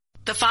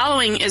The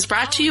following is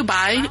brought to you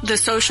by the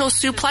Social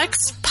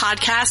Suplex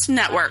Podcast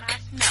Network.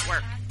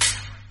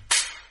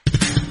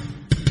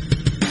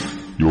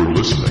 You're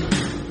listening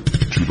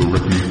to the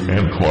Ricky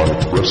and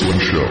Clive Wrestling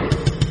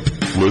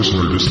Show.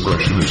 Listener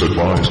discretion is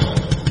advised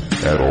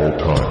at all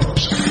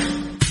times.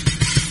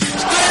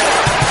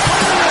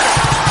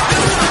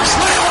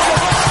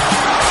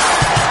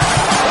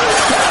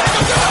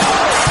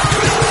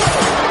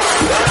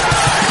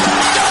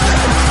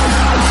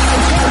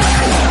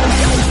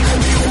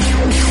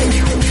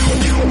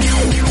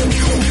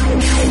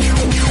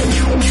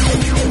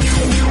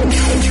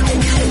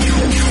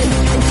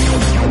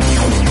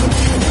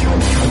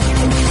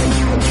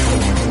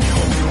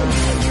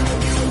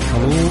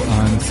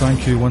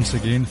 Thank you once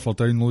again for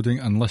downloading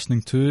and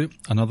listening to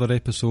another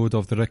episode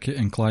of the Ricky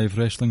and Clive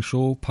Wrestling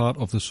Show, part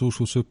of the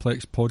Social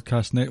Suplex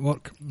Podcast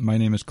Network. My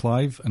name is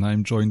Clive and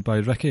I'm joined by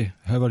Ricky.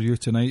 How are you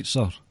tonight,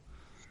 sir?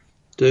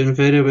 Doing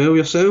very well,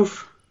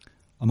 yourself?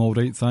 I'm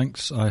alright,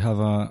 thanks. I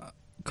have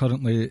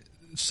currently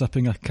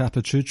sipping a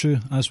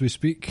cappuccino as we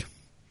speak.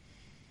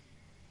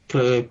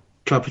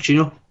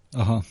 Cappuccino?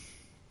 Uh-huh.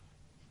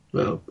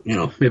 Well,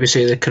 maybe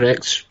say the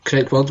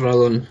correct word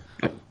rather than,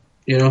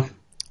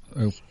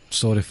 Well,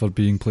 sorry for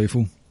being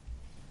playful.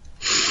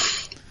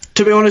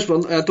 To be honest,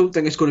 I don't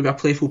think it's going to be a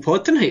playful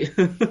pod tonight.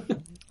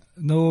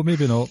 No,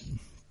 maybe not.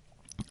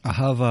 I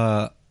have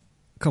a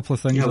couple of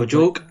things. You have a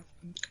joke?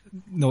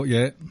 Not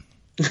yet.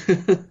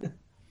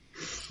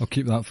 I'll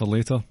keep that for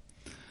later.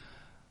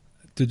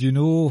 Did you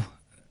know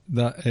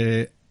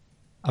that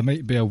I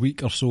might be a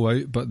week or so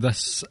out, but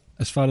this,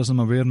 as far as I'm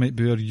aware, might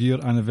be our year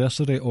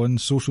anniversary on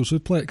Social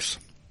Suplex?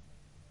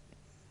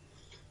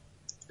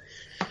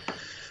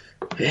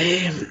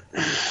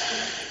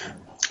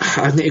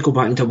 I need to go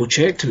back and double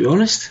check, to be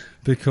honest.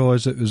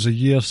 Because it was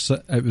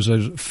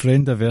a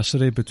friend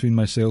anniversary between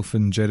myself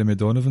and Jeremy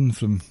Donovan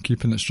from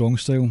Keeping It Strong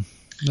Style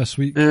this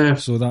week.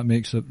 So that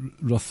makes it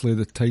roughly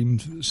the time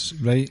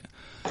right.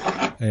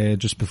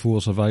 Just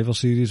before Survivor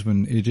Series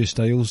when AJ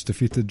Styles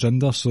defeated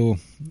Jinder. So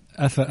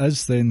if it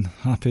is, then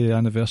happy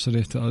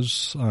anniversary to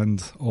us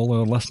and all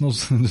our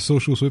listeners in the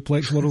Social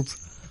Suplex world.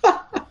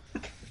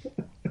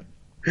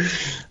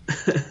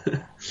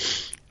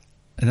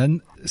 And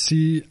then,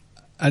 see,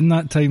 in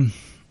that time,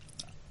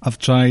 I've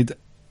tried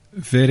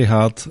very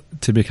hard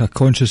to make a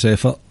conscious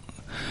effort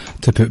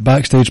to put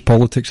backstage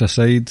politics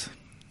aside.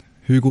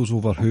 Who goes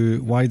over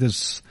who? Why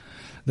does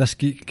this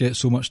geek get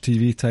so much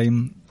TV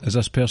time? Is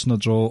this person a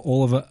draw?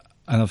 All of it.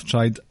 And I've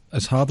tried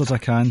as hard as I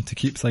can to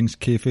keep things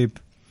kayfabe.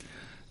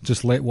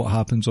 Just let what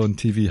happens on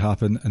TV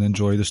happen and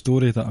enjoy the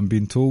story that I'm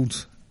being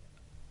told.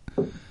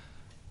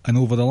 And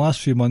over the last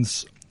few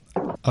months,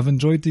 I've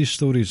enjoyed these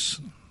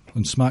stories.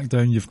 On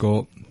SmackDown, you've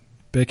got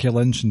Becky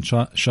Lynch and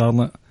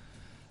Charlotte,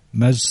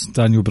 Miz,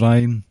 Daniel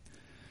Bryan,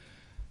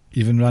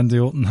 even Randy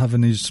Orton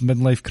having his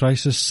midlife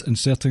crisis,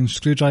 inserting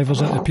screwdrivers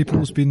into people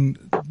has been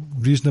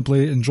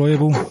reasonably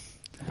enjoyable.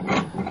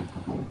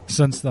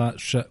 Since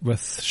that shit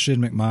with Shane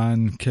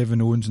McMahon,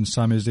 Kevin Owens and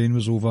Sami Zayn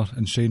was over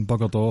and Shane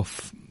buggered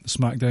off,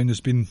 SmackDown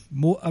has been,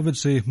 I would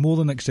say, more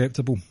than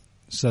acceptable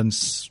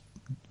since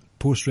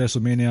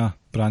post-WrestleMania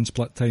brand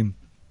split time.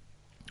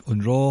 On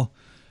Raw,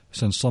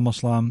 since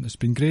SummerSlam, it's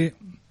been great.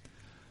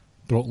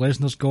 Brock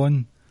Lesnar's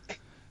gone.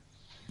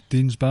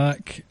 Dean's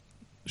back.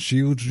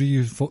 Shield's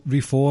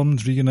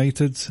reformed,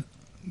 reunited.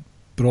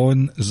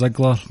 Braun,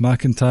 Ziggler,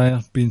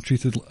 McIntyre being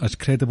treated as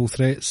credible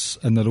threats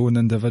in their own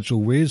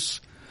individual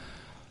ways.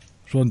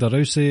 Ronda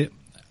Rousey,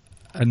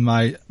 in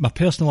my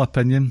personal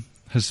opinion,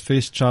 has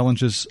faced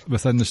challenges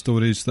within the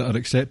stories that are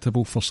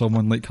acceptable for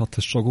someone like her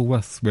to struggle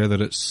with,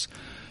 whether it's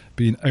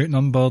being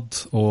outnumbered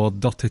or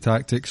dirty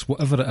tactics,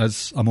 whatever it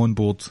is, I'm on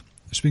board.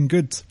 It's been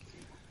good.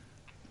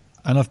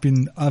 And I've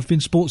been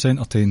sports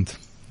entertained,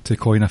 to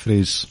coin a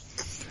phrase.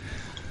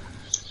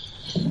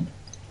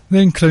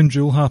 Then Crown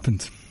Jewel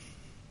happened.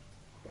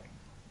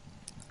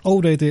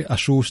 Already a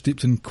show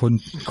steeped in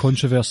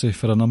controversy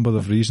for a number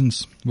of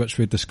reasons, which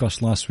we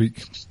discussed last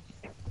week.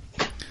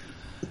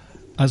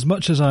 As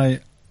much as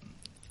I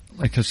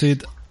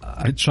said,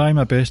 I try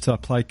my best to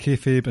apply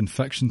kayfabe and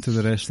fiction to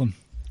the wrestling.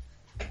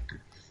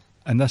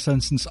 In this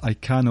instance, I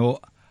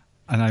cannot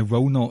and I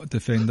will not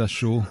defend this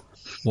show.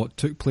 What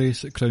took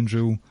place at Crown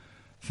Jewel,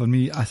 for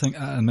me, I think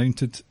it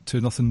amounted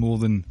to nothing more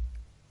than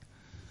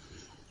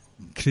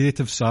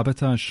creative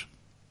sabotage.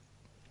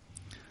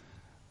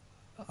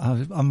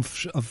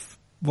 I've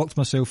worked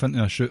myself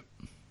into a shoot.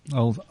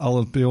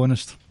 I'll be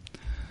honest.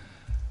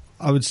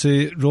 I would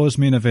say Raw's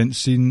main event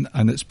scene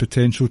and its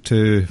potential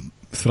to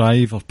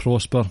thrive or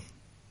prosper,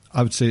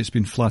 I would say it's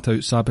been flat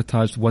out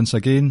sabotaged once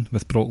again,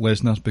 with Brock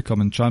Lesnar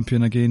becoming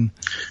champion again.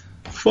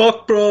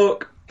 Fuck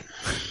Brock!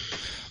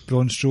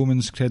 Braun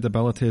Strowman's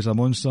credibility as a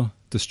monster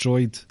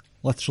destroyed,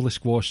 literally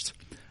squashed,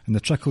 and the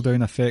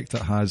trickle-down effect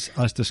it has,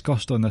 as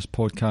discussed on this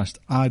podcast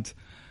ad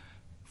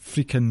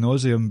freaking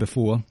nauseum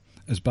before,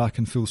 is back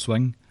in full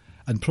swing,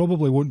 and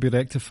probably won't be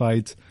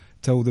rectified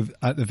till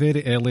at the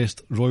very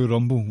earliest Royal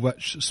Rumble,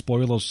 which,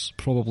 spoilers,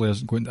 probably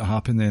isn't going to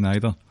happen then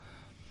either.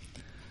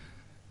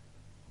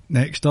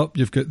 Next up,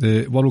 you've got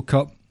the World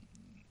Cup.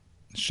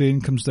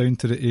 Shane comes down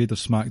to the aid of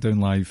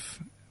SmackDown Live.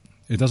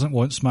 He doesn't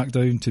want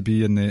SmackDown to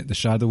be in the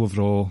shadow of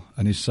Raw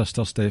and his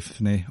sister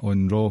Stephanie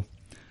on Raw.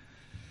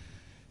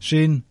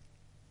 Shane,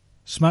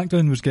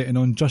 SmackDown was getting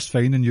on just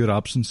fine in your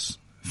absence.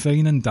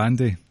 Fine and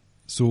dandy.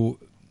 So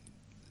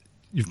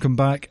you've come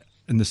back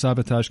and the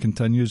sabotage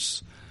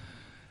continues.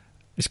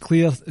 It's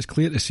clear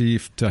to see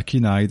to a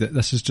keen eye that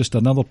this is just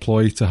another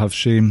ploy to have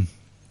Shane,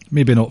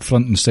 maybe not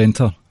front and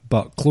centre,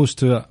 but close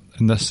to it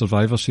in this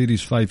Survivor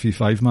Series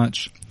 5v5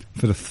 match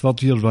for the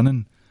third year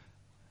running.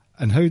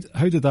 And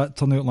how did that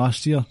turn out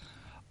last year?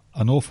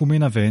 An awful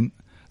main event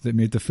that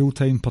made the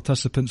full-time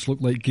participants look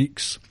like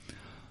geeks,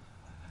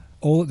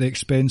 all at the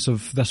expense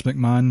of this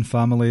McMahon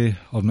family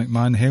or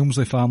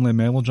McMahon-Helmsley family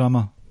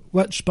melodrama,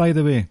 which, by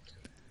the way,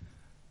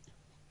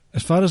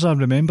 as far as I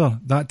remember,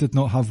 that did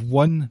not have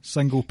one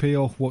single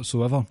payoff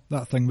whatsoever.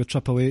 That thing with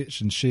Triple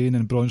H and Shane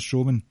and Braun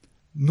Strowman,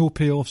 no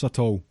payoffs at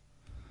all.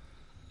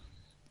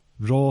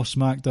 Raw,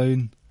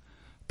 SmackDown,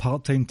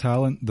 part-time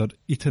talent, they're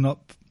eating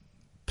up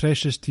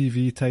precious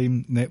TV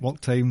time, network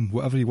time,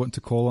 whatever you want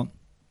to call it.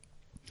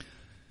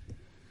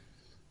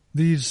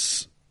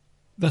 This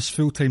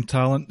full-time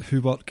talent who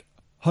work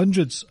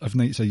hundreds of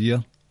nights a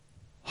year,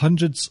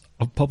 hundreds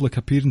of public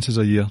appearances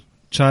a year,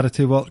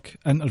 charity work,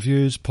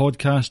 interviews,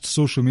 podcasts,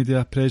 social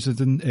media,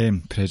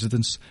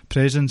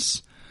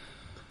 presence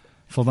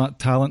for that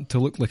talent to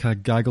look like a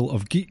gaggle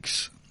of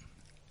geeks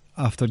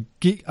after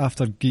geek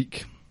after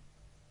geek.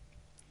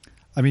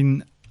 I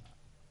mean,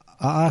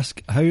 I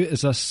ask, how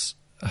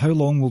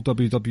long will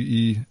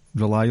WWE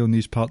rely on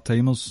these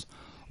part-timers?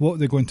 What are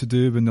they going to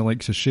do when the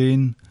likes of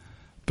Shane,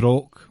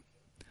 Brock,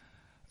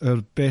 our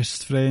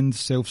best friend,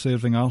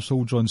 self-serving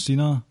arsehole John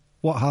Cena?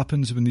 What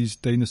happens when these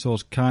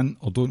dinosaurs can't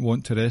or don't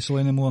want to wrestle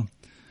anymore?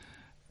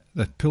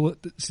 The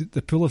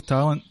pool of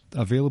talent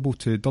available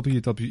to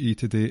WWE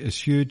today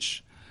is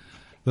huge.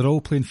 They're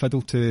all playing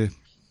fiddle to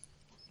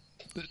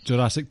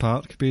Jurassic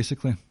Park,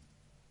 basically.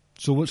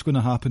 So what's going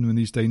to happen when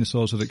these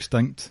dinosaurs are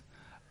extinct?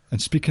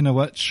 And speaking of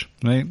which,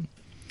 right,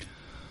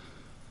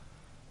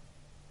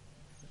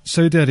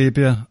 Saudi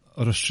Arabia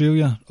or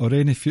Australia or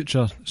any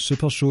future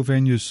super show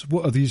venues,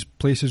 what are these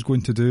places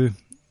going to do?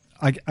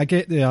 I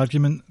get the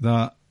argument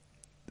that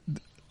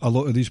a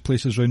lot of these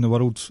places around the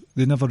world,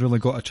 they never really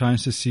got a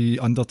chance to see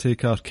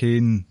Undertaker,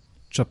 Kane,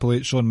 Triple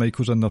H, Shawn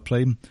Michaels in their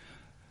prime.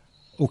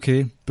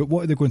 Okay, but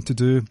what are they going to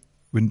do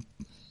when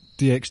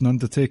DX and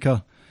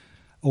Undertaker,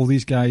 all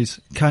these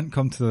guys, can't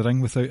come to the ring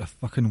without a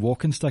fucking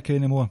walking stick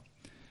anymore?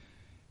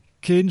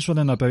 Kane's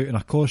running about in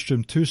a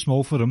costume too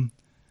small for him,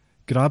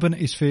 grabbing at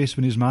his face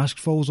when his mask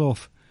falls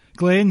off.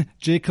 Glenn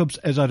Jacobs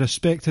is a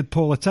respected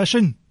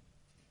politician.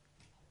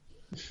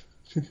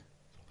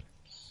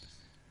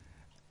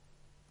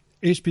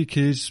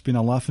 HBK's been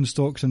a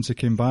laughingstock since he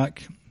came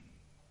back.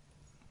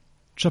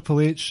 Triple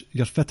H,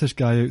 your fittest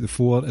guy out the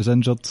four, is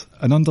injured,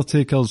 and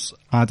Undertaker's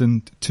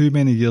adding too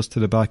many years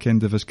to the back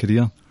end of his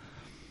career.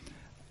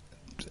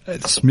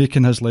 It's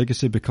making his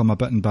legacy become a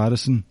bit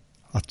embarrassing.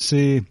 I'd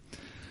say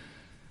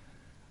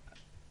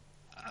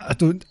I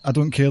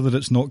don't care that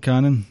it's not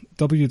canon.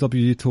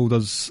 WWE told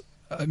us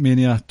at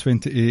Mania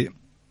 28,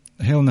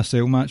 Hell in a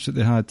Cell match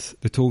that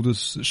they told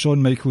us that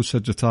Shawn Michaels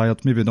had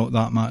retired. Maybe not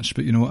that match,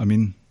 but you know what I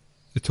mean.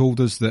 They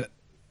told us that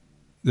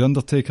The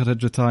Undertaker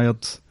had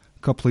retired a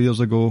couple of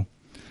years ago,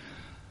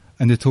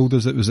 and they told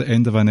us it was the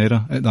end of an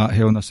era at that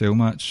Hell in a Cell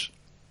match.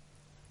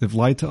 They've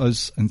lied to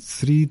us on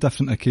 3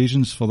 different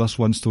occasions for this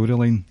one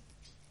storyline.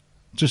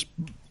 Just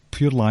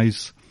pure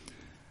lies.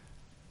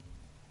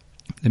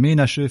 The main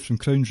issue from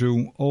Crown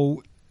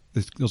Jewel,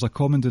 there's a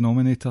common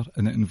denominator,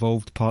 and it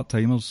involved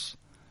part-timers.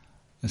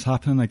 It's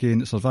happening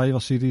again at Survivor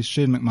Series.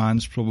 Shane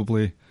McMahon's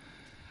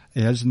he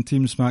is in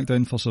Team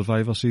SmackDown for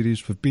Survivor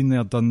Series. We've been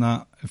there, done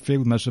that. It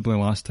failed miserably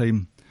last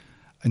time.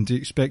 And do you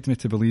expect me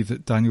to believe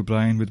that Daniel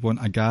Bryan would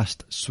want a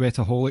gassed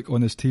sweataholic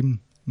on his team?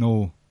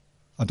 No,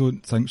 I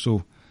don't think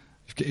so.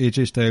 You've got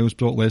AJ Styles,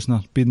 Brock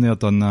Lesnar, been there,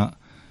 done that.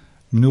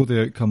 We know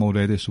the outcome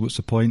already, so what's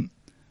the point?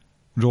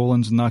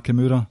 Rollins and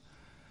Nakamura.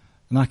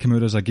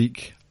 Nakamura's a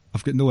geek.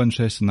 I've got no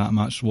interest in that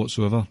match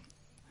whatsoever.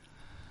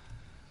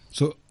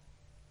 So,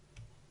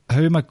 how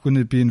am I going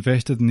to be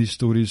invested in these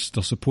stories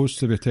they're supposed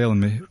to be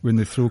telling me when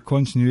they throw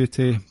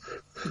continuity,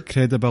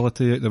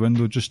 credibility out the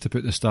window just to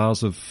put the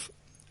stars of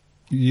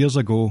years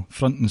ago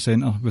front and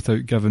centre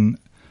without giving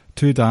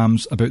 2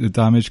 damns about the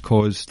damage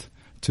caused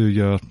to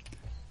your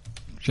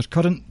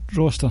current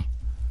roster?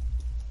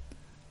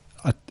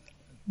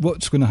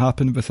 What's going to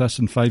happen with this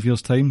in 5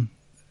 years' time?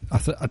 I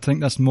think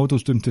this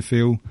model's doomed to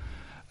fail,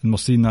 and we're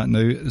seeing that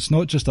now. It's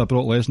not just a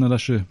Brock Lesnar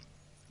issue.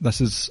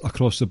 This is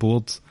across the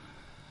board.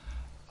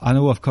 I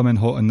know I've come in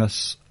hot on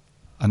this,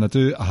 and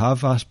I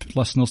have asked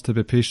listeners to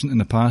be patient in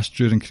the past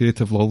during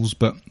creative lulls,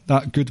 but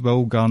that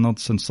goodwill garnered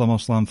since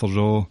SummerSlam for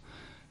Raw,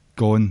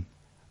 gone,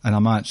 in a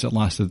match that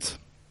lasted,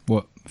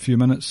 a few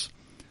minutes?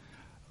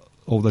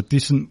 All the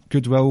decent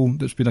goodwill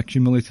that's been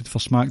accumulated for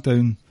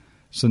SmackDown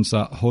since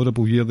that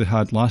horrible year they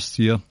had last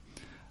year,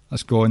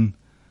 that's gone.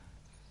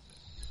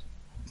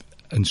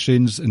 and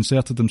Shane's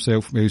inserted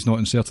himself where he's not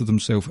inserted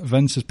himself.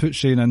 Vince has put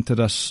Shane into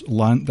this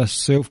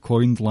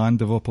self-coined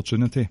land of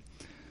opportunity.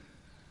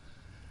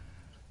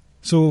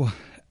 So,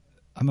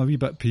 I'm a wee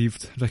bit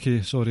peeved.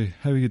 Ricky, sorry,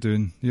 how are you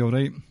doing? You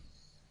alright?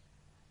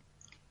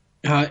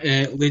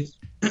 Ladies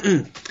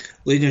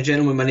and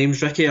gentlemen, my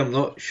name's Ricky. I'm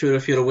not sure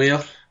if you're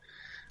aware.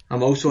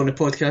 I'm also on the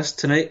podcast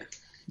tonight.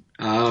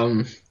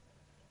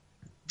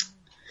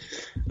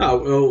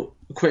 Well,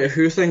 quite a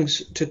few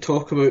things to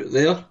talk about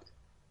there.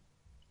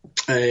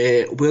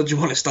 Where do you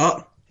want to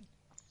start?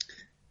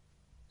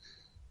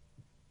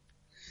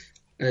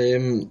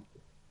 Let's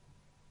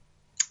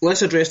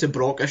address the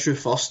Brock issue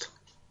first.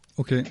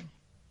 Okay.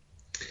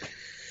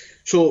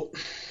 So,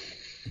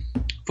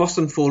 first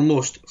and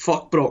foremost,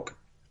 fuck Brock.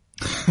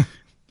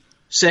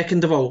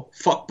 Second of all,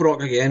 fuck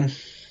Brock again.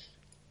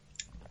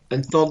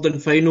 And third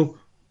and final,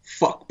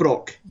 fuck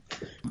Brock.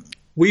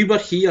 We were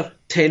here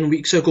 10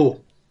 weeks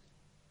ago.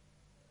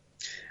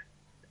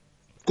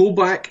 Go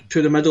back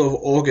to the middle of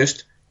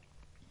August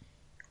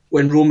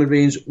when Roman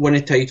Reigns won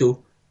a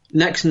title.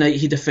 Next night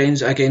he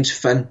defends against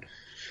Finn.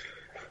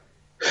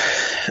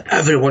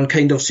 Everyone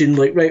kind of seemed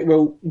like, right,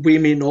 well, we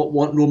may not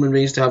want Roman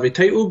Reigns to have a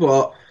title,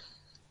 but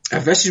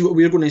if this is what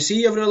we're going to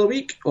see every other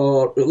week,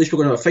 or at least we're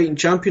going to have a fighting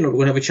champion, or we're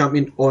going to have a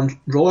champion on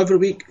Raw every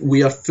week,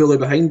 we are fully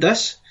behind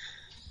this.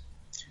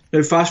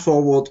 Now fast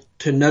forward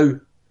to now,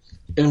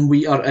 and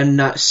we are in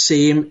that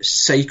same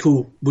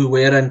cycle we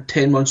were in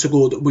 10 months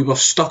ago that we were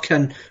stuck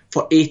in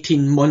for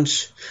 18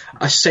 months.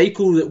 A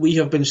cycle that we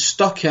have been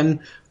stuck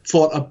in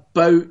for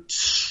about,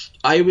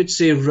 I would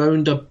say,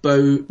 round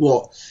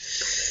about,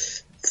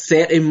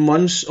 30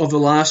 months of the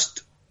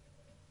last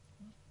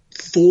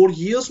 4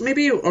 years,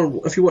 maybe?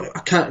 Or if you want, I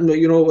can't,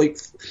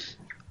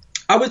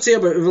 I would say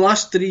about the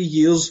last 3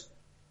 years,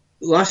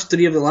 the last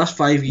 3 of the last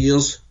 5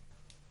 years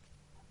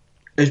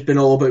has been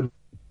all about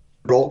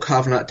Brock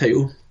having that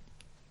title.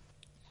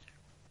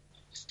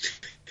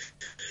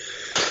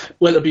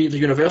 Whether it be the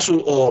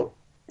Universal or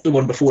the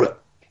one before it.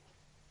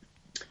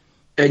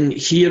 And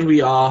here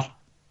we are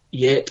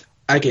yet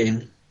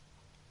again.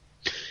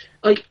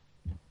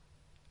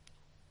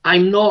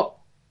 I'm not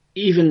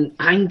even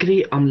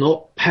angry, I'm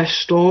not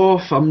pissed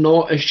off,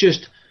 it's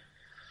just...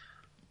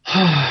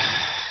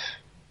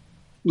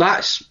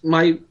 that's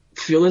my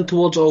feeling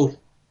towards all.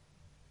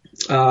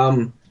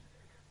 And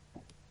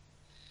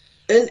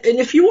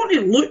if you want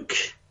to look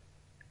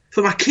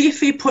from a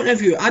kayfabe point of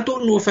view, I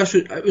don't know if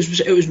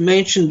it was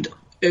mentioned,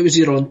 it was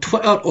either on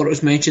Twitter or it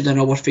was mentioned in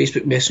our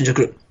Facebook Messenger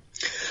group.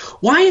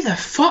 Why the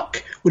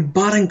fuck would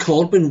Baron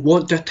Corbin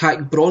want to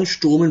attack Braun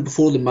Strowman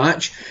before the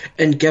match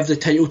and give the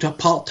title to a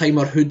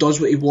part-timer who does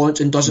what he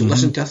wants and doesn't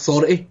listen to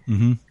authority?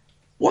 Mm-hmm.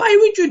 Why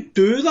would you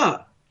do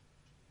that?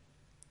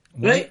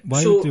 Right?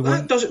 So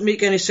that doesn't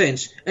make any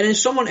sense. And then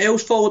someone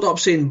else followed up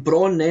saying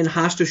Braun then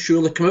has to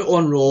surely come out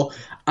on Raw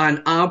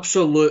and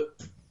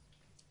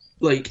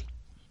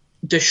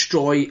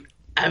destroy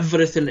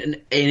everything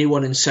and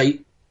anyone in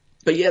sight.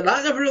 But yeah,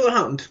 that never really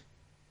happened.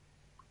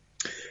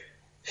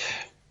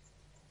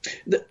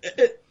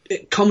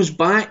 It comes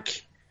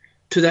back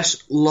to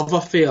this love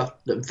affair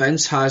that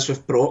Vince has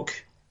with Brock.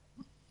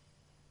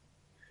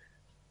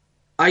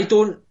 I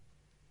don't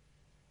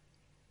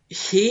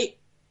hate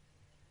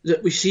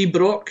that we see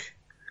Brock.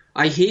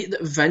 I hate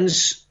that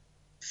Vince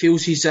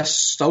feels he's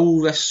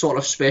still this sort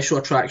of special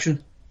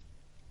attraction.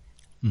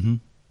 Mm-hmm.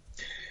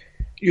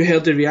 You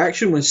heard the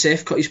reaction when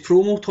Seth cut his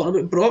promo talking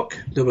about Brock.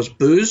 There was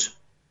boos.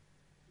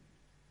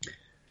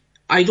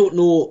 I don't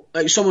know,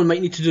 someone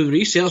might need to do the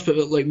research, but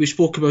we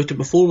spoke about it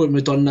before when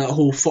we done that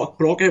whole Fuck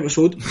Brock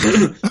episode.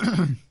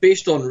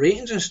 Based on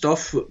ratings and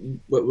stuff,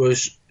 what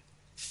was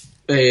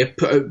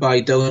put out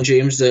by Dylan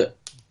James, that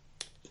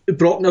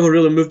Brock never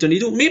really moved the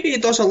needle. Maybe he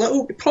does a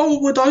little, he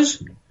probably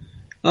does.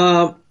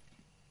 But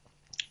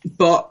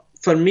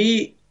for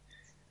me,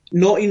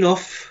 not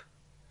enough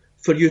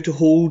for you to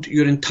hold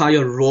your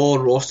entire Raw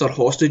roster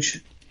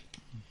hostage.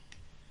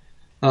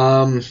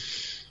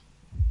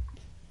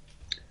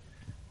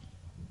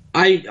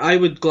 I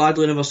would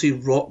gladly never see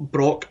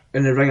Brock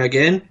in the ring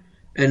again,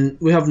 and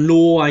we have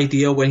no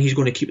idea when he's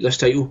going to keep this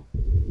title.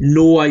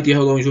 No idea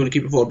how long he's going to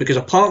keep it for, because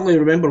apparently,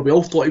 remember, we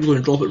all thought he was going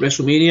to drop at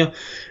WrestleMania,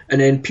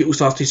 and then people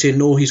started saying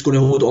no, he's going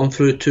to hold on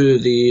through to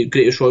the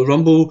Greatest Royal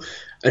Rumble,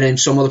 and then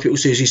some other people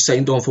say he's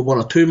signed on for 1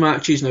 or 2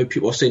 matches. Now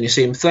people are saying the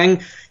same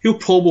thing. He'll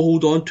probably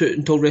hold on to it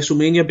until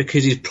WrestleMania,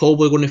 because he's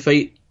probably going to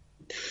fight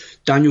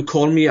Daniel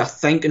Cormier, I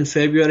think, in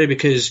February,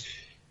 because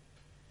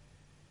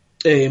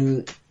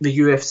the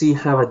UFC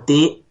have a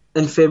date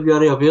in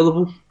February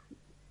available,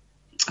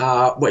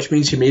 which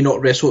means he may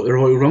not wrestle at the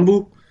Royal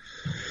Rumble.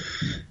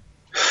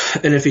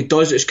 And if he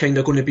does, it's kind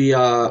of going to be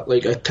a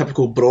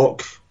typical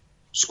Brock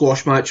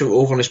squash match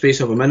over in the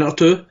space of a minute or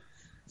two.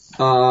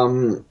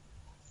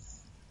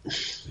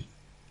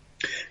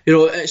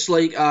 It's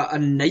like a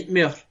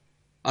nightmare,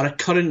 a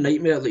recurring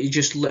nightmare that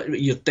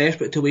you're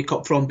desperate to wake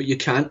up from, but you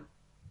can't.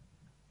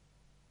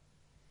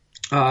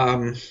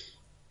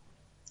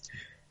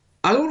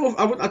 I don't know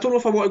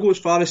if I want to go as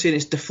far as saying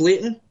it's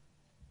deflating.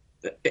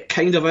 It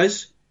kind of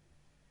is,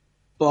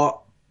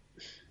 but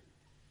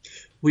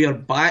we are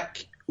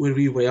back where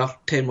we were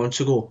 10 months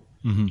ago.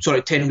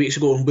 Sorry, 10 weeks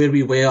ago, and where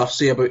we were,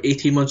 say, about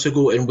 18 months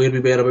ago, and where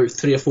we were about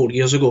 3 or 4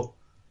 years ago.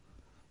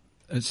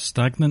 It's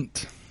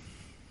stagnant.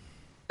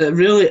 It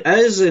really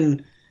is,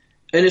 and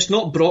it's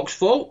not Brock's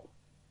fault.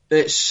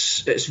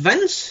 It's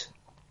Vince.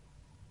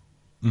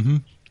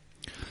 I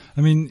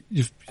mean,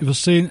 you were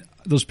saying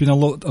there's been a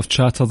lot of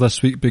chatter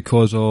this week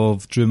because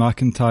of Drew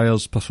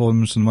McIntyre's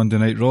performance on Monday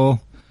Night Raw,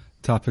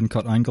 tapping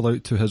Kurt Angle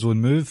out to his own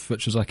move,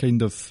 which is a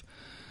kind of...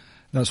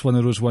 That's one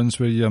of those ones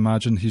where you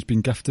imagine he's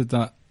been gifted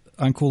that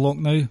ankle lock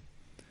now,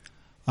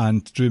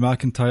 and Drew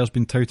McIntyre's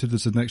been touted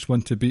as the next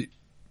one to beat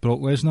Brock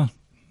Lesnar.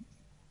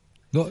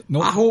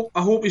 I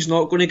hope he's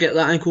not going to get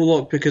that ankle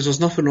lock, because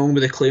there's nothing wrong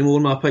with the Claymore,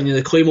 in my opinion.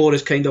 The Claymore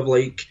is kind of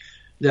like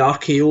the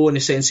RKO in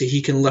the sense that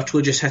he can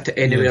literally just hit it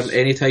anywhere at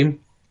any time.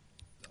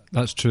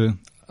 That's true.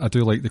 I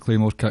do like the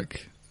Claymore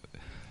kick.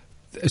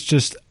 It's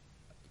just,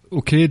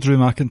 okay, Drew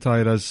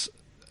McIntyre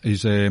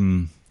is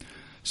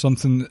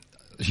something,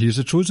 he's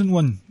a chosen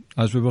one,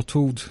 as we were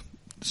told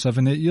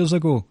 7-8 years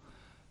ago.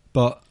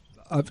 But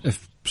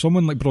if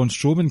someone like Braun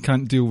Strowman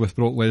can't deal with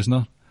Brock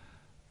Lesnar,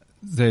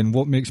 then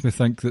what makes me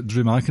think that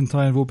Drew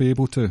McIntyre will be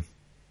able to?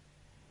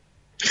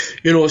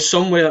 You know,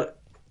 somewhere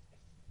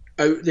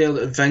out there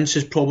that Vince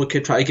is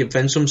probably trying to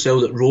convince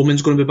himself that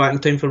Roman's going to be back in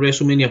time for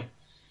WrestleMania.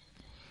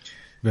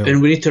 Well,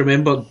 and we need to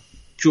remember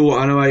Joe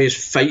Anoa'i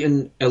is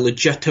fighting a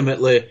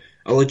legitimate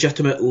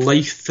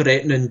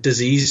life-threatening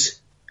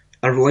disease,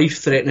 a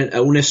life-threatening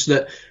illness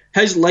that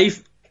his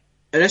life,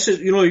 and this is,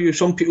 you know,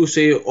 some people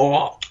say,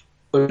 oh,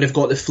 when they've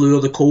got the flu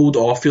or the cold,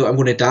 oh, I feel like I'm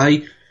going to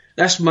die.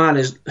 This man,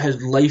 his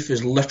life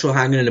is literally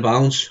hanging in the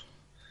balance.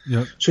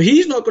 Yep. So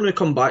he's not going to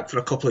come back for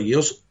a couple of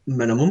years,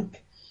 minimum.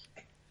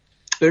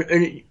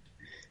 And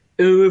we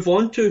move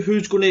on to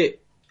who's going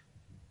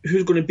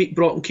to beat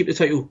Brock and keep the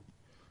title.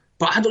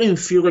 But I don't even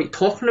feel like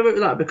talking about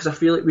that, because I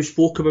feel like we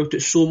spoke about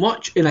it so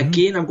much. And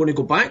again, I'm going to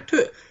go back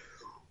to it.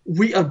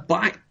 We are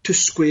back to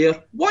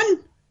square one.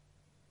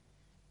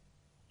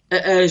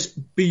 It is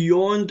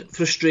beyond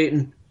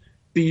frustrating.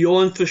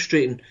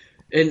 And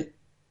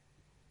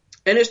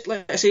it's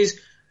like it says,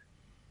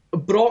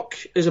 Brock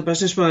as a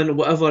businessman or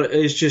whatever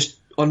is just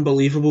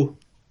unbelievable.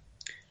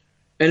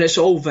 And it's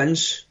all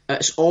Vince.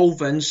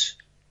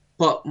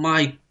 But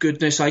my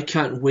goodness, I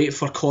can't wait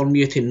for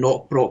Cormier to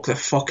knock Brock the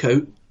fuck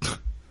out.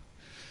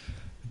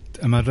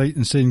 Am I right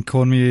in saying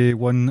Cormier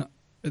won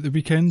at the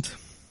weekend?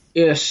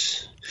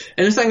 Yes.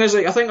 And the thing is,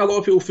 like, I think a lot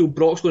of people feel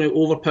Brock's going to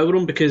overpower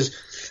him because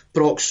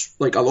Brock's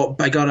like a lot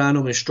bigger than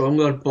him and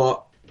stronger,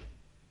 but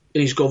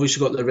he's obviously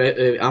got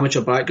the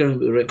amateur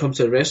background when it comes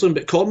to wrestling.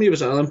 But Cormier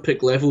was an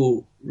Olympic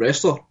level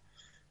wrestler.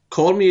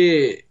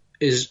 Cormier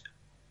is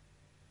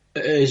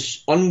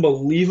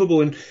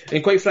unbelievable, and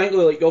quite frankly,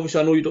 like,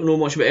 obviously I know you don't know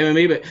much about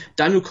MMA, but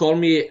Daniel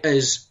Cormier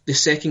is the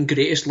second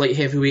greatest light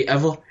heavyweight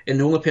ever, and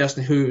the only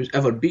person who's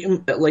ever beat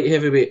him at light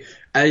heavyweight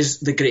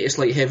is the greatest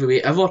light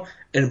heavyweight ever.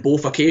 In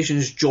both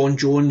occasions, John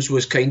Jones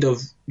was kind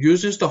of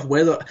using stuff,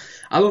 whether,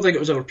 I don't think it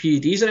was ever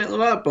PEDs or anything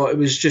like that, but it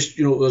was just,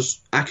 you know,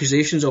 there's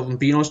accusations of him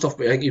being on stuff,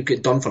 but I think he'd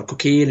get done for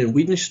cocaine and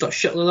weed and stuff,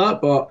 shit like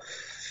that. But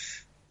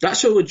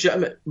that's how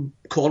legitimate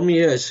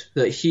Cormier is,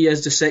 that he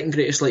is the second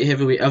greatest light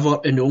heavyweight ever,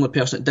 and the only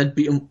person that did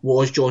beat him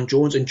was John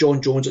Jones, and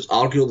John Jones is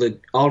arguably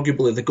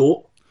the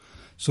GOAT.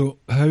 So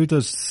how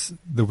does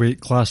the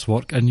weight class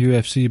work in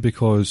UFC?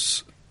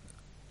 Because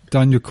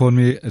Daniel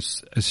Cormier,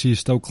 is he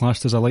still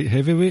classed as a light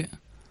heavyweight?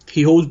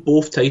 He holds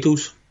both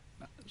titles.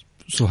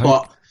 So how?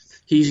 But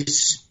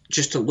he's,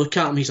 just to look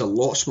at him, he's a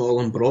lot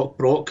smaller than Brock.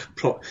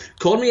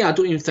 Cormier, I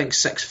don't even think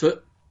 6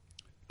 foot.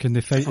 Can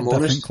they fight in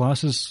different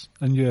classes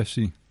in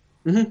UFC?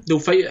 They'll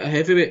fight at a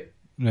heavyweight.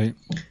 Right.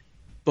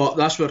 But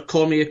that's where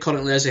Cormier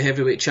currently is a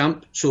heavyweight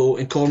champ. So,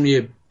 and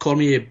Cormier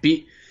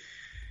beat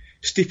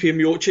Stipe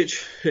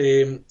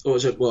Miocic, what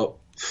was it,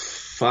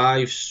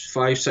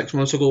 5-6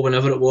 months ago,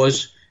 whenever it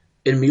was.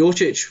 And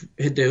Miocic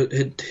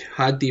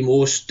had the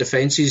most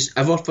defences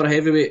ever for a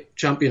heavyweight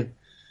champion.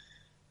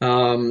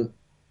 So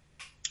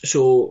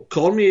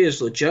Cormier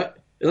is legit.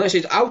 And like I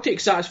said, I'll take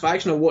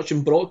satisfaction of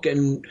watching Brock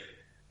getting,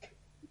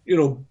 you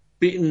know,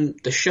 beaten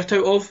the shit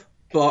out of,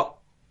 but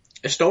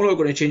it's still not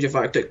going to change the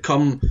fact that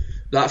come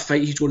that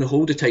fight he's going to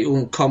hold the title,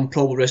 and come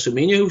probably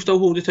WrestleMania he'll still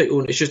hold the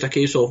title, and it's just a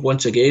case of,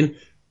 once again,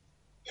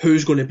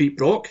 who's going to beat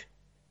Brock?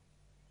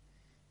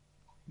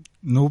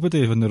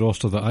 Nobody on the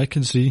roster that I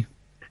can see.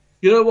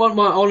 You know what,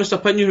 my honest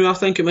opinion, who I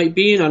think it might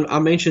be, and I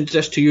mentioned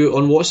this to you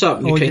on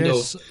WhatsApp.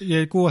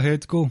 Yeah, go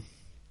ahead, go.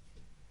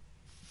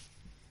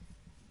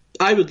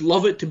 I would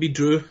love it to be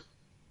Drew.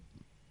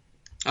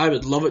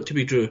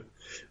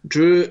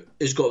 Drew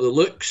has got the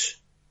looks,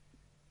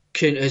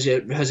 has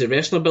a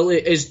wrestling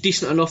ability, is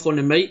decent enough on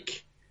the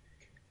mic.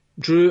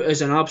 Drew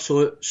is an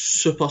absolute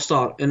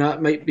superstar, and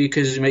that might be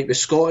because he might be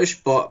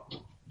Scottish, but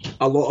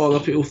a lot of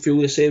other people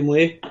feel the same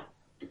way.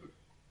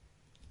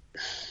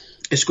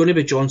 It's going to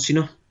be John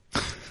Cena.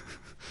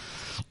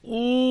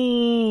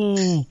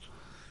 Oh.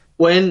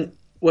 When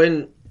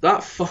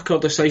that fucker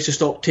decides to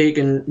stop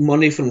taking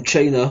money from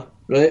China,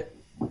 right?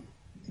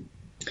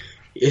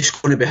 It's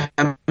going to be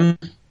him.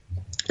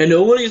 And the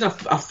only reason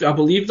I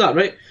believe that,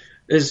 right,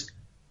 is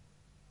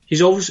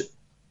he's always...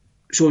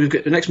 So we've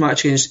got the next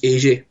match against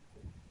AJ.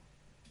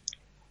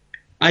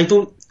 I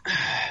don't...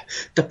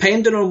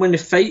 Depending on when the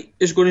fight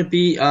is going to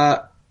be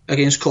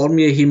against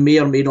Cormier, he may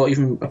or may not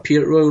even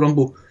appear at Royal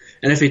Rumble.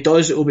 And if he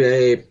does, it'll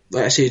be,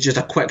 like I say, just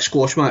a quick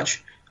squash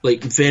match.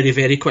 Like, very,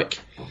 very quick.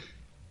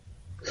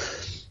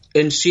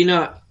 And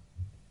Cena,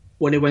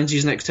 when he wins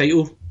his next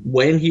title,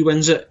 when he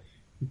wins it,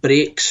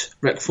 breaks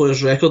Ric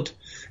Flair's record.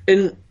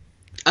 And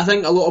I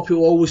think a lot of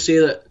people always say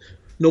that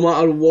no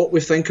matter what we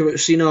think about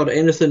Cena or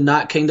anything,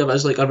 that kind of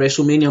is like a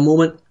WrestleMania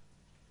moment.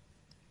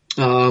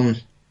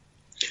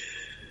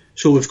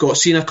 So we've got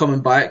Cena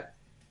coming back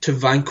to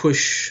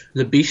vanquish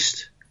the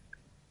Beast,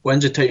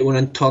 wins the title, and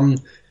in turn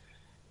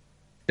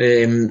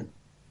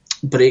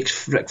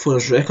breaks Ric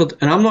Flair's record.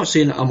 And I'm not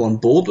saying that I'm on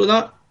board with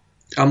that.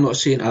 I'm not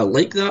saying I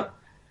like that.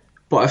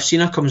 But if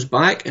Cena comes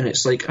back and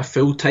it's like a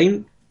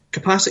full-time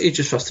capacity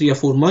just for 3 or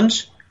 4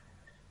 months,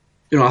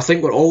 I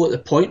think we're all at the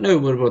point now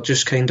where we're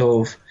just kind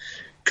of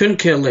couldn't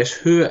care less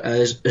who it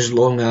is as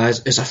long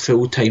as it's a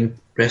full-time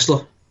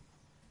wrestler.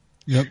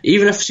 Yep.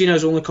 Even if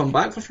Cena's only come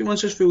back for a few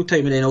months as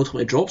full-time and then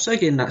ultimately drops it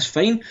again, that's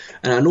fine.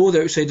 And I know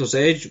the Outsider's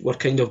Edge were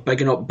kind of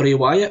bigging up Bray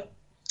Wyatt.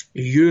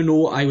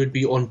 I would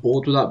be on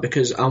board with that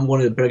because I'm one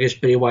of the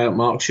biggest Bray Wyatt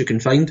marks you can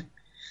find.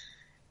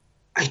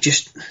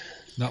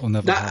 That will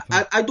never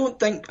happen. I don't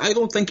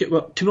think it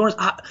will. To be honest,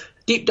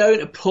 deep down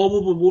it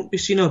probably won't be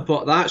Cena,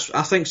 but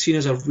I think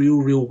Cena's a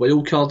real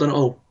wild card in it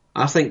all.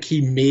 I think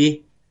he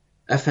may,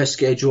 if his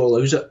schedule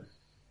allows it.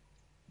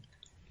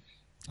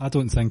 I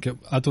don't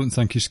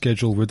think his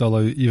schedule would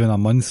allow even a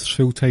month's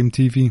full-time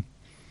TV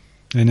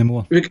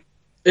anymore.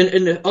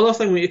 And the other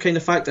thing we need to kind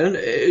of factor in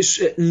is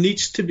it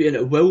needs to be, and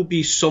it will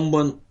be,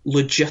 someone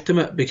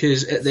legitimate,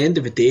 because at the end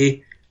of the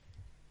day,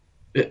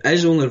 it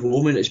is only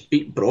Roman that's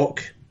beat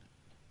Brock.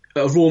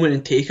 Roman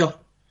and Taker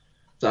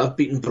that have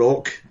beaten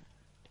Brock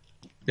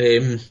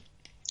in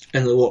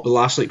the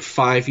last like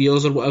 5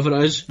 years or whatever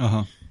it is.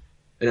 Uh-huh.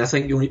 And I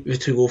think you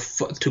need to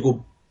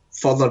go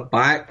further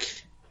back.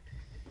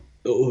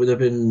 It would have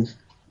been,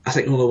 I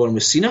think the only one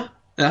was Cena.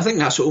 And I think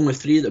that's the only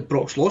 3 that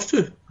Brock's lost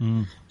to.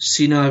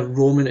 Cena,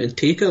 Roman and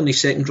Taker in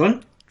his second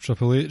run.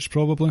 Triple H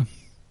probably.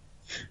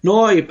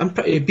 No,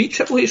 he beat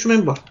Triple H,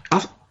 remember.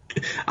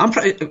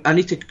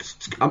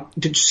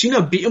 Did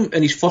Cena beat him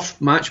in his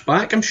first match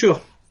back, I'm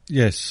sure?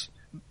 Yes.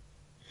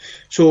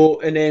 So,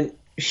 and then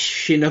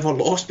he never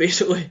lost,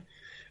 basically,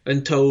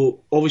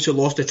 until obviously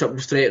lost the triple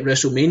threat at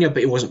WrestleMania,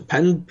 but he wasn't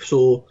pinned.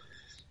 So,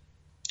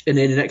 and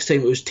then the next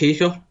time it was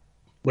Taker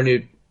when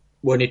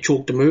he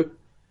choked him out,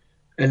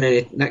 and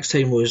then the next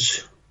time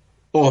was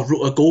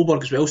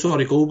Goldberg as well.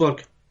 Sorry,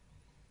 Goldberg.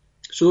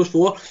 So those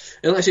 4,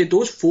 and like I said,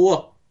 those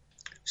 4,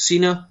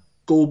 Cena,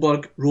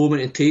 Goldberg, Roman,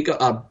 and Taker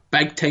are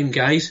big time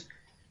guys,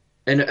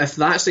 and if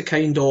that's the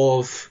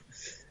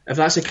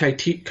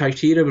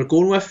criteria we're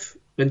going with,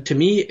 then to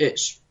me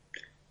it's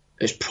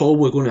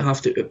probably going to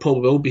have to. It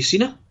probably will be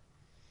Cena.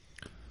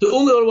 The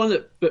only other one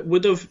that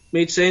would have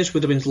made sense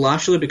would have been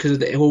Lashley because of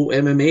the whole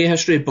MMA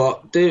history,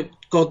 but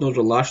God knows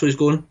where Lashley's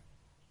going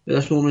at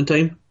this moment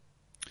in time.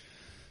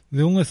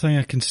 The only thing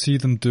I can see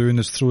them doing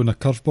is throwing a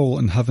curveball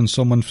and having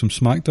someone from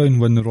SmackDown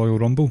win the Royal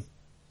Rumble.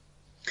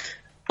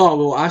 Oh,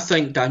 well, I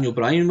think Daniel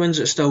Bryan wins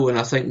it still, and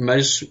I think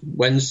Miz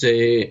wins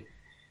the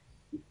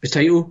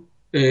title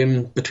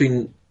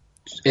between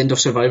end of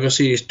Survivor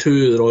Series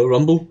 2 the Royal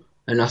Rumble,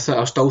 and I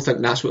still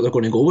think that's what they're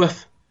going to go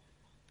with.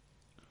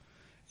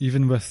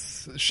 Even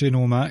with Shane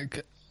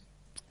O'Mac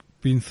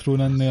being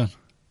thrown in there?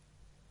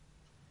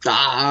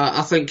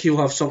 I think he'll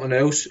have something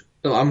else.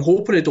 I'm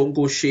hoping they don't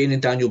go Shane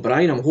and Daniel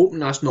Bryan. I'm hoping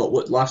that's not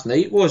what last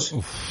night was.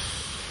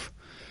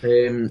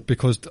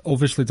 Because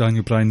obviously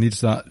Daniel Bryan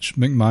needs that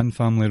McMahon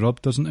family rub,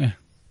 doesn't he?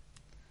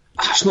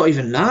 It's not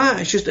even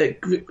that. It's just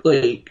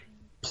like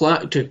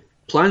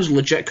plans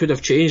legit could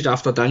have changed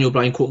after Daniel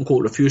Bryan quote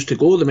unquote refused to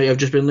go. They might have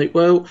just been like,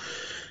 well,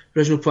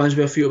 original plans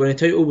were for you to win a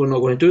title, we're not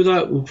going to do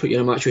that, we'll put you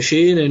in a match with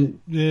Shane, and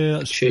yeah,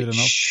 that's fair enough.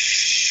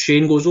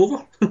 Shane goes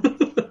over.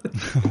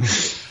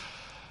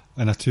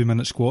 In a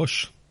 2-minute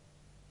squash.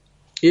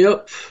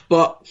 Yep,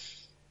 but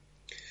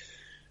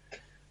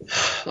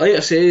like I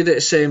said,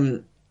 it's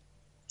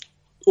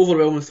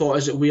overwhelming thought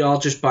is that we are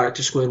just back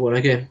to square one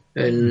again,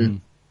 and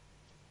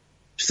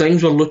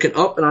things were looking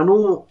up. And I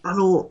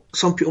know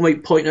some people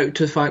might point out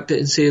to the fact that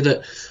and say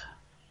that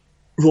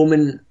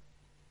Roman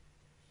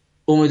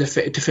only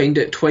defined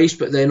it twice,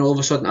 but then all of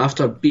a sudden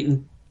after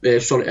beating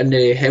in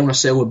the Hell in a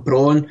Cell with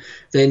Braun,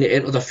 then they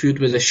entered a feud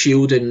with the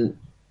Shield and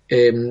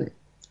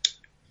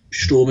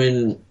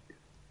Strowman,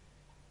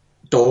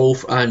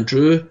 Dolph and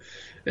Drew,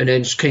 and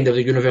then kind of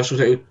the Universal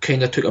title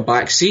kind of took a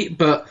back seat.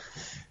 But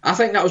I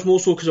think that was more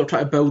so because they were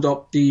trying to build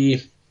up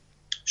the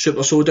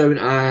Super Showdown,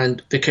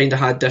 and they kind of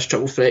had this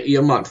triple threat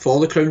earmarked for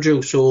the Crown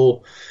Jewel,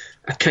 so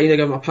I kind of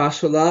give them a pass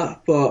for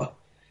that. But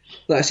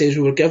like I say,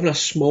 we were given a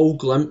small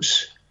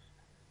glimpse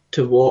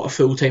to what a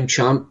full-time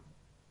champ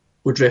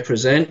would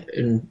represent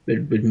and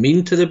would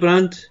mean to the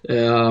brand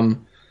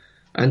and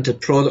the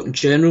product in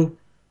general.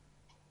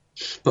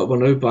 but we're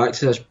now back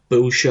to this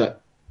bullshit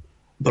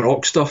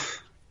Brock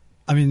stuff.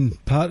 I mean,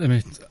 part of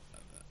me,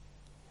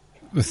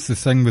 with the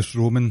thing with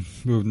Roman,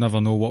 we would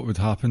never know what would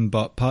happen,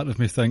 but part of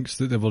me thinks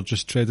that they were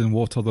just treading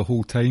water the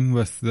whole time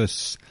with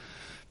this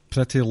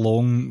pretty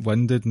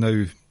long-winded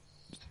now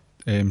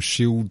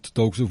Shield,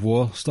 Dogs of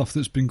War stuff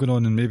that's been going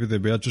on, and maybe they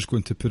were just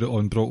going to put it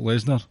on Brock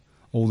Lesnar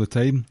all the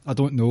time. I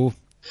don't know.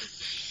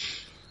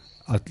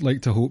 I'd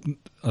like to hope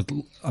hope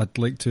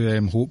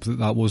that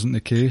that wasn't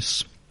the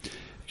case.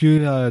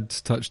 You had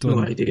touched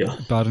on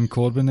Baron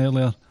Corbin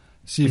earlier.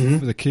 See,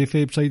 for the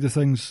kayfabe side of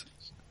things,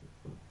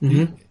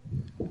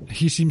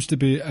 he seems to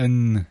be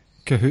in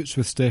cahoots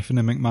with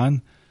Stephanie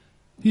McMahon.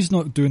 He's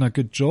not doing a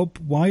good job.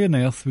 Why on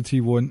earth would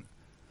he want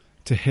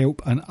to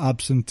help an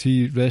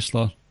absentee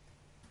wrestler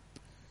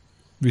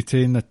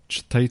retain the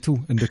title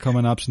and become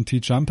an absentee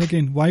champ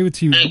again? Why would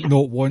he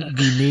not want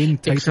the main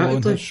title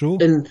on his show?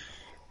 And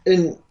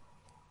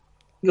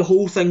the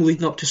whole thing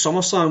leading up to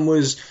SummerSlam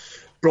was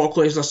Brock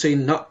Lesnar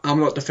saying, "No, I'm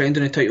not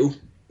defending the title.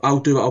 I'll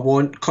do what I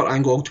want." Kurt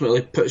Angle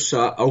ultimately puts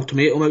an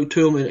ultimatum out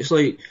to him, and it's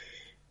like,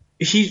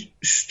 he's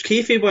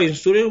kayfabe-wise and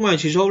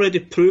story-wise, he's already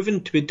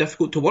proven to be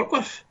difficult to work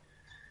with.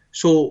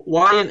 So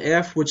why on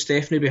earth would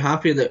Stephanie be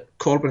happy that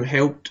Corbin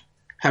helped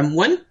him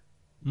win?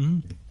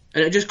 And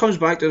it just comes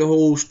back to the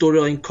whole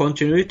storyline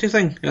continuity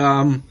thing.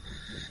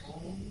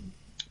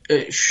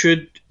 It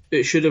should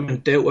have been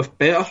dealt with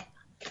better.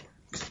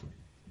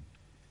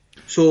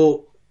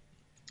 So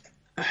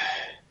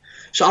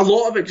a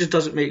lot of it just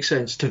doesn't make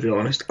sense, to be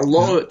honest. A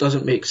lot of it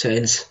doesn't make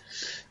sense.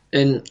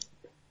 And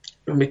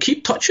we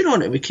keep touching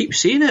on it, we keep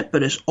saying it,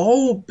 but it's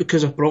all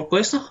because of Brock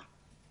Lesnar.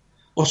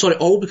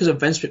 All because of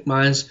Vince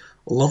McMahon's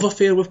love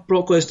affair with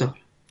Brock Lesnar.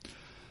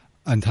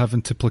 And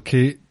having to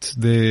placate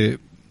the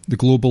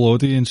global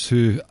audience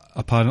who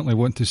apparently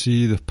want to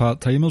see the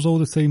part-timers all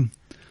the time.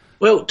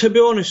 Well, to be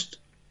honest,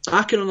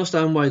 I can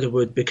understand why they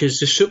would, because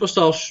the Super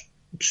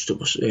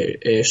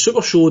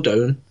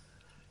Showdown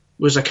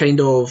was a kind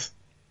of,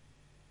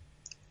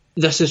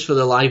 this is for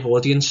the live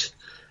audience.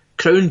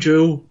 Crown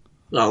Jewel,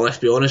 well, let's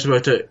be honest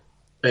about it,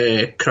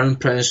 Crown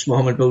Prince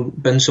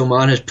Mohammed bin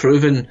Salman has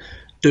proven,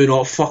 do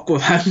not fuck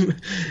with him.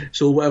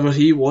 So whatever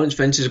he wants,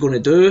 Vince is going to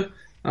do.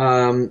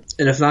 And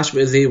if that's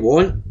what they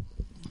want,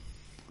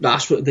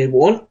 that's what they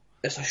want.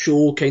 It's a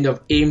show kind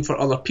of aimed for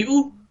other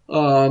people.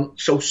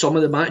 So some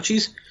of the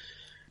matches,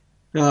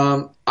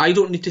 I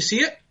don't need to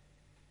see it.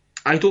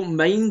 I don't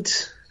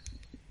mind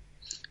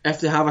if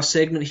they have a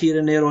segment here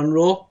and there on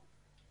Raw.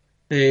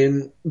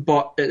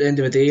 But at the end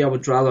of the day, I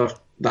would rather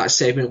that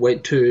segment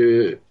went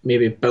to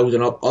maybe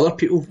building up other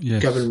people,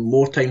 giving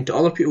more time to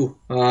other people.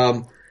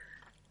 But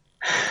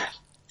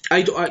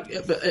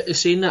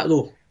saying that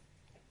though,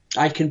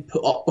 I can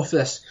put up with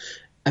this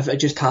if it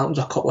just happens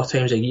a couple of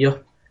times a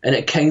year, and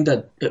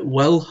it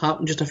will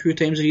happen just a few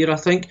times a year. I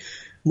think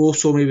more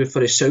so maybe for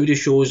the Saudi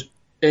shows.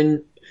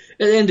 And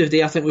at the end of the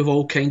day, I think we've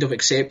all kind of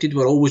accepted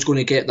we're always going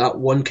to get that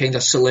one kind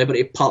of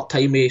celebrity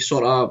part-time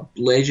sort of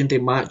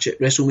legendary match at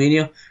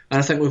WrestleMania, and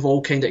I think we've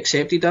all kind of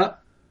accepted that.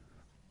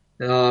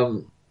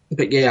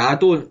 But yeah, I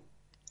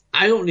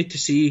don't need to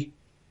see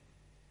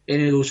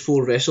any of those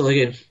four wrestle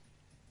again.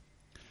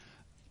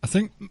 I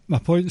think my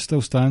point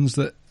still stands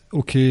that,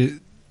 okay,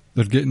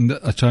 they're getting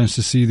a chance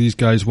to see these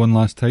guys one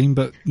last time,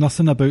 but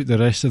nothing about the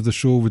rest of the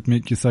show would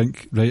make you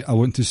think, right, I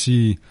want to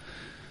see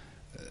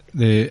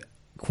the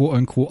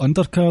quote-unquote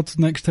undercard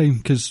next time,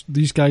 because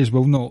these guys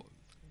will not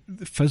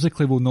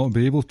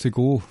be able to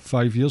go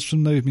 5 years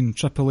from now. I mean,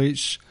 Triple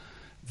H,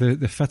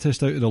 the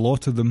fittest out of the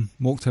lot of them,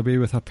 walked away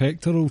with a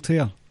pectoral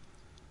tear.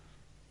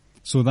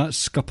 So that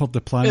scuppered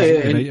the plans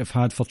that they might have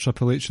had for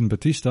Triple H and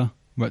Batista,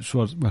 which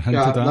were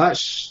hinted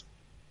at.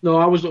 No,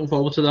 I was looking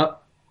forward to that.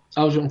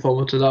 I was kind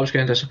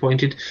of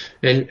disappointed.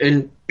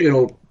 And you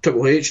know,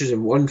 Triple H is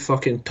one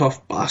fucking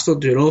tough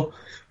bastard, you know.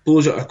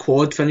 Blows out a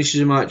quad,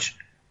 finishes a match.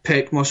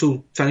 Pec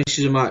muscle,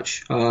 finishes a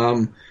match.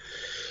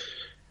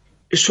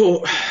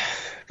 So,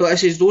 but I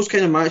say those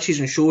kind of matches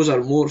and shows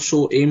are more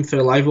so aimed for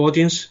a live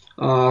audience.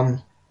 I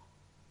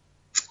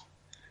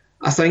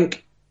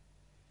think,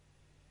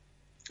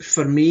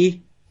 for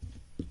me,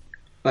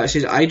 like I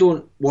said, I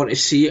don't want to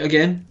see it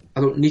again. I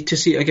don't need to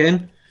see it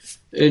again.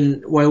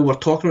 And while we're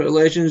talking about the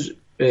legends,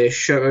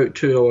 shout out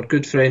to our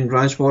good friend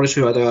Rance Morris,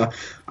 who had a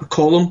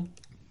column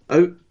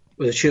out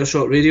with a Chair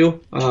Shot Radio,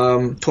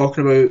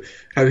 talking about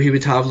how he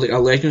would have like a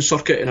legend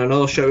circuit, and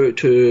another shout out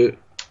to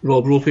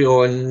Rob Ropey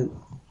on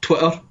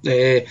Twitter,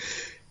 a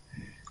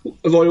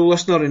loyal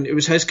listener, and it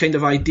was his kind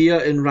of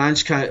idea, and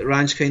Rance kind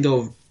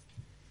of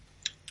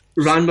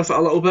ran with it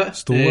a little bit.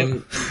 Stole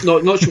it?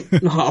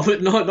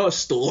 Not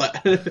stole it,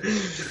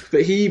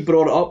 but he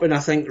brought it up, and I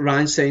think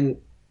Rance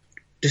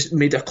just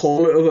made a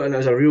call out of it, and it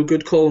was a real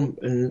good call,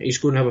 and he's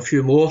going to have a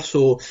few more.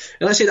 So,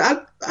 and I said,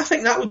 I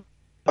think that would,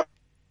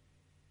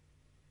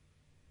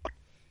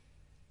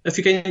 if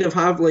you kind of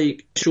have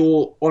like a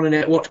show on a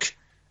network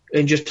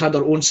and just had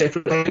their own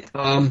separate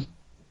thing.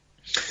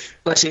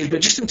 let's say, but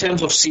just in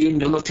terms of seeing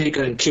The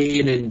Undertaker and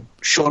Kane and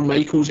Shawn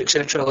Michaels,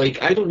 etc.,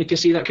 like, I don't need to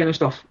see that kind of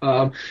stuff.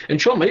 And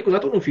Shawn Michaels, I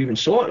don't know if you even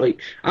saw it,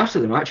 like, after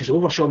the match is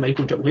over, Shawn Michaels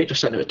and Triple H are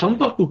sitting at the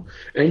turnbuckle,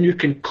 and you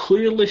can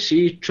clearly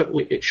see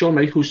Shawn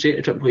Michaels saying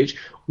to Triple H,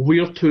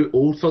 "We're too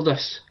old for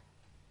this."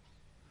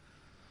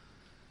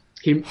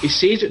 He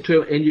says it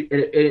to him, and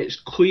it's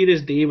clear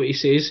as day what he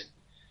says.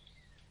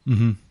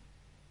 Mm-hmm.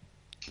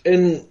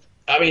 And,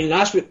 I mean,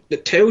 that's what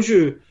it tells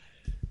you.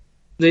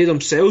 They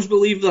themselves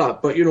believe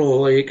that, but, you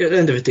know, like, at the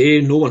end of the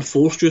day, no one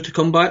forced you to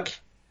come back.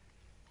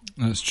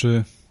 That's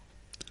true.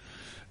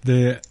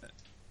 It's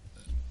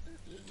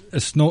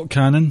not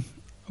canon,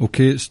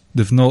 okay?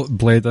 They've not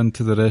bled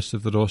into the rest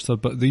of the roster,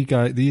 but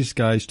these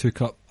guys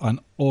took up an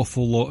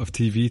awful lot of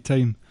TV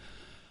time,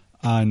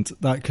 and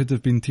that could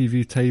have been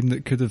TV time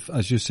that could have,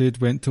 as you said,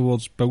 went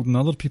towards building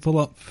other people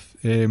up.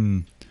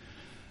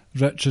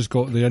 Rich has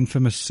got the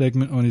infamous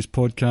segment on his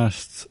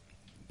podcast,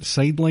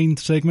 Sidelined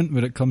segment,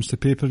 where it comes to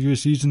pay-per-view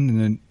season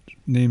and then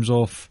names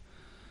off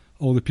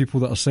all the people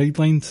that are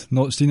sidelined,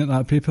 not seen at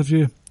that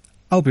pay-per-view.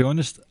 I'll be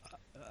honest,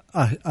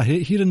 I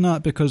hate hearing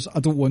that because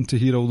I don't want to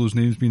hear all those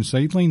names being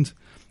sidelined,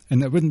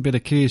 and it wouldn't be the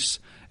case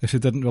if they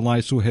didn't rely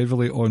so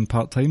heavily on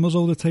part-timers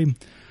all the time.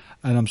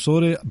 And I'm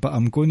sorry, but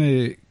I'm going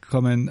to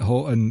come in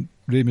hot on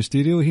Rey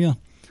Mysterio here.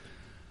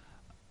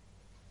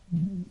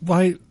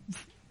 Why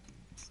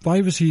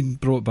was he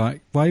brought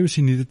back? Why was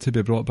he needed to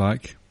be brought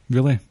back?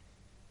 Really?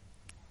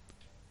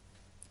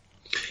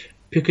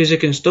 Because he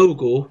can still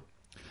go.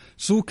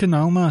 So can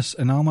Almas,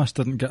 and Almas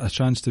didn't get a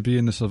chance to be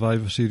in the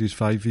Survivor Series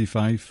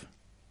 5v5.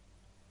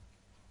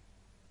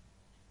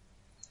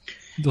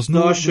 There's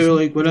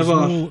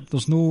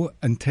no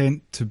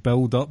intent to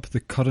build up the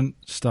current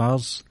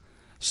stars.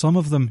 Some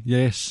of them,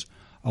 yes.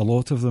 A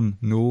lot of them,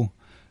 no.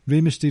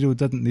 Rey Mysterio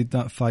didn't need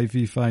that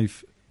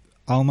 5v5.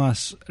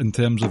 Almas, in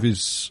terms of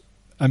his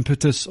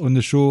impetus on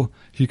the show,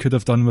 he could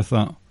have done with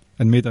that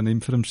and made a name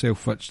for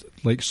himself, which,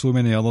 like so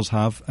many others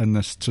have in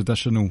this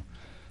traditional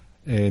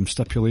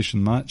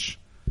stipulation match.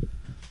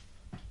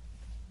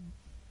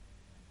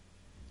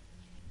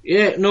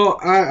 Yeah, no,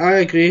 I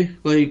agree.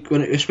 Like,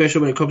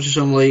 especially when it comes to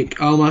something like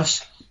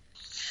Almas.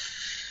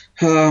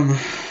 Yeah,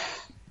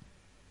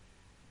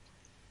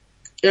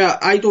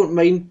 I don't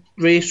mind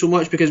Rey so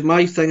much because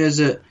my thing is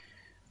that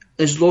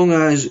as long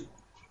as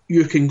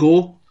you can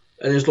go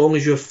and as long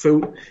as you're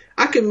full,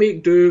 I can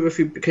make do if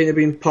you've kind of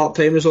been part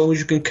time. As long as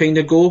you can kind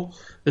of go,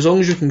 as long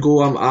as you can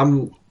go,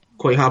 I'm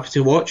quite happy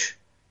to watch.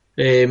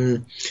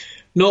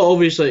 Not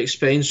obviously at the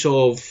expense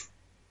of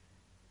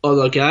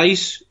other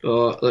guys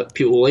or like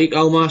people like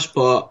Almas,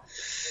 but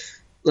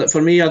like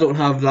for me, I don't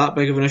have that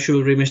big of an issue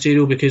with Rey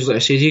Mysterio because, like I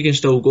said, he can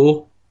still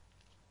go.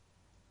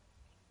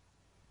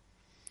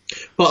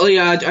 But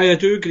like, I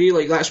do agree,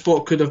 like that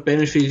spot could have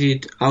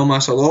benefited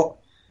Almas a lot,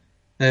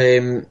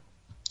 and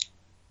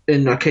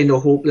I kind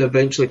of hope they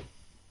eventually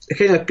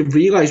kind of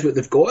realise what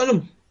they've got in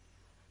him.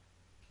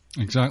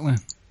 Exactly.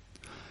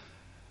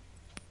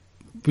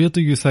 Where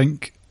do you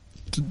think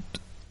the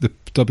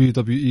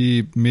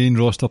WWE main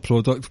roster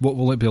product, what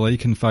will it be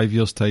like in 5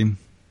 years' time?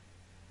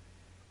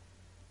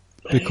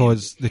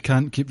 Because they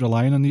can't keep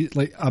relying on these.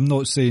 Like, I'm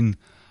not saying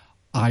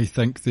I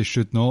think they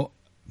should not.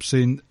 I'm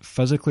saying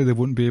physically they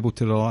won't be able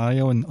to rely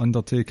on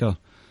Undertaker,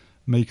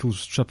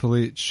 Michaels, Triple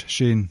H,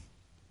 Shane.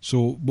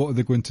 So what are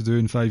they going to do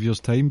in 5 years'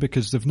 time?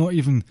 Because they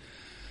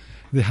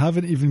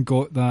haven't even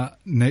got that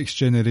next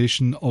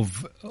generation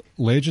of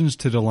legends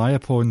to rely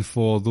upon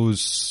for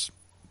those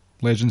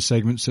legend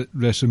segments at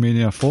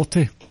WrestleMania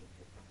 40.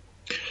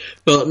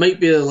 Well, it might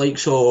be the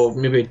likes of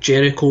maybe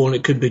Jericho, and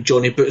it could be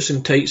Johnny Boots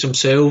and Tights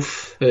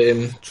himself.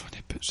 Johnny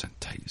Boots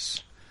and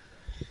Tights.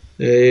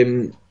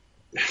 I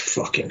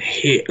fucking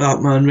hate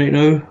that man right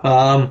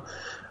now.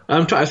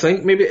 I'm trying to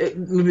think.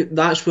 Maybe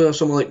that's where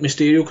someone like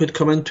Mysterio could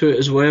come into it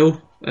as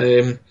well.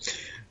 Like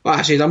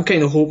I said, I'm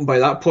kind of hoping by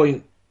that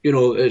point, you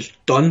know, it's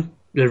done.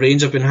 The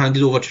reins have been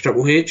handed over to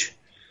Triple H.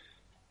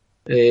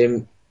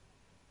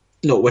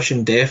 Not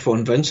wishing death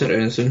on Vince or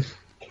anything.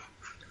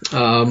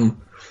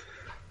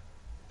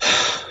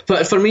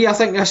 But for me, I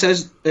think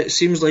it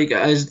seems like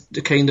it is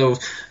the kind of,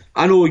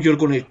 I know you're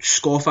going to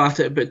scoff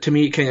at it, but to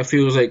me it kind of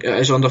feels like it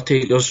is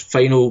Undertaker's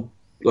final,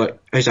 like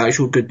his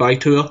actual goodbye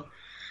tour.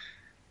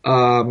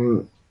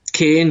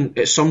 Kane,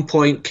 at some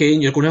point,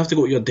 you're going to have to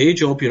go to your day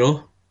job, you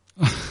know.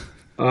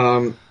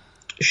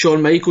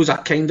 Shawn Michaels, I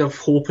kind of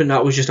hoping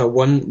that was just a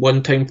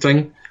one-time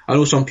thing. I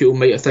know some people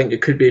might think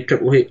it could be it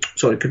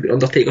could be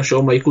Undertaker,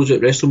 Shawn Michaels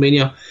at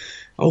WrestleMania.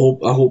 I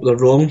hope they're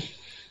wrong.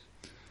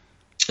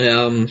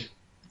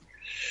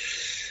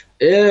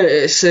 Yeah,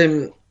 it's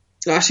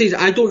I said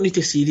I don't need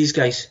to see these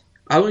guys.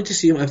 I don't need to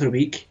see them every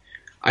week.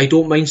 I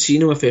don't mind seeing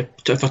them if I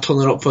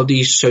turn up for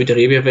these Saudi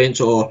Arabia events,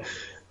 or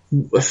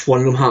if one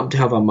of them happen to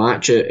have a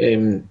match at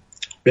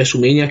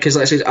WrestleMania. Because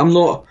like I said, I'm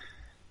not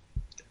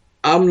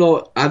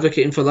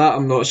advocating for that.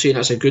 I'm not saying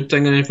that's a good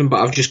thing or anything,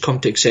 but I've just come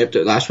to accept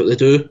that that's what they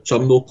do. So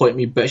I'm no point in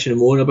me bitching and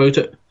moaning about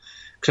it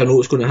because I know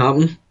it's going to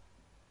happen.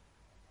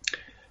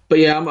 But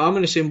yeah, I'm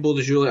in the same boat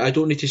as you. Like, I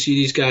don't need to see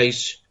these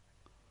guys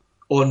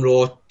on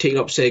Raw taking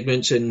up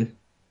segments and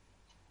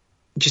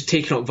just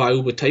taking up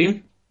valuable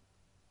time.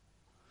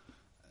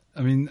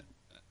 I mean,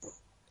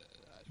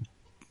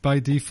 by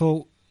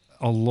default,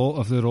 a lot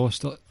of the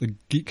roster, the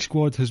Geek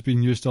Squad has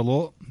been used a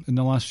lot in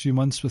the last few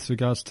months with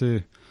regards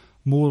to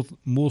more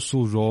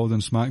so Raw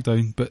than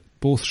SmackDown, but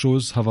both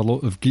shows have a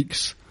lot of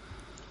geeks,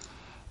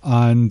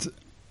 and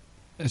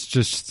it's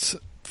just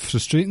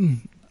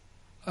frustrating.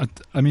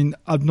 I mean,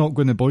 I'm not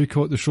going to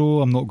boycott the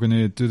show. I'm not going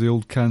to do the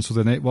old cancel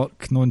the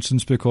network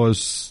nonsense,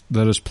 because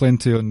there is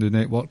plenty on the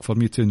network for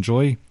me to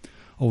enjoy.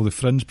 All the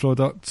fringe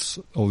products,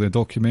 all the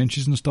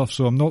documentaries and stuff.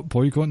 So I'm not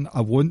boycotting.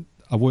 I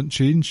won't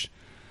change.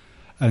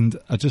 And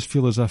I just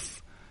feel as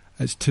if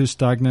it's too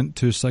stagnant,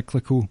 too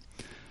cyclical.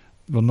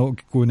 We're not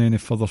going any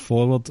further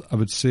forward. I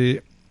would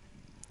say,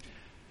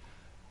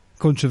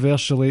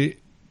 controversially,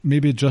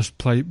 maybe just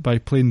by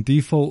plain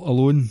default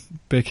alone,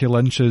 Becky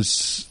Lynch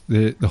is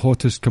the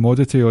hottest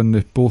commodity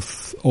on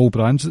all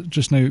brands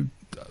just now. I'm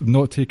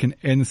not taking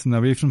anything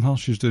away from her.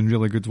 She's doing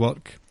really good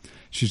work.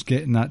 She's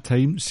getting that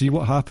time. See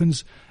what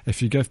happens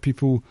if you give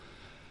people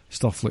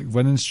stuff like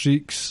winning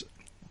streaks,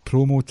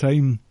 promo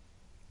time.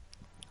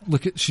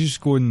 Look at, she's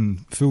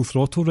going full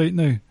throttle right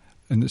now,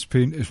 and it's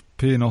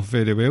paying off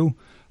very well.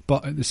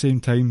 But at the same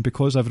time,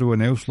 because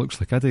everyone else looks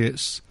like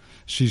idiots,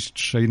 she's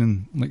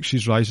shining like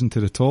she's rising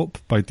to the top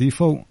by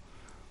default.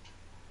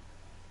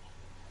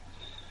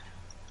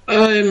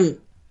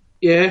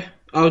 Yeah,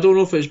 I don't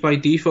know if it's by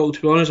default,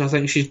 to be honest. I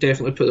think she's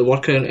definitely put the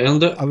work in and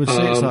earned it. I would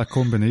say it's a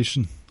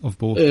combination of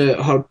both.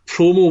 Her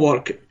promo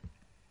work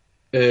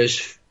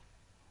is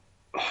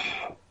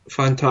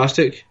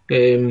fantastic.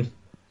 And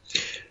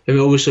we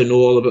obviously know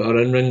all about her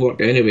in-ring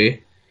work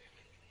anyway.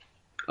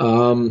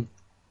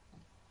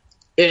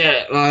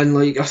 Yeah, and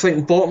I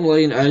think bottom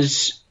line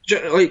is,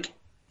 like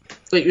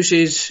you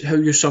says, how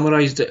you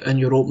summarised it in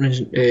your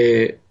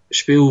opening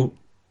spiel,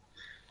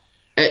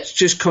 it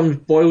just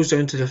boils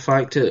down to the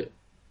fact that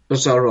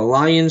there's a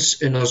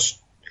reliance and there's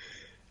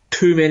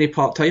too many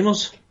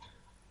part-timers.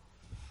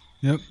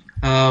 Yep.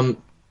 Like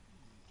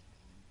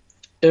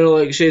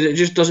you said, it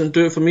just doesn't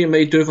do it for me. It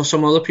might do it for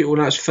some other people,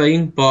 and that's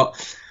fine.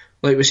 But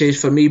like we said,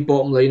 for me,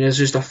 bottom line is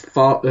just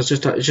it's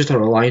just a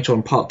reliance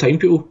on part-time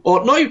people,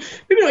 or maybe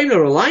not even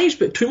a reliance,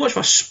 but too much of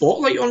a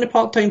spotlight on the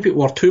part-time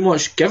people, or too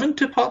much given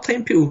to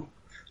part-time people.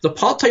 They're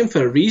part-time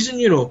for a reason,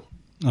 you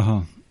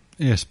know.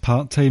 Yes,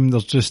 part-time.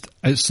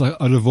 It's like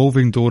a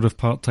revolving door of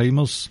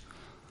part-timers,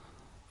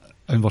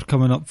 and we're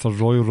coming up for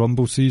Royal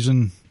Rumble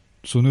season.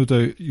 So no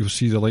doubt you'll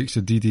see the likes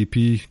of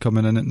DDP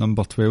coming in at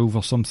number 12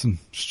 or something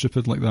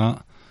stupid like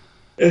that.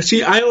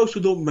 See, I also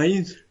don't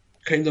mind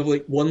kind of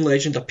like one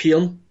legend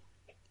appearing.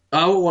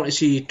 I don't want to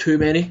see too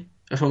many,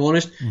 if I'm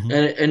honest. Mm-hmm.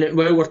 And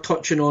while we're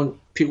touching on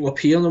people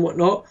appearing and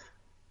whatnot,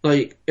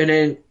 and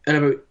then in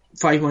about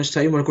 5 months'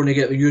 time, we're going to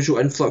get the usual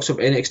influx of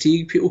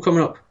NXT people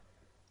coming up.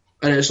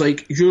 And it's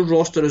like, your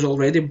roster is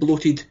already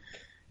bloated,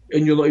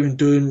 and you're not even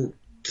doing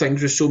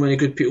things with so many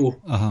good people.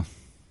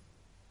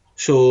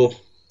 So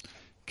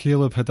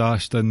Caleb had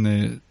asked in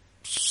the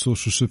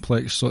Social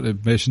Suplex sort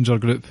of messenger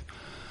group,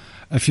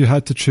 if you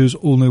had to choose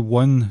only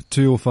one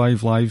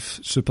 205 Live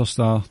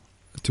superstar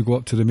to go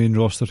up to the main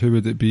roster, who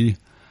would it be?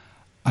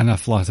 And I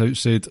flat out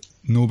said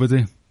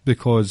nobody,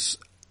 because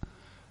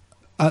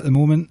at the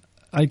moment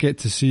I get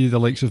to see the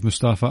likes of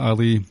Mustafa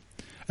Ali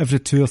every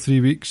 2 or 3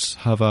 weeks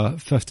have a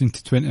 15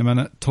 to 20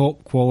 minute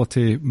top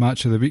quality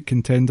match of the week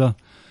contender.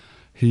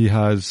 He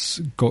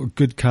has got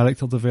good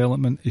character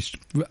development.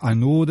 I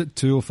know that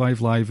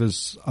 205 Live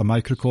is a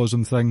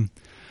microcosm thing.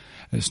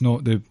 It's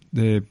not the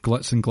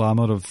glitz and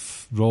glamour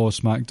of Raw,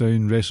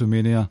 SmackDown,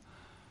 WrestleMania,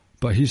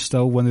 but he's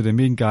still one of the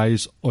main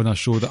guys on a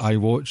show that I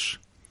watch.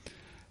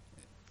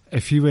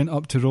 If he went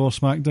up to Raw,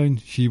 SmackDown,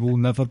 he will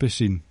never be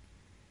seen.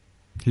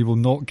 He will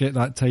not get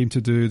that time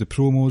to do the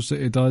promos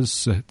that he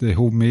does, the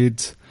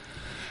homemade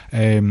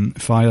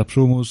fire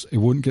promos. He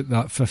won't get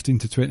that 15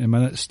 to 20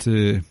 minutes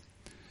to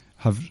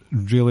have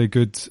really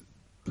good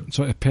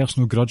sort of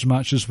personal grudge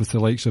matches with the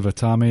likes of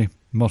Itami,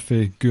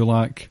 Murphy,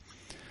 Gulak.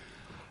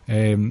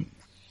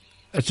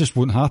 It just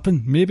won't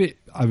happen.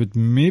 I would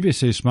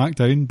say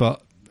SmackDown,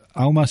 but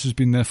Almas has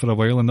been there for a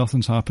while and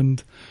nothing's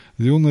happened.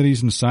 The only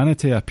reason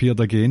Sanity appeared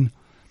again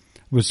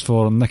was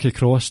for Nikki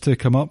Cross to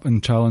come up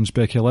and challenge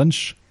Becky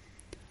Lynch.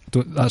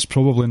 That's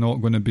probably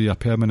not going to be a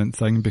permanent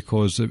thing,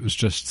 because it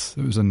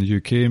was in the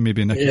UK.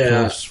 Maybe Nikki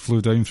Cross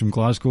flew down from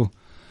Glasgow.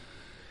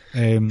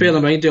 Bear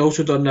in mind, they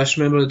also done this.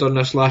 Remember, they done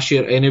this last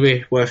year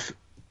anyway with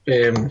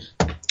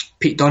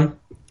Pete Dunne.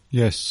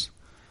 Yes.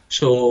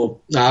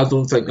 So I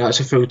don't think that's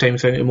a full-time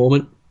thing at the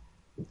moment.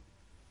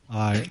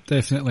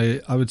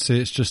 Definitely. I would say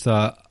it's just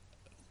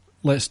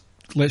let's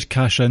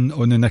cash in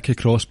on the Nikki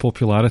Cross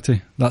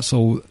popularity. That's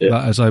all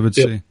that is, I would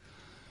say.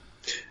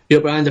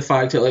 Yep, and the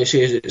fact that, like I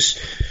say, it's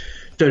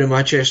down in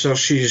Manchester,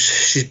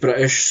 she's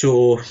British,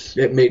 so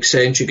it makes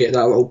sense. You get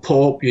that little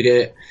pop, you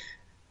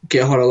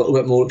get her a little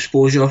bit more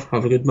exposure,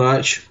 have a good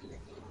match.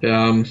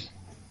 But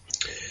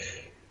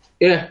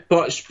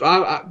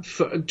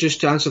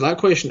just to answer that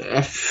question,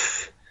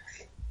 if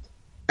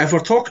we're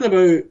talking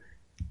about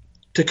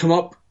to come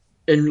up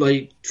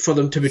and for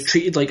them to be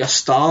treated like a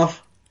star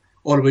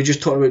or are we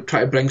just talking about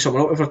trying to bring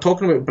someone up? If we're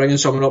talking about bringing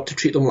someone up to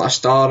treat them like a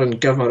star and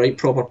give them a right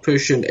proper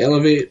push and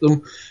elevate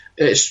them,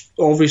 it's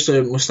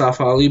obviously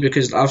Mustafa Ali,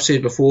 because I've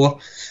said before,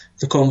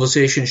 the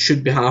conversation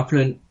should be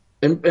happening,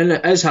 and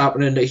it is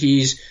happening, that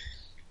he's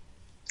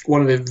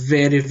one of the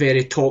very,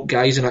 very top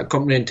guys in that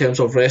company in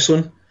terms of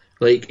wrestling.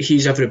 Like,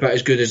 he's every bit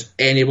as good as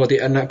anybody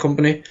in that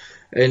company,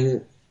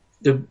 and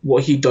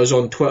what he does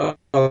on Twitter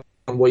and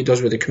what he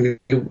does with the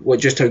community,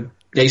 just how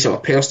nice of a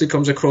person he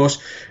comes across,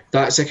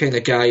 that's the kind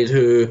of guy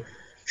who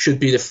should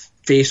be the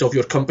face of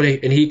your company,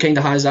 and he kind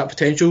of has that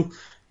potential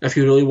if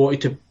you really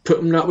wanted to put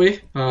him that way.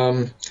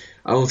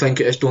 I don't think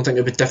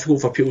it'd be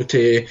difficult for people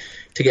to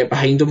get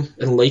behind him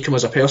and like him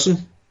as a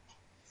person.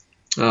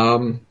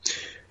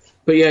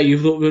 But yeah,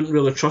 you wouldn't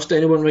really trust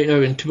anyone right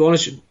now, and to be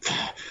honest,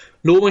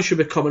 no one should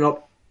be coming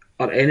up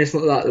or anything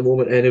like that at the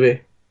moment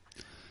anyway.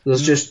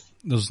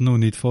 There's no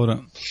need for it.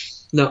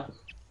 No.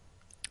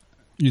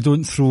 You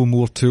don't throw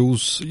more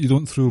tools, you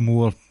don't throw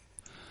more...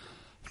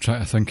 I'm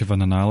trying to think of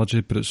an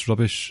analogy, but it's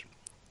rubbish.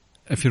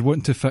 If you're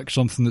wanting to fix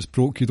something that's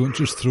broke, you don't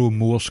just throw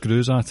more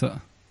screws at it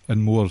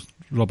and more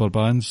rubber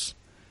bands.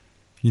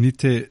 You need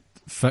to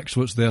fix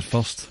what's there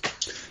first.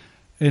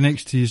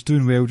 NXT is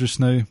doing well just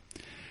now.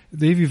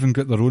 They've even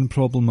got their own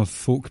problem of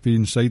folk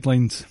being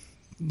sidelined.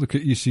 Look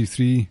at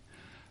EC3.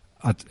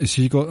 Has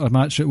he got a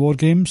match at War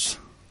Games?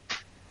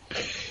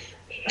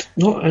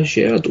 Not as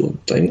yet, I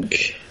don't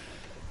think.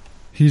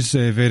 He's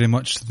very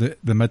much the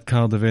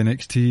mid-card of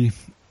NXT.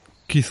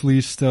 Keith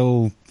Lee's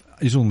still...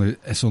 It's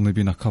only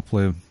been a couple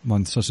of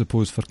months, I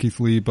suppose, for Keith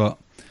Lee, but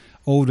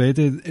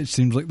already it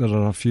seems like there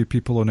are a few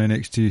people on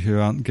NXT who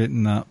aren't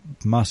getting that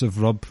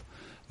massive rub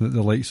that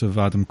the likes of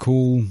Adam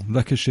Cole,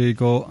 Ricochet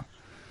got.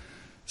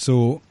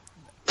 So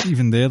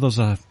even there's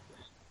a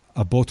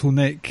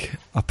bottleneck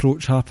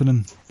approach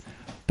happening.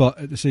 But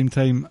at the same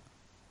time,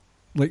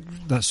 like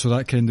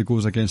that kind of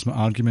goes against my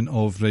argument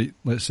of, right,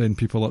 let's send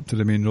people up to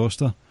the main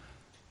roster.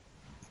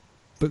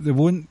 But they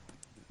won't.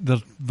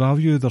 Their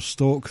value, their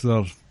stock,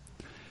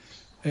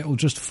 it'll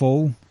just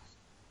fall.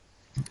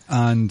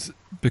 And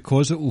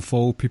because it will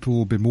fall, people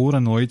will be more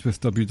annoyed with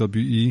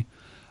WWE,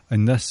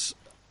 and this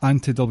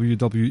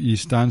anti-WWE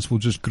stance will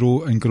just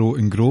grow and grow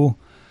and grow.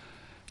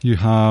 You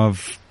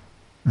have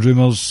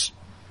rumours,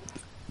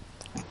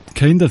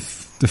 kind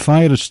of, the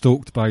fire is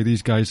stoked by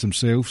these guys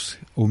themselves.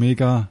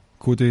 Omega,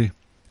 Cody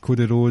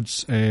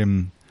Rhodes,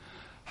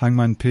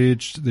 Hangman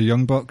Page, the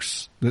Young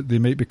Bucks, that they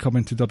might be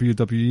coming to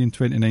WWE in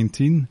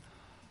 2019.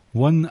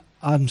 One,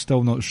 I'm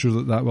still not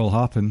sure that will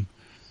happen.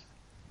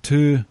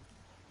 Two,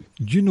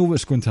 you know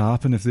what's going to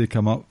happen if they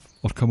come up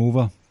or come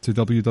over to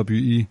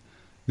WWE.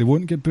 They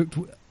won't get booked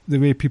the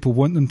way people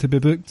want them to be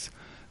booked.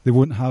 They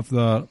won't have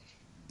their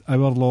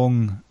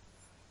hour-long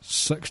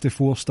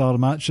 64-star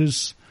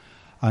matches,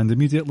 and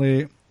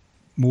immediately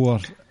more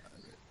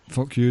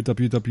fuck you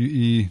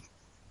WWE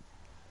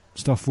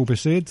stuff will be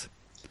said,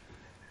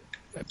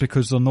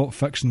 because they're not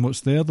fixing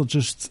what's there.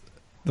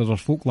 There are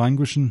folk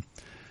languishing,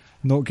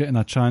 not getting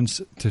a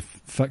chance to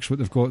fix what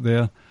they've got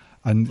there.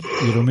 And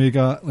your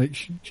Omega,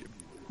 like,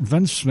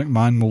 Vince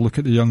McMahon will look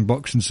at the Young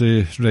Bucks and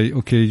say, right,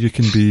 okay, you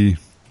can be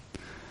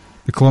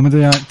the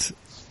comedy act.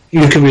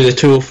 You can be the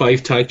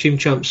 205 tag team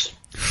champs.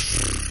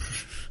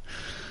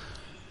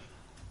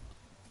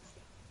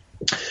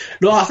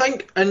 No, I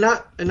think in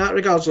that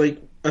regards, like,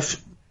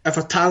 if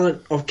a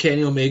talent of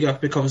Kenny Omega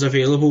becomes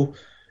available,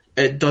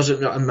 it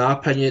doesn't, in my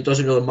opinion, it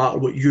doesn't really matter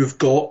what you've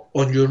got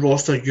on your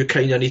roster. You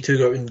kind of need to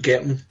go out and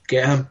get him,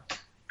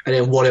 and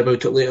then worry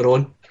about it later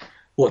on,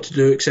 what to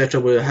do, etc.,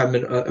 with him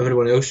and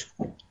everyone else.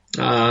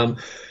 Don't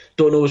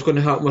know what's going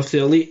to happen with the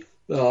Elite.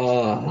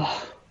 I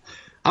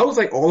don't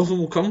think all of them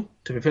will come,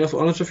 to be perfectly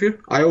honest with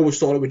you. I always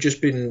thought it would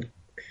just been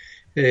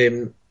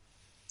the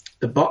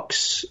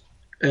Bucks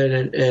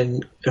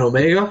and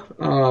Omega.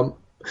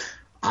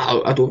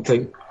 I don't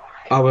think,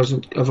 I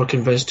wasn't ever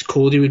convinced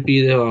Cody would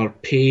be there, or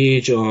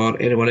Paige, or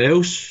anyone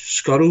else,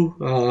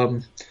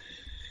 Scurll.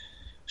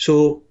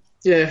 So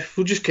yeah,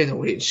 we'll just kind of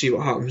wait and see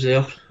what happens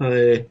there.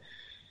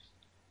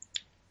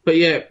 But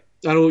yeah,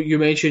 I know you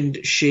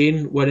mentioned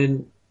Shane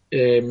winning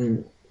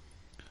the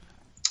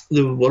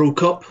World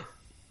Cup.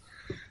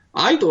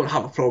 I don't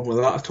have a problem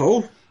with that at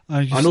all.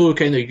 I know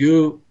kind of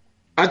you.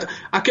 I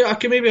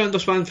can maybe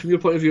understand from your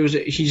point of view is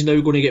that he's now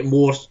going to get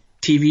more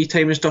TV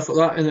time and stuff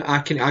like that,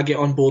 and I get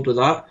on board with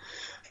that.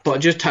 But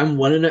just him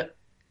winning it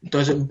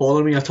doesn't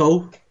bother me at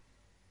all.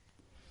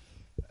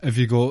 Have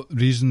you got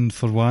reason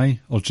for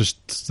why, or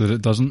just that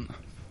it doesn't?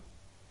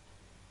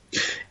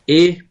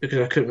 A, because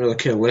I couldn't really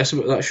care less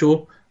about that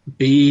show.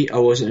 B, I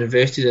wasn't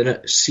invested in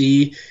it.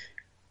 C,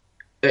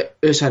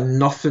 it's a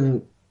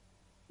nothing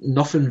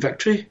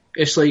victory.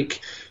 It's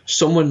like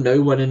someone now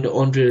winning the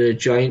Andre the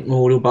Giant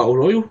Memorial Battle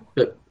Royal.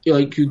 But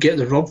like, you get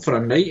the rub for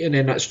a night and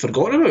then that's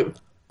forgotten about.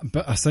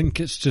 But I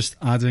think it's just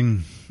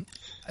adding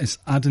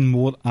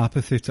more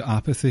apathy to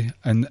apathy,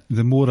 and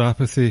the more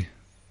apathy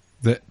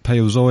that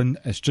piles on,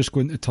 it's just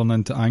going to turn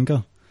into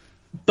anger.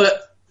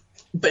 But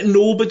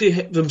nobody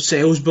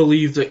themselves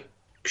believe that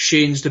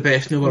Shane's the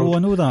best in the world. Oh, I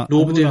know that.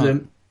 Nobody of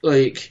them,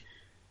 like,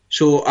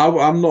 So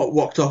I'm not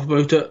worked up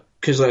about it,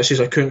 because like I says,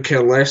 I couldn't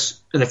care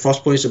less in the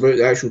first place about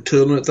the actual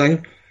tournament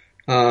thing.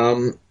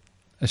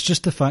 It's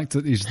just the fact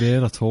that he's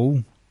there at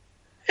all.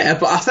 Yeah,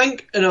 but I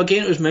think, and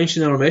again, it was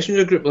mentioned in our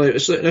messenger group, like,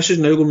 this is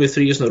now going to be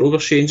 3 years in a row for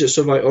Shane's at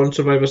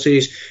Survivor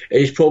Series, and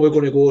he's probably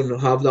going to go and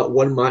have that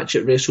one match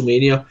at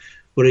WrestleMania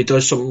where he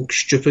does something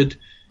stupid.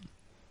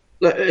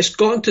 Like, it's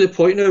gotten to the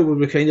point now where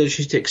we kind of just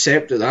need to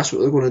accept that that's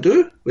what they're going to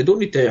do. We don't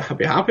need to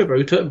be happy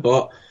about it,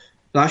 but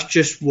that's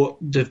just what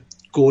they're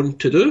going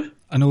to do.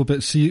 I know,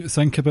 but see,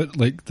 think about,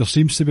 like, there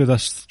seems to be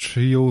this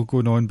trio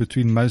going on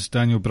between Miz,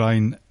 Daniel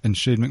Bryan and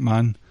Shane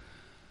McMahon.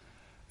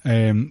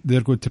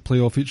 They're going to play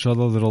off each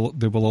other.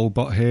 They will all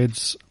butt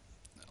heads.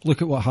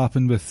 Look at what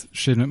happened with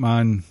Shane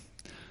McMahon,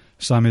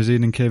 Sami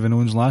Zayn and Kevin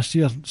Owens last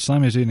year.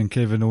 Sami Zayn and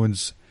Kevin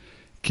Owens,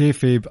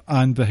 kayfabe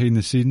and behind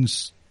the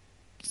scenes.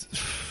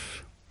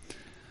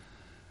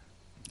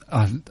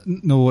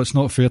 No, it's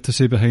not fair to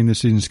say behind the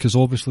scenes, because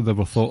obviously they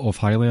were thought of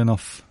highly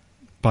enough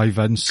by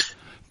Vince.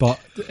 But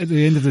at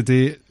the end of the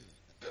day,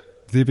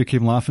 they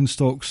became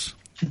laughingstocks.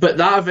 But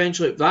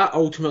that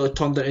ultimately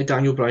turned into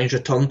Daniel Bryan's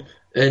return.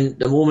 And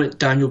the moment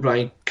Daniel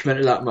Bryan came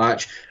into that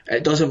match,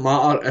 it doesn't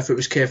matter if it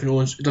was Kevin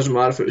Owens, it doesn't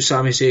matter if it was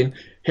Sami Zayn.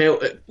 Hell,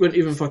 it wouldn't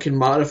even fucking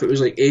matter if it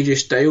was like AJ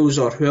Styles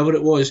or whoever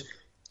it was.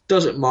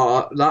 Doesn't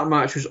matter. That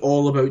match was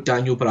all about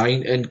Daniel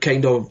Bryan, and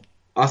kind of,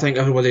 I think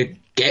everybody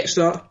gets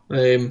that.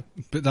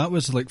 But that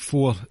was like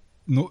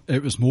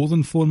it was more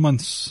than 4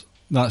 months,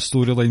 that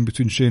storyline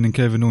between Shane and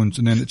Kevin Owens,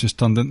 and then it just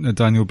turned into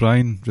Daniel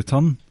Bryan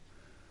return.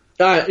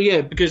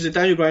 Yeah, because the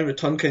Daniel Bryan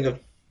return kind of,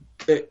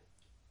 it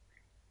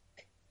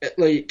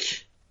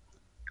like,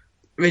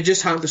 we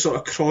just had to sort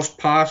of cross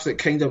paths that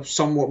kind of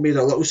somewhat made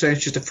a little sense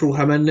just to throw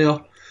him in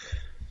there.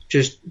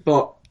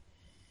 But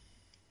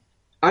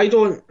I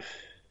don't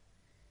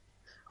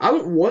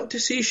want to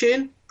see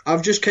Shane.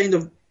 I've just kind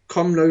of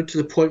come now to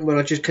the point where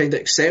I just kind of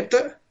accept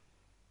it,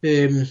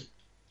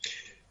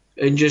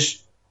 and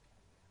just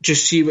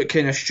see what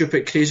kind of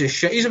stupid, crazy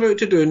shit he's about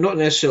to do, and not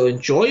necessarily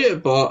enjoy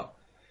it, but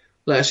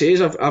like I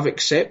say, I've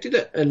accepted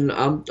it, and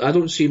I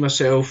don't see why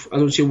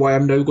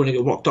I'm now going to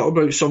get worked up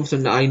about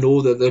something that I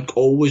know that they're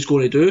always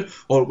going to do,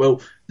 or,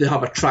 well, they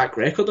have a track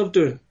record of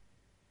doing.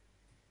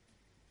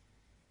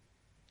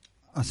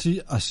 I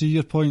see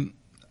your point,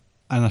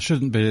 and I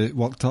shouldn't be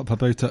worked up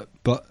about it,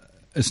 but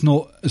it's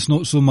not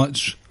so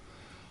much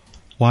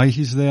why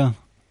he's there,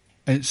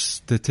 it's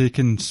the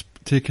taking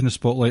the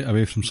spotlight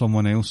away from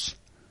someone else.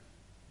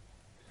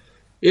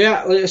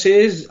 Yeah, like I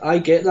say, I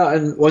get that,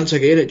 and once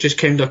again, it just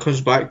kind of comes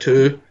back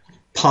to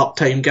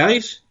part-time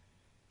guys.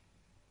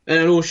 And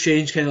I know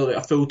Shane's kind of like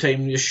a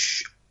full-time,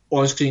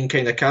 on-screen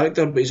kind of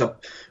character, but he's a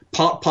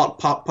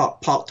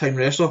part-time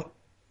wrestler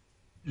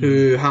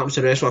who happens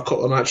to wrestle a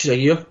couple of matches a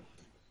year.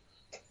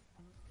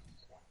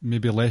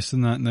 Maybe less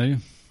than that now.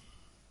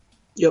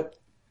 Yep.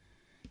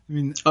 I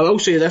mean, I will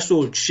say this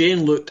though,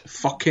 Shane looked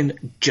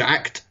fucking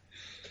jacked.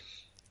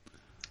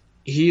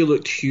 He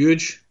looked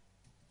huge.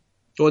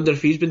 I wonder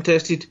if he's been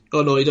tested.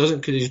 Oh no, he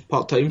doesn't, because he's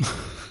part-time.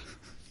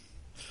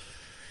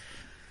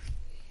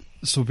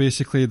 So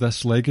basically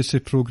this legacy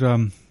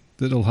programme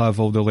that'll have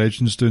all the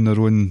legends doing their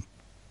own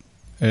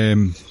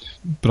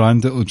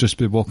brand that'll just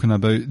be walking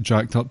about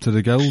jacked up to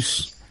the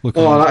gills.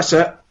 That's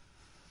it.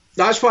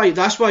 That's why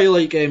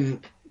like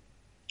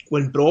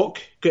when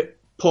Brock got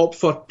popped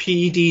for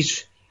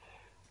PEDs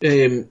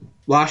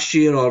last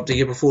year or the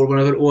year before,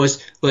 whenever it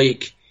was,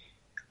 like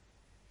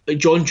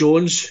John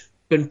Jones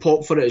been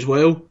popped for it as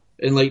well,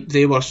 and like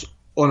they were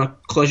on a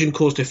collision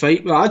course to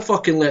fight. But I'd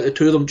fucking let the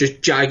two of them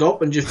just jag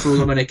up and just throw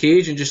them in a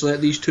cage and just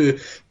let these two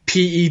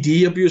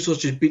PED abusers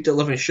just beat the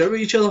living shit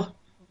with each other.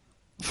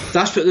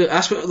 That's what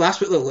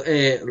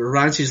the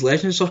Rance's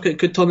Legend circuit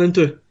could turn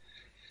into.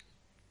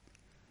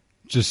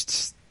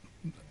 Just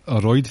a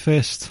roid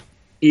fest.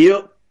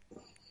 Yep.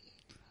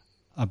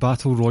 A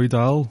battle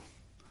royale.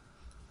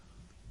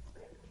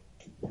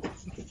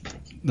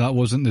 That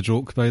wasn't the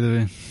joke, by the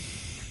way.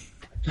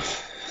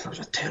 That was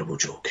a terrible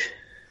joke.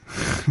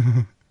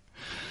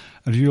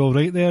 Are you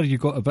alright there? You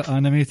got a bit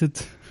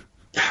animated?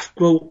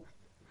 Well,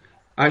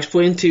 I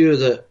explained to you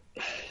that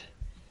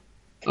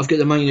I've got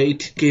the Man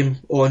United game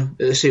on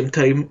at the same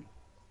time,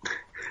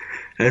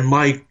 and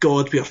my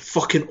God, we are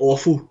fucking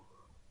awful.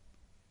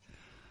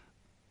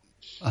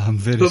 I'm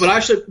very... But we're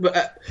actually...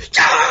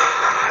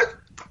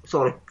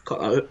 Sorry, cut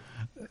that out.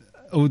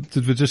 Oh,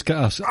 did we just get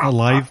a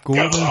live goal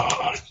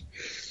there?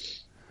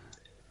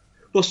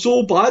 We're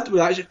so bad,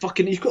 we actually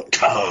fucking need to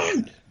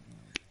go...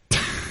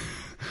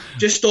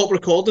 Just stop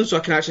recording so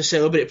I can actually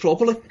celebrate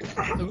properly.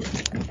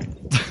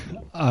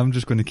 I'm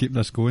just going to keep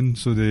this going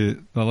so the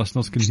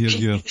listeners can hear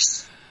your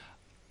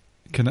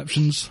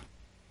conniptions.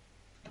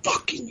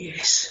 Fucking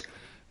yes.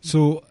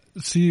 So,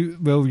 see,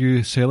 while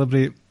you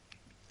celebrate,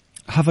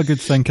 have a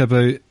good think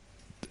about,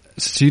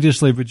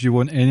 seriously, would you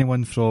want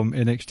anyone from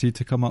NXT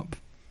to come up?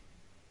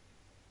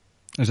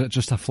 Is it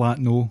just a flat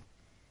no?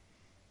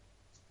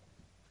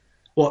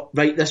 What,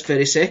 right this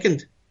very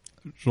second?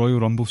 Royal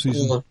Rumble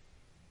season.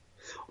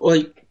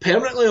 Like,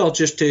 permanently or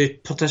just to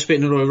participate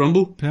in the Royal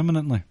Rumble?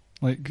 Permanently.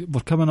 Like, we're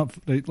coming up,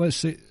 right, let's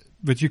say,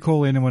 would you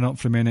call anyone up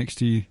from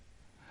NXT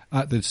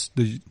at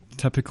the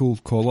typical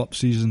call-up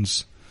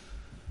seasons?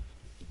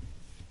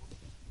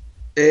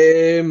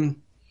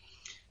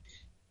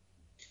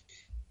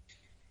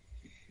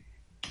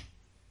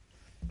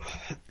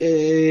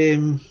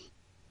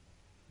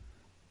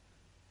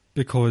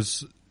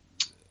 Because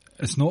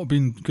it's not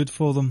been good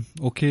for them.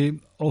 Okay,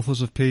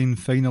 Authors of Pain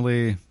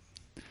finally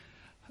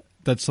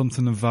did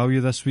something of value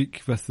this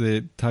week with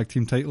the tag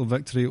team title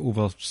victory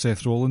over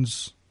Seth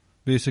Rollins,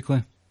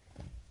 basically.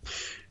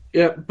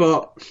 Yeah,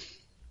 but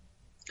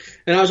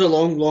and that was a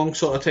long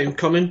sort of time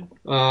coming.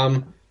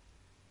 But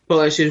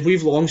like I said,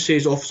 we've long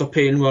said Authors of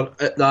Pain were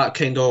at that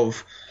kind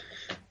of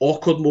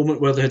awkward moment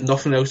where they had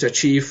nothing else to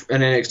achieve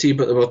in NXT,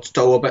 but they were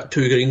still a bit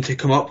too green to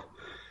come up.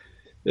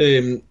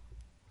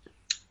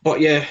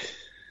 But yeah,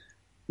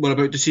 we're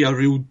about to see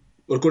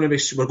we're going to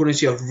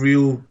see a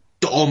real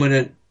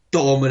dominant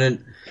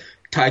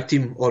tag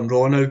team on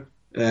Raw now.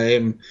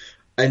 And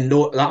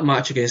that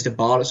match against the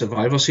Bar at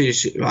Survivor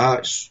Series,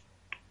 that's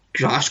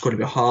going to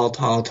be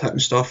hard hitting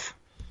stuff.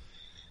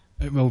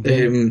 It will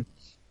be.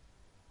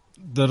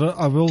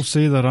 I will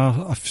say there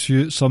are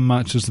some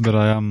matches where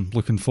I am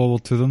looking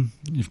forward to them.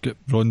 You've got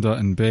Ronda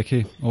and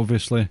Becky,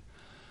 obviously,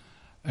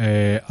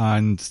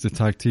 and the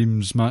tag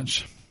teams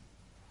match.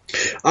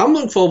 I'm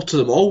looking forward to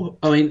them all.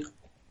 I mean,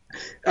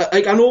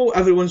 I know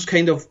everyone's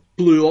kind of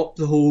blew up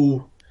the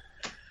whole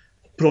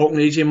Brock and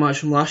AJ match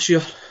from last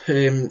year.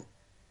 It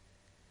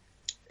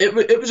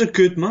was a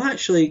good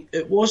match. Like,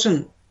 it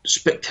wasn't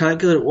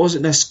spectacular. It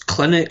wasn't this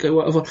clinic or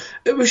whatever.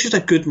 It was just a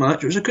good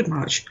match. It was a good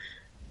match.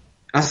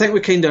 I think we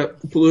kind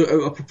of blew it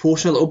out of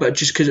proportion a little bit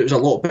just because it was a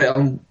lot better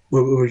than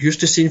what we were used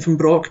to seeing from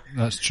Brock.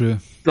 That's true.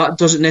 That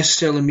doesn't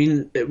necessarily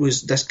mean it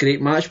was this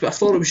great match, but I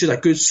thought it was just a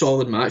good,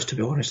 solid match, to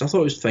be honest. I thought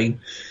it was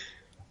fine.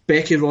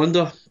 Becky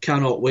Ronda,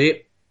 cannot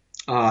wait.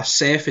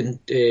 Seth and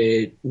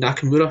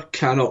Nakamura,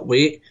 cannot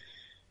wait.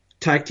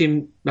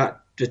 The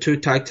two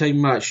tag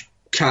team match,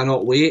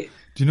 cannot wait.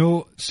 Do you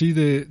know, see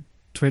the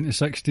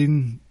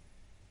 2016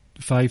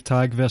 5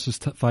 tag versus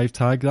 5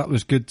 tag? That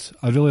was good.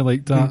 I really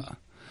liked that.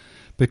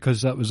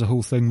 Because that was the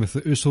whole thing with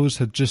the Usos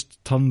had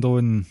just turned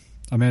on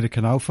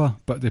American Alpha,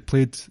 but they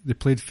played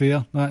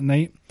fair that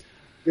night.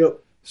 Yep.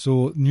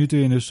 So New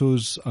Day and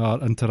Usos are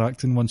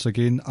interacting once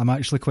again. I'm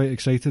actually quite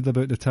excited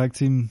about the tag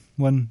team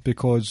one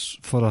because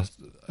for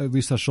at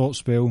least a short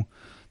spell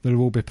there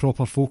will be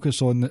proper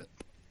focus on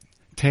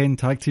 10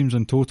 tag teams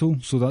in total,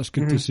 so that's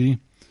good to see.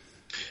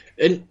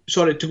 And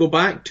sorry, to go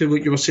back to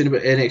what you were saying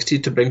about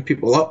NXT to bring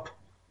people up,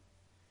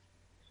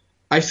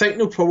 I think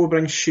they'll probably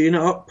bring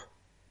Shayna up.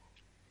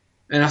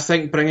 And I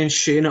think bringing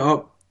Shayna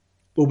up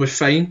will be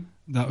fine.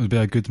 That would be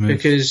a good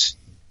move.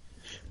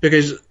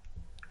 Because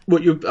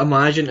what you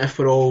imagine if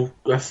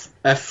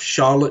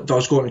Charlotte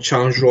does go on to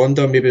challenge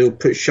Ronda, maybe they'll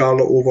put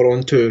Charlotte over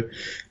onto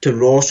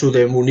Raw, so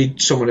then we'll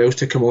need someone else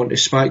to come on to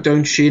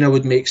SmackDown. Shayna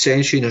would make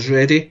sense. Shayna's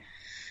ready.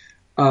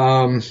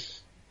 In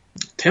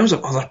terms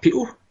of other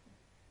people,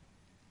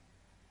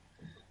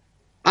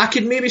 I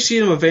could maybe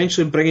see them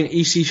eventually bringing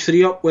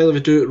EC3 up. Whether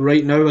we do it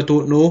right now, I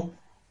don't know.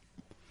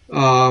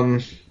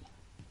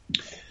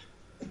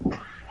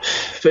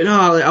 But no,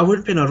 I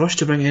wouldn't be in a rush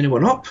to bring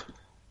anyone up.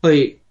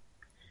 We've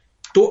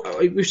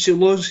so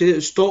long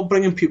said, stop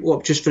bringing people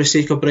up just for the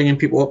sake of bringing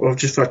people up or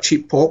just for a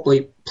cheap pop.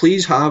 Like,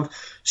 please have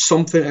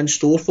something in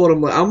store for them.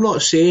 Like, I'm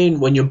not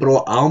saying when you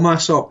brought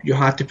Almas up, you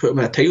had to put him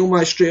in a title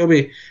match straight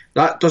away.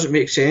 That doesn't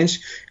make sense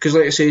because,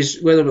 like I says,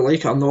 whether we like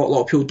it or not, a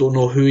lot of people don't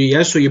know who he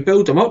is. So you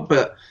build him up,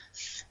 but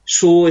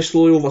slowly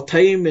over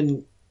time,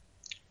 and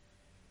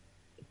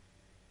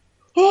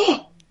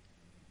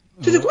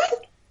did it win?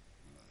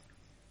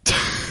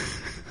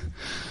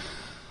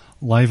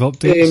 Live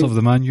updates of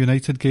the Man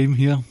United game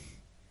here.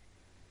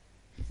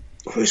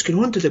 What's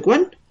going on? Did it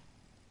win? Do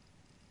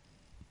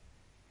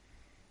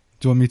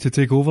you want me to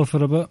take over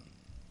for a bit?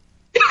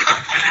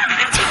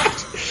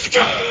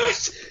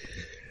 Yes!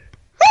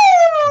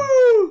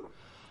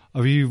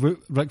 A wee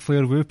Ric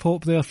Flair woo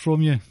pop there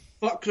from you.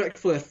 Fuck Ric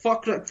Flair.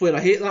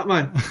 I hate that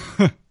man.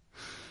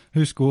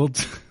 Who scored?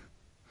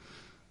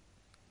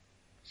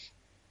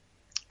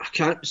 I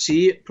can't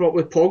see it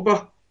properly.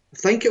 Pogba. I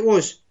think it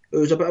was. It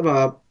was a bit of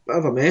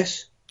a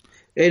mess.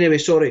 Anyway,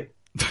 sorry.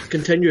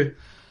 Continue.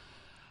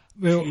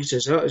 Well,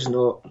 Jesus, that's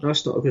not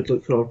a good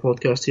look for our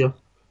podcast here.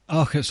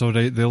 Oh, it's all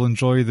right. They'll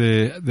enjoy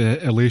the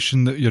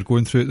elation that you're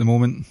going through at the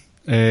moment.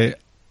 A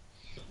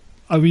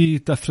wee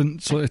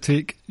different sort of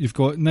take. You've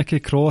got Nikki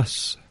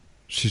Cross.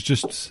 She's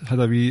just had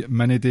a wee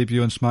mini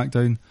debut on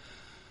SmackDown.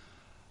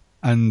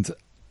 And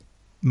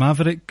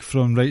Maverick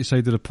from Right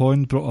Side of the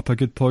Pond brought up a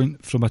good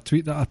point from a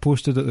tweet that I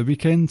posted at the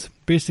weekend.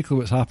 Basically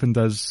what's happened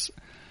is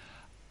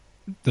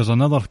there's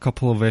another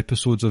couple of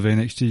episodes of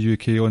NXT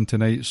UK on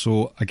tonight,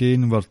 so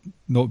again we're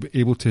not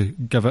able to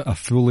give it a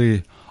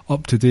fully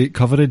up-to-date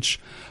coverage,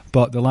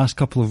 but the last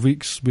couple of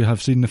weeks we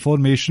have seen the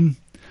formation,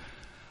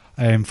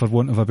 for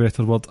want of a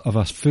better word, of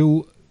a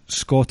full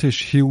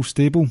Scottish heel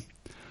stable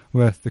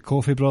with the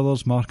Coffey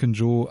brothers, Mark and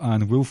Joe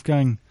and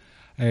Wolfgang.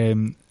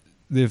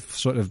 they've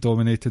sort of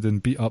dominated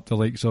and beat up the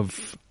likes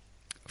of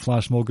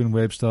Flash Morgan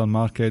Webster,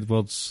 Mark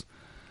Edwards,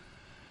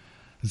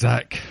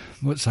 Zach,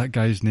 what's that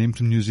guy's name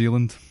from New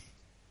Zealand?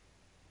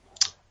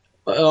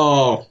 We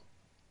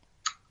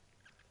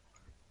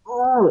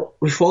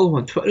follow him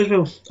on Twitter as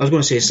well. I was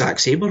going to say Zack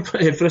Sabre for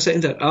a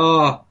second there.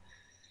 I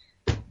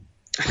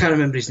can't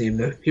remember his name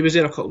now. He was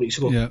there a couple of weeks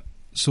ago. Yeah,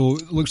 so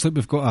it looks like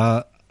we've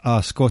got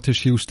a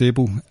Scottish heel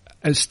stable.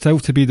 It's still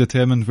to be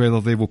determined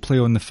whether they will play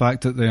on the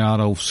fact that they are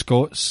all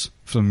Scots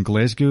from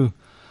Glasgow.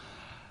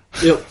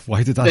 Yep.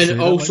 Why did I say that?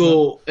 And also,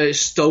 like that? it's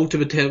still to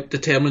be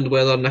determined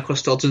whether Nicola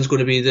Sturgeon's going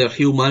to be their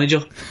heel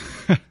manager.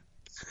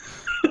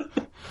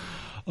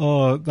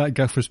 Oh, that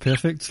gif was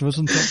perfect,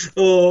 wasn't it?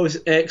 Oh, it was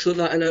excellent,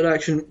 that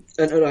interaction.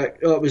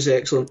 Oh, it was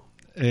excellent.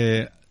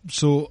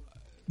 So,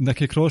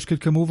 Nikki Cross could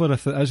come over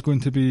if it is going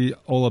to be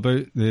all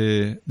about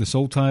the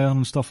saltire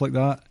and stuff like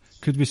that.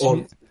 Could we see...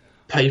 Or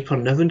Piper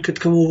Niven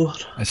could come over.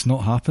 It's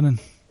not happening.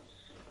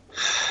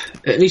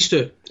 It needs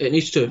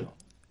to.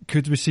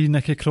 Could we see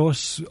Nikki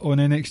Cross on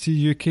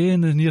NXT UK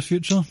in the near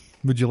future?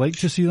 Would you like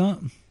to see that?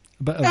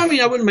 I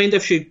mean, I wouldn't mind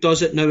if she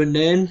does it now and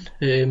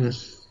then.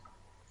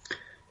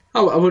 I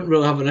wouldn't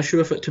really have an issue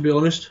with it, to be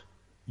honest.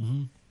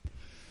 Mm-hmm.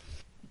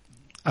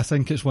 I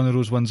think it's one of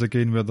those ones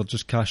again where they're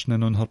just cashing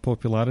in on her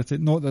popularity.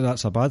 Not that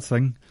that's a bad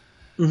thing.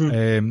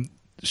 Mm-hmm.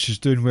 She's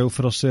doing well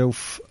for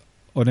herself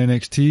on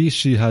NXT.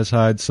 She has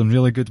had some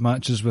really good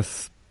matches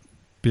with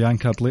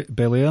Bianca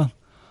Belair.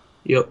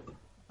 Yep.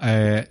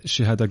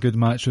 She had a good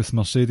match with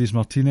Mercedes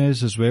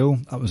Martinez as well.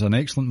 That was an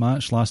excellent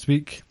match last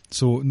week.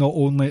 So not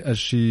only is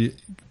she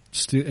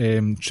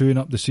chewing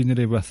up the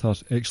scenery with her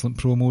excellent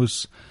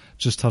promos,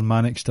 just her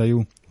manic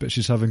style, but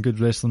she's having good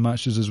wrestling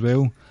matches as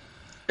well.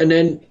 And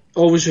then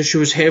obviously she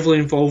was heavily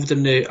involved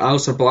in the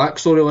Aleister Black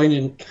storyline,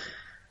 and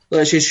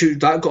let's say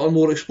that got her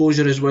more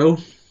exposure as well.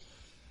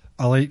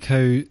 I like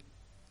how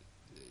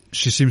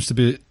she seems to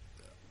be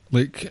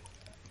like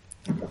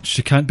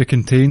she can't be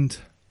contained,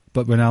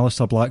 but when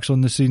Aleister Black's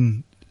on the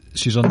scene,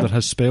 she's under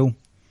his spell.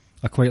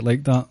 I quite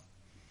like that.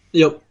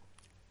 Yep.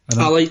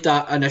 I like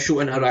that initial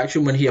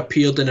interaction when he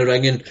appeared in the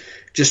ring and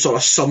just sort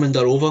of summoned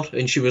her over,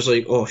 and she was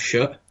like, oh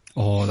shit.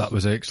 Oh, that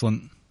was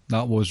excellent.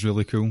 That was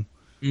really cool.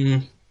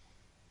 Mm.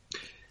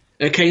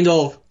 It kind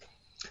of,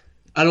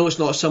 I know it's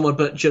not similar,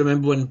 but do you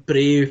remember when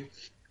Bray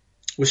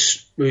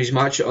was with his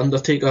match at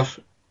Undertaker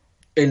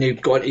and he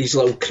got into his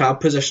little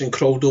crab position and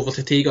crawled over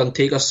to Taker, and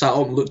Taker sat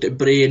up and looked at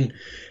Bray,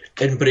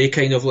 and Bray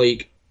kind of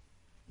like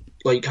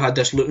had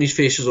this look in his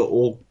face as like,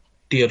 oh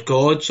dear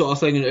God, sort of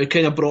thing, and it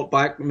kind of brought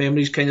back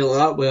memories kind of like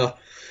that, where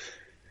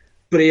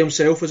Bray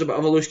himself was a bit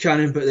of a loose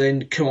cannon, but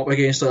then come up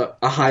against a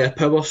higher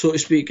power, so to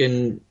speak,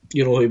 and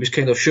he was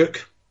kind of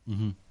shook.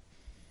 Mm-hmm.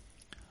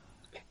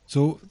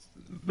 So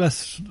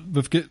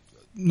we've got,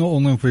 not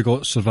only have we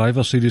got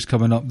Survivor Series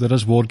coming up, there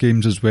is War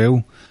Games as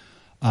well,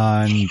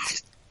 and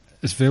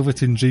it's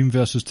Velveteen Dream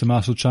versus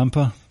Tommaso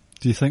Ciampa.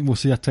 Do you think we'll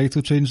see a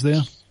title change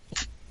there?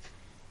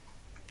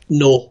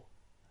 No.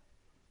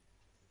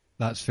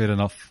 That's fair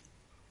enough.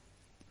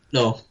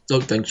 No,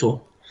 don't think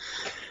so.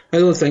 I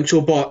don't think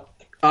so, but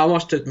I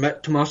must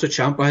admit, Tommaso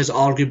Ciampa is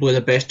arguably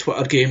the best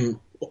Twitter game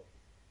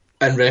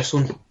in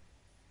wrestling.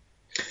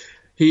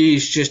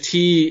 He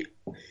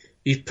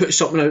put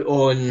something out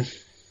on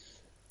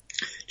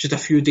just a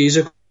few days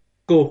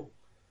ago.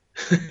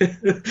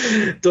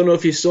 Don't know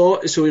if you saw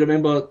it. So you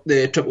remember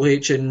the Triple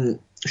H and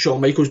Shawn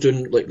Michaels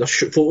doing like their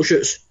photo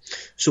shoots.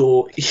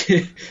 So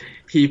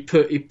he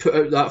put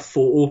out that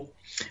photo,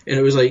 and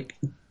it was like,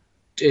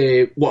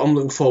 what I'm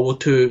looking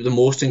forward to the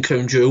most in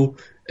Crown Jewel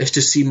is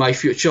to see my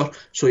future.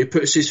 So he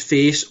puts his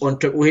face on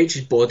Triple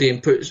H's body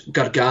and puts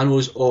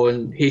Gargano's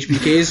on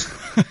HBK's.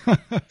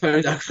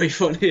 Found that quite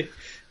funny.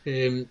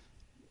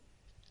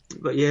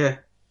 But yeah,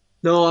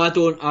 no, I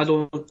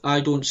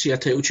don't see a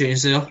title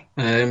change there.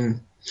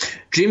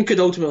 Dream could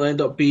ultimately end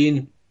up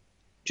being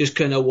just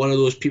kind of one of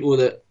those people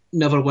that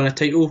never win a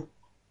title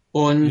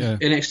on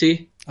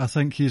NXT. I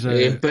think he's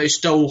but it's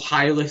still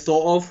highly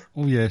thought of.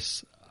 Oh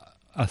yes,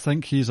 I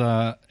think he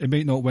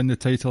might not win the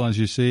title as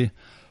you say,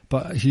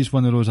 but he's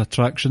one of those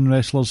attraction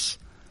wrestlers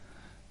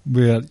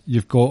where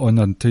you've got on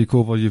a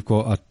takeover, you've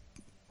got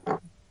a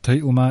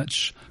title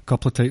match, a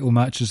couple of title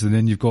matches, and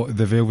then you've got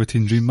the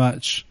Velveteen Dream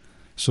match.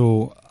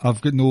 So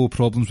I've got no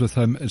problems with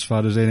him as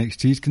far as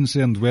NXT is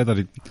concerned.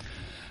 Whether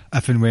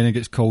if and when he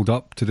gets called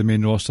up to the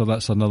main roster,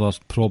 that's another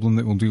problem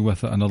that we'll deal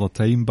with at another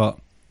time. But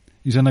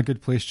he's in a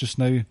good place just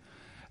now.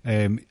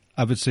 I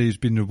would say he's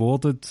been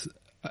rewarded,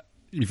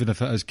 even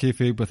if it is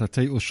kayfabe, with a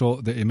title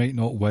shot that he might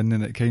not win,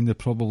 and it kind of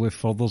probably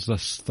furthers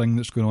this thing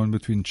that's going on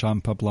between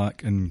Ciampa,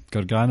 Black and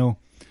Gargano.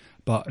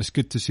 But it's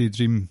good to see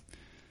Dream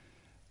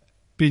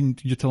being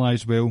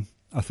utilised well.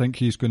 I think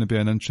he's going to be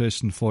an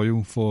interesting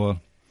foil for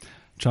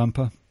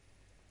Ciampa.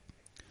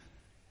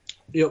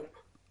 Yep.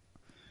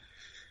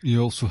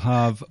 You also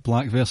have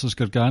Black versus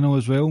Gargano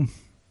as well.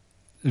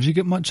 Have you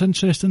got much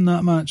interest in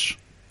that match,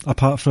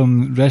 apart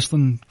from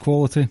wrestling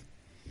quality?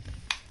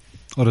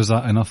 Or is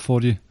that enough for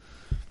you?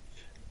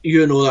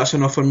 You know that's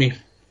enough for me.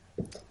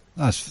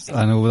 I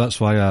know, that's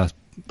why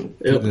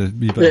The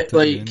wee bit at the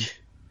Like, end.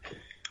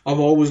 I've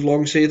always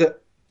long said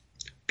it.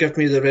 Give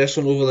me the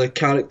wrestling over the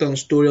character and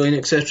storyline,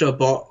 etc.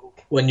 But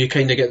when you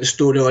kind of get the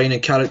storyline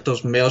and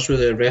characters merged with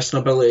the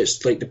wrestling ability,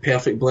 it's like the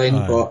perfect blend.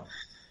 Aye. But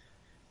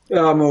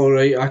I'm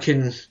alright. I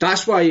can.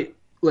 That's why,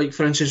 like,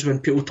 for instance, when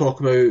people talk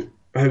about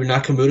how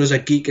Nakamura's a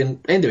geek, and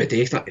end of the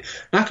day,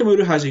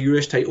 Nakamura has a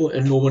US title,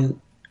 and no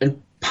one,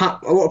 and a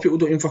lot of people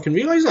don't even fucking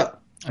realise that.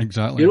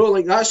 Exactly. You know,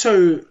 like that's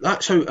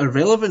how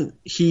irrelevant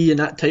he and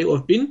that title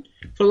have been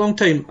for a long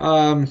time.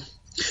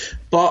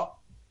 But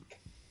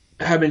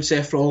him and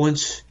Seth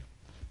Rollins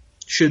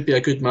should be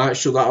a good match,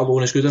 so that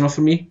alone is good enough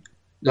for me.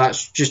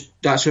 That's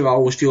how I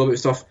always feel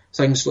about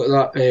things like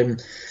that.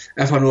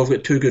 If I know I've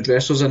got two good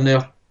wrestlers in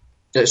there,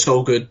 it's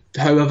all good.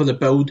 However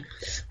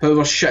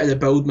shitty the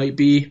build might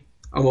be,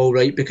 I'm all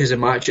right, because the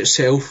match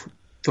itself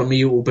for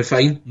me will be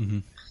fine. Mm-hmm.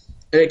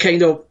 It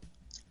kind of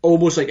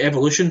almost like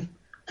Evolution,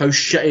 how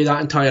shitty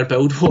that entire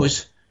build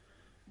was.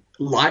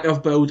 Lack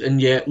of build,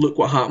 and yet look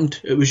what happened.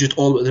 It was just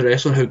all about the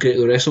wrestling, how great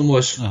the wrestling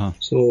was. Uh-huh.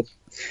 So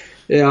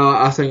yeah,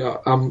 I think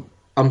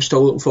I'm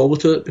still looking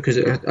forward to it, because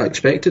I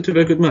expect it to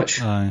be a good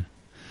match. Aye.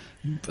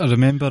 I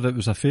remember it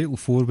was a fatal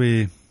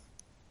 4-way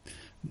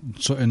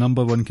sort of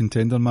number one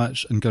contender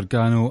match, and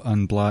Gargano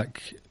and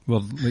Black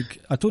were like,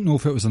 I don't know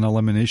if it was an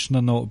elimination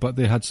or not, but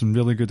they had some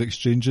really good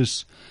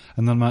exchanges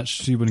in their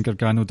match. See when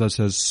Gargano does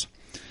his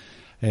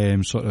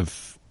sort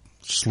of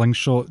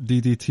slingshot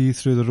DDT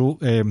through the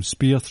rope,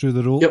 spear through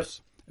the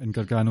ropes, Yep. and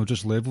Gargano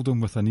just levelled him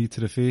with a knee to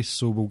the face.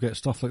 So we'll get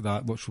stuff like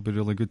that, which will be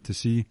really good to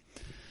see.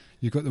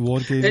 You've got the War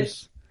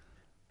Games.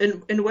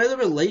 And whether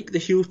we like the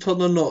heel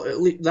turn or not,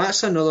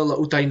 that's another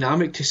little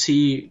dynamic to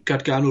see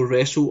Gargano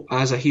wrestle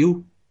as a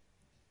heel.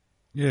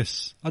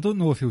 Yes, I don't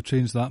know if he'll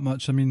change that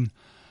much. I mean,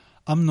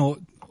 I'm not,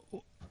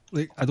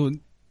 like, I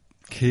don't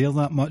care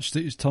that much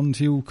that he's turned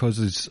heel,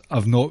 because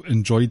I've not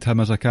enjoyed him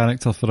as a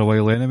character for a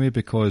while anyway,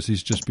 because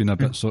he's just been a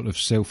bit sort of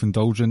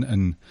self-indulgent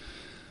and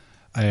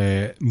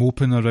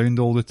moping around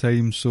all the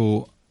time.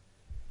 So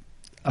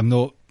I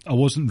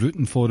wasn't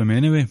rooting for him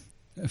anyway,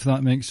 if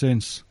that makes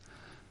sense.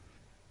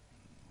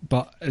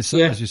 But as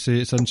you say,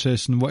 it's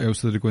interesting. What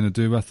else are they going to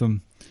do with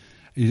him?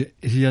 He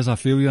is a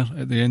failure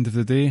at the end of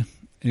the day.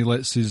 He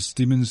lets his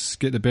demons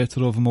get the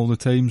better of him all the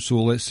time,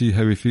 so let's see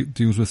how he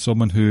deals with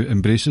someone who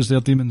embraces their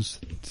demons.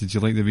 Did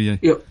you like the wee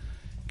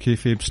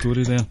kayfabe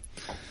story there?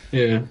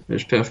 Yeah,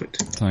 it's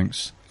perfect.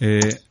 Thanks. I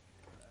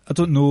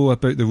don't know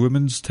about the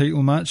women's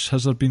title match.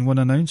 Has there been one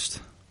announced?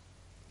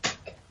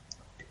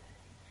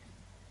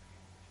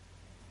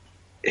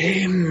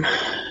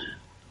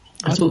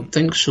 I don't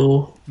think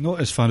so.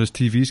 Not as far as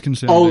TV's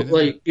concerned. Oh,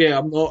 anyway. like, yeah,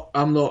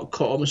 I'm not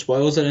caught up with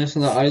spoilers or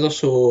anything like that either,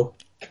 so...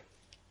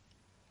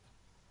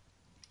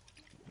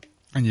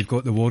 And you've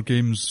got the War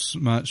Games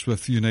match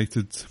with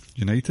United.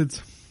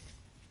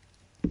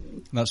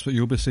 That's what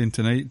you'll be saying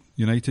tonight.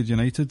 United.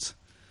 Delighted.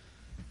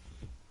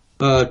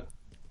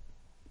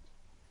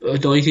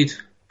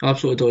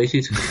 Absolutely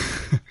delighted.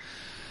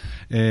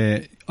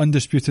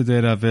 Undisputed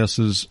Era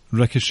versus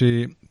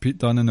Ricochet, Pete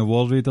Dunne and the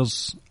War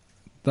Raiders.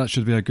 That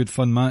should be a good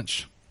fun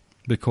match,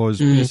 because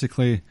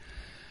basically,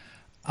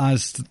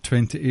 as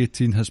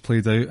 2018 has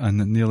played out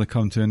and nearly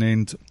come to an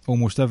end,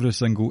 almost every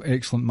single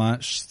excellent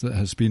match that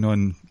has been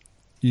on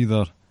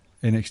either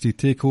NXT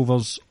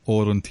takeovers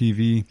or on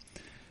TV,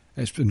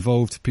 it's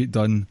involved Pete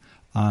Dunne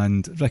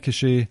and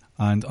Ricochet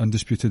and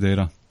Undisputed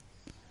Era.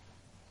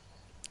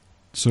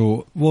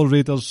 So War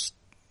Raiders,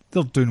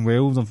 they're doing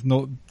well. They've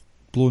not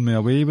blown me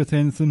away with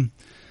anything,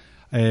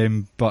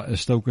 but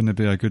it's still going to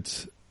be a good,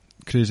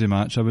 crazy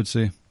match, I would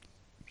say.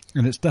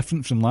 And it's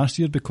different from last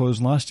year,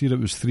 because last year it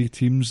was 3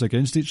 teams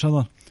against each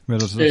other,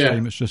 whereas this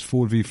time it's just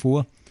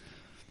 4v4.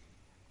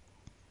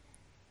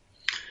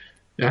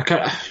 Yeah,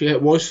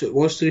 it was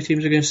 3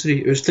 teams against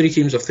 3. It was 3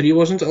 teams of 3,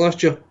 wasn't it,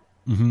 last year?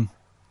 Mm-hmm.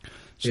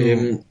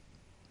 So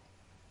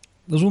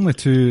there's only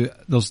 2.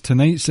 There's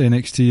tonight's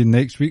NXT and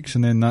next week's,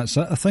 and then that's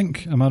it, I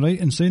think. Am I right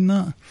in saying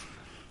that?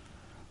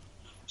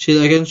 Say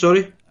that again,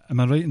 sorry? Am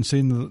I right in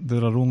saying that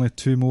there are only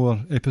 2 more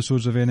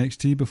episodes of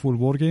NXT before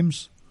War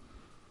Games?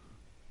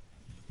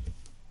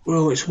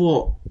 Well, it's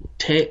what,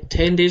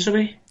 10 days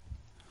away?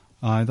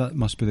 Aye, that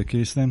must be the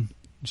case then.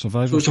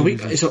 Survivor So it's a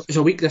Series. week. It's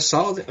a week this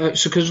Saturday.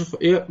 So because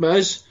it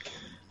is.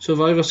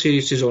 Survivor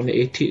Series is on the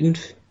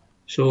 18th.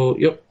 So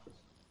yep.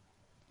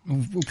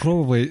 We'll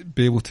probably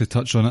be able to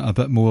touch on it a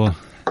bit more.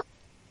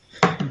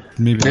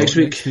 Maybe Next not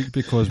week. next week,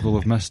 because we'll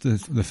have missed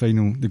the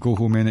final, the go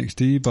home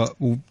NXT. But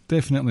we'll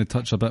definitely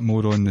touch a bit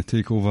more on the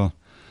takeover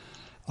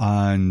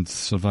and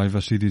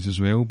Survivor Series as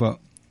well. But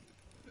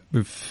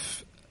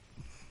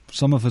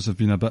some of us have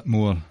been a bit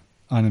more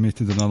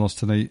animated than others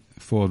tonight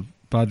for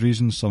bad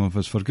reasons, some of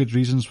us for good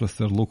reasons, with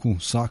their local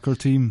soccer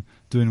team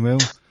doing well.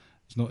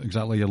 It's not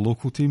exactly your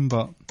local team,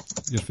 but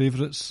your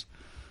favourites.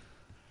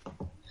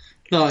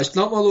 No, it's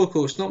not my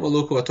local. It's not my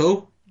local at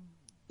all.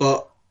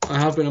 But I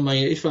have been a Man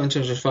United fan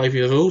since I was 5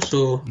 years old.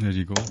 So There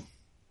you go.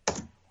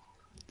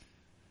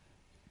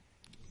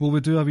 Will we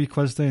do a wee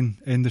quiz then?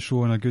 End the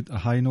show on a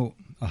high note,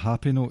 a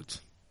happy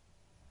note.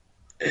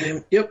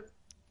 yep.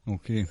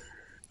 Okay.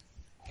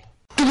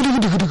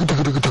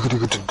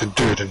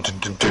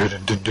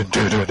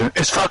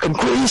 It's fucking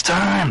quiz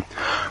time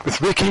with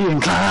Ricky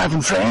and Clive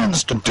and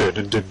friends. A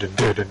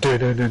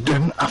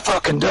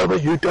fucking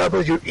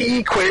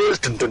WWE quiz.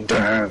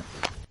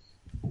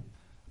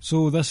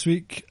 So this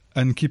week,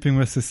 in keeping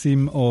with the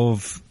theme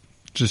of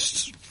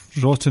just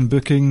rotten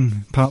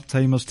booking,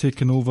 part-timers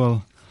taking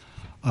over,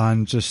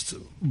 and just,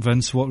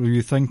 Vince, what were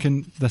you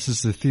thinking? This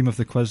is the theme of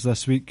the quiz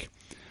this week.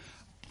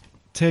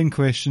 10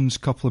 questions,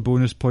 couple of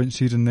bonus points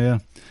here and there.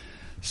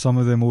 Some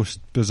of the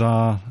most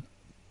bizarre,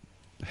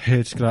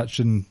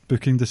 head-scratching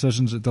booking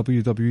decisions that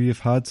WWE have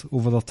had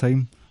over their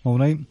time. All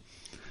right?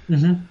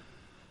 Mm-hmm.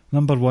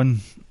 Number 1.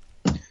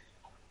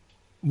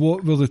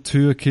 What were the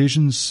 2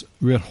 occasions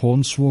where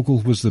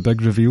Hornswoggle was the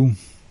big reveal?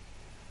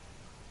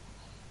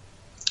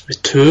 The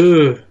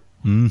 2.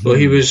 Mm-hmm. Well,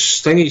 he was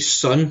Stingy's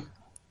son.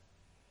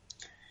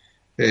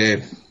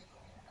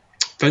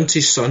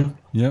 Vince's son.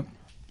 Yep.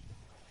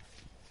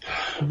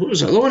 What was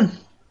the other one?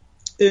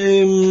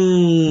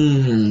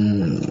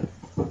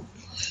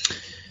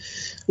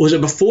 Was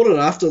it before or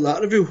after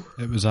that review?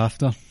 It was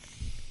after.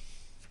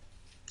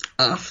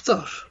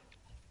 After?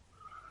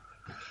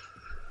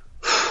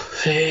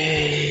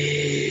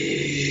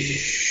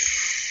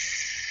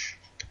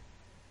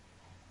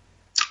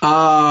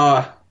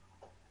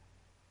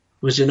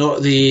 Was he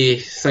not the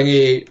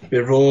thingy,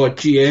 the Raw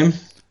GM?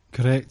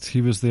 Correct, he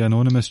was the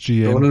anonymous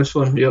GM. Anonymous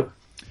one, yep.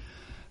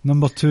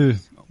 Number 2,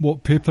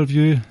 what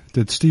pay-per-view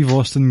did Steve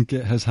Austin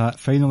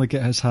finally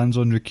get his hands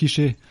on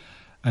Rikishi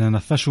in an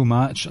official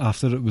match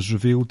after it was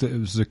revealed that it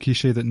was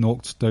Rikishi that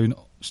knocked down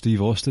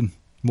Steve Austin?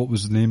 What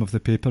was the name of the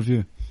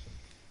pay-per-view?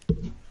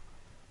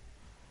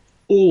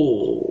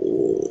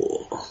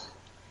 Oh,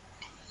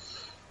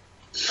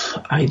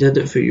 I did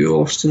it for you,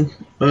 Austin.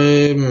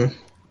 I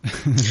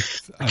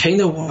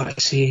kind of want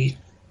to say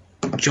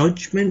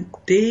Judgment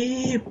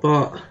Day,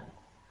 but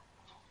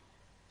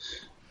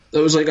it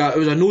was like it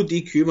was a no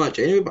DQ match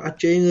anyway. But I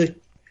genuinely,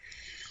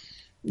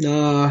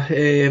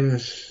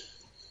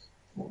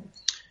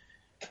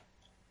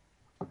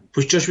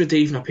 was Judgment Day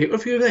even a pay per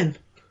view then?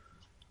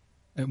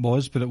 It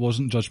was, but it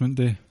wasn't Judgment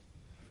Day.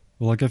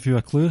 Will I give you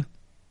a clue?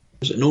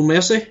 Was it No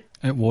Mercy?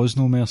 It was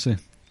No Mercy.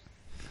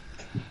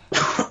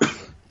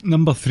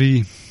 Number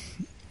 3,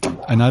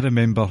 and I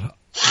remember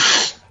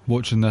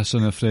watching this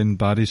in a friend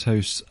Barry's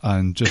house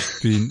and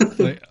just being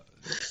like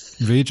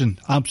raging,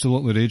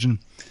 absolutely raging.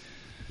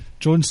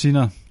 John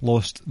Cena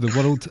lost the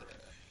world.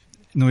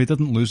 No, he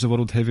didn't lose the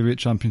World Heavyweight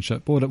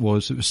Championship. What it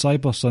was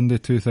Cyber Sunday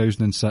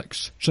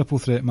 2006 triple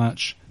threat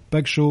match.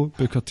 Big Show,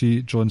 Booker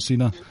T, John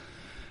Cena.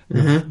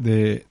 Mm-hmm.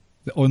 The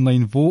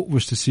online vote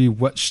was to see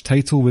which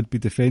title would be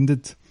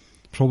defended.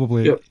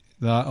 Probably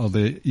that or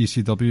the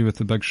ECW with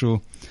the Big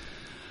Show.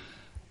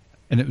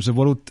 And it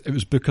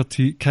was Booker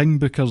T, King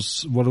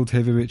Booker's World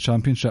Heavyweight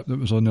Championship that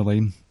was on the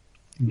line.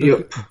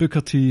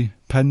 Booker T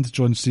pinned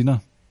John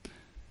Cena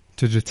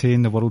to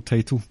retain the world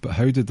title, but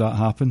how did that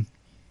happen?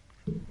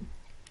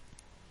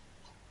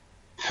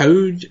 How,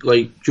 do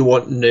you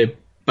want the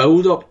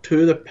build up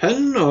to the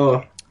pin,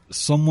 or?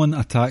 Someone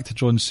attacked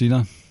John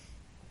Cena.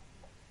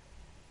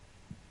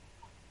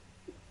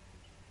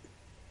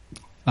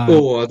 I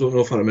don't know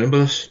if I remember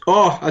this.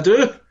 Oh, I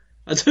do.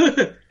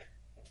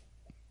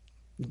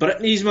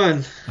 Britney's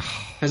man.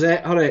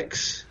 Her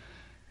ex.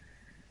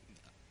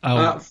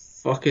 That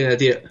fucking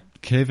idiot.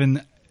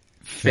 Kevin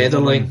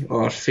Federline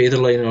or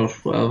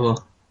whatever.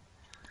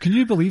 Can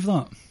you believe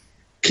that?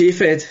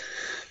 K-Fed.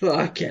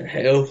 Fucking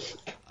hell.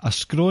 A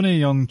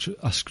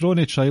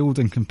scrawny child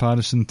in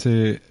comparison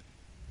to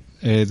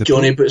the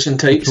Johnny Boots and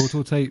Tights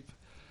prototype,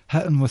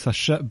 hit him with a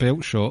shit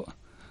belt shot,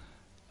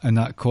 and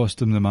that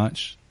cost him the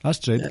match. That's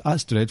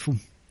dreadful.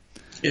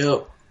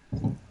 Yep.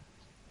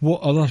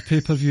 What other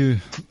pay-per-view?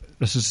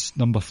 This is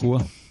number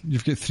 4.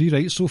 You've got 3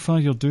 right so far.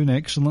 You're doing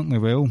excellently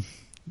well.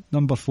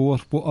 Number 4.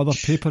 What other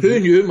pay-per-view? Who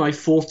knew my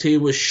forte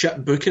was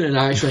shit booking, and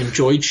I actually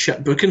enjoyed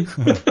shit booking?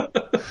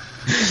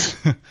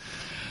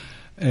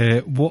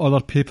 What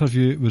other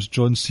pay-per-view was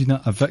John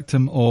Cena a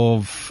victim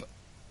of,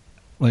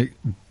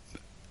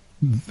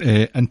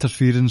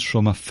 interference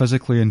from a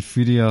physically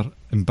inferior,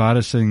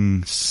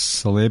 embarrassing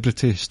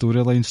celebrity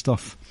storyline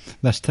stuff?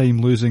 This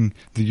time losing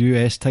the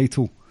US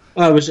title.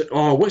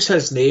 What's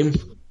his name?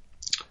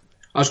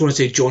 I was going to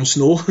say Jon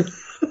Snow.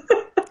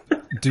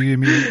 Do you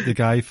mean the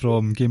guy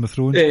from Game of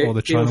Thrones or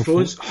the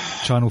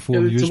Channel 4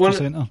 news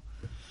presenter?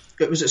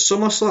 It was at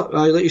SummerSlam,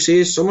 like you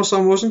say,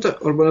 SummerSlam, wasn't it?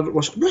 Or whatever it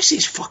was. What's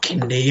his fucking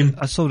name?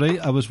 That's alright,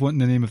 I was wanting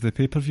the name of the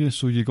pay-per-view,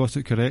 so you got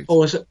it correct.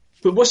 Oh, is it?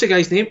 But what's the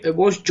guy's name? It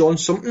was John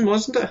something,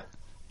 wasn't it?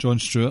 Jon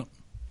Stewart.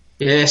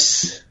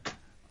 Yes.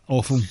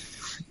 Awful.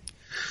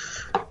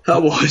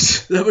 That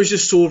was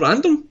just so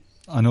random.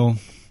 I know.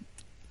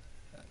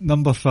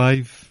 Number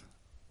 5.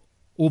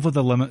 Over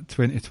the Limit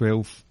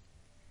 2012.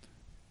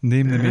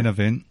 Name the main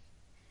event.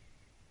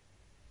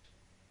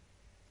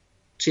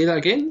 Say that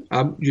again?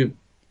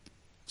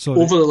 Sorry.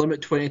 Over the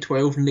Limit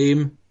 2012,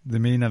 name the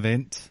main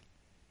event.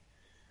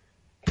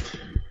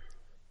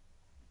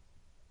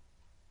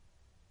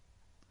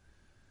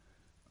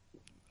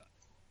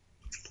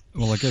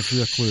 Will I give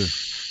you a clue?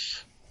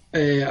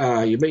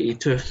 You might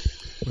need to.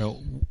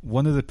 Well,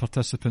 one of the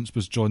participants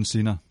was John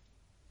Cena.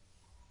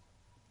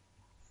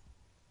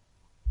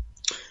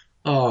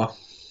 Oh,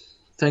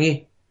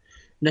 thingy.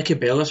 Nikki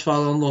Bella's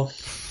father-in-law.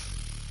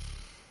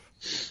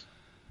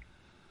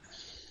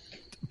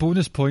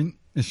 Bonus point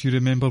if you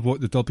remember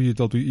what the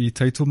WWE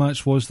title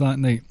match was that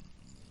night.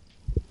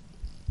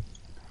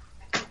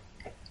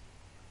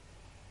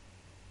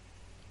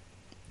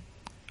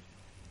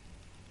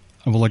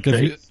 And will I give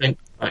you... Think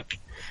back.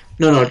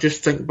 No,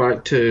 just think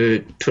back to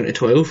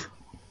 2012.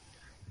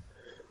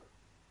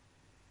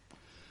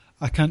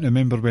 I can't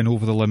remember when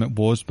Over the Limit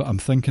was, but I'm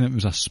thinking it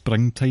was a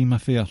springtime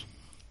affair.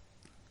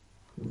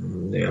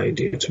 The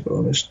idea, to be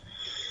honest.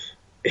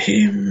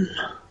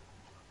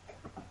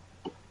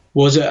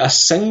 Was it a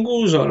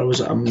singles or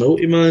was it a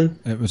multi-man?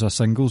 It was a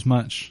singles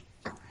match.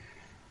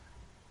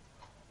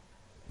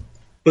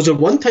 Was it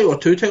one title or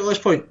two titles at this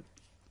point?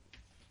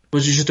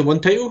 Was it just the one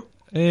title?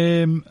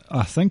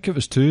 I think it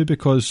was two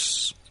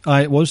because...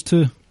 it was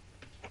two.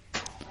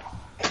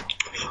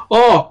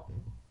 Oh,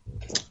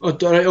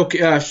 right,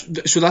 okay.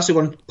 So that's the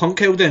one Punk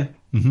held then?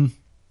 Mm-hmm.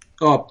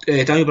 Oh,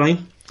 Daniel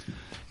Bryan.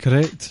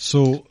 Correct.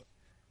 So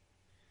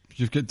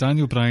you've got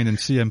Daniel Bryan and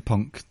CM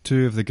Punk,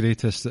 two of the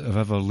greatest that have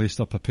ever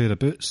laced up a pair of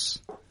boots,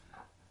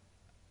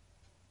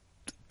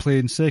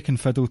 playing second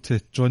fiddle to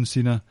John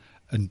Cena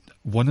and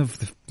one of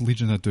the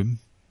Legion of Doom.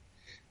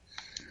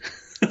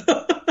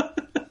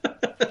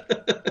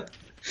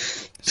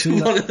 Say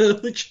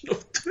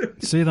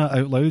that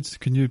out loud.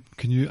 Can you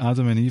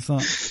Adam and Eve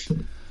that?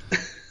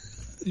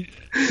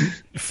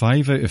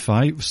 5 out of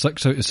 5,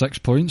 6 out of 6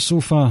 points so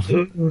far.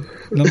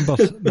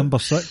 Number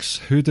 6.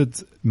 Who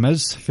did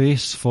Miz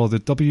face for the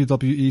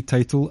WWE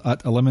title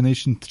at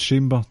Elimination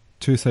Chamber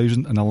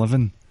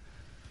 2011?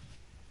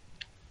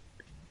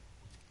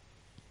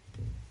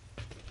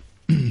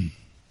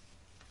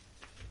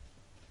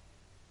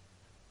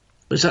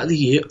 Was that the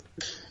year?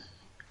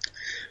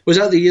 Was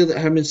that the year that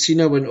him and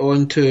Cena went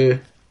on to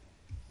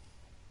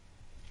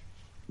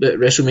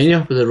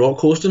WrestleMania with The Rock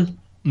hosting?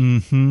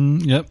 Mm-hmm.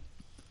 Yep.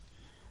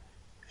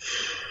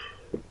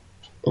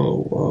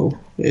 Oh wow.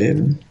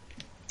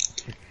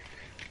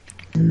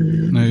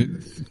 Now,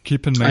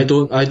 keep in mind.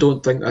 I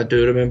don't think I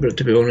do remember it,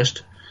 to be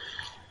honest.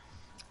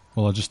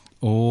 Well,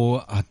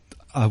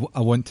 I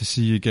want to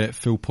see you get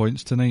full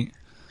points tonight.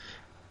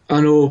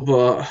 I know,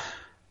 but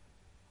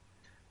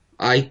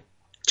I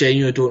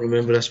genuinely don't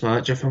remember this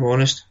match, if I'm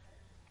honest.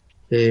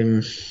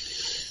 I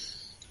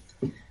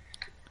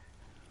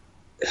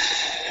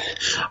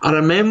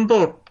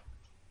remember,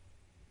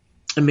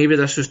 and maybe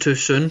this was too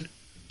soon,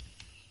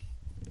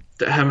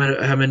 that him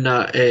and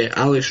that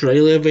Alex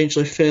Riley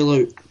eventually fell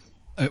out.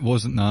 It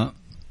wasn't that.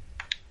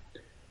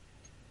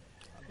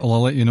 Well,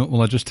 I'll let you know.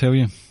 Will I just tell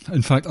you?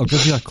 In fact, I'll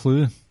give you a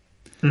clue.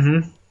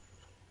 Mm-hmm.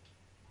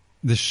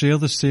 They share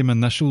the same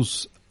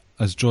initials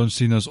as John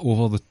Cena's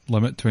Over the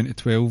Limit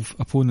 2012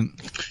 opponent.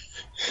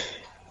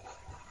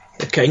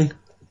 The King.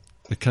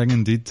 The King,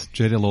 indeed,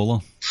 Jerry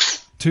Lawler.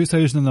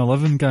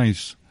 2011,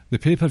 guys. The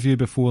pay-per-view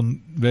before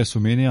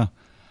WrestleMania,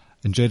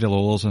 and Jerry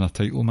Lawler's in a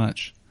title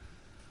match.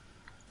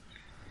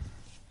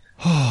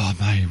 Oh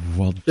my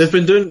word! They've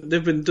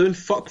been doing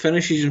fuck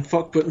finishes and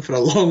fuck booting for a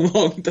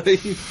long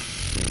time.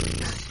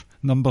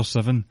 Number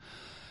 7.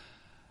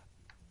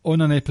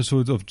 On an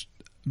episode of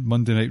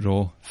Monday Night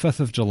Raw,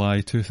 5th of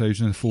July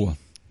 2004,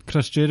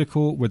 Chris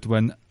Jericho would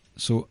win.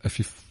 So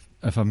if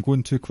I'm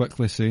going too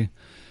quickly, say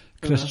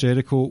Chris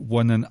Jericho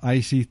won an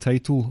IC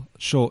title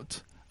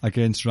shot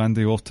against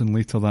Randy Orton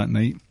later that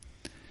night.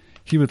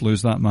 He would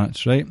lose that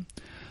match, right?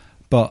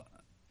 But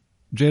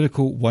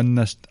Jericho won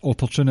this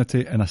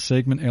opportunity in a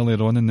segment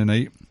earlier on in the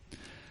night.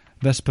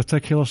 This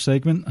particular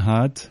segment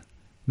had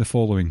the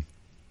following: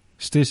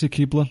 Stacy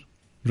Keibler,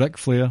 Ric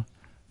Flair,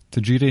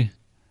 Tajiri,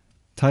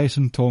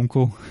 Tyson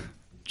Tomko,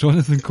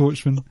 Jonathan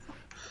Coachman,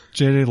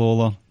 Jerry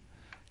Lawler,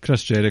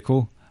 Chris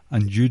Jericho,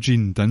 and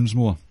Eugene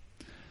Dinsmore.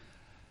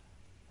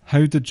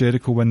 How did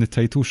Jericho win the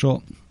title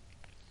shot?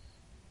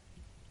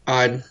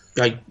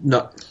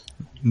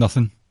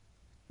 Nothing.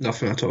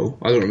 Nothing at all.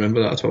 I don't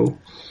remember that at all.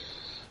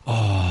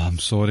 Oh, I'm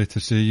sorry to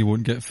say you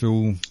won't get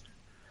full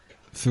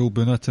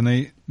Boona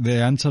tonight.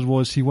 The answer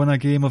was he won a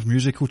game of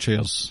musical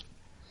chairs.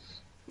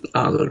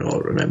 I do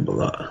not remember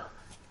that.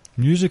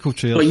 Musical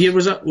chairs. What year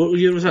was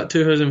that?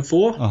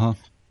 2004? Uh-huh.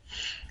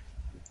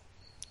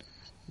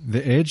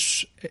 The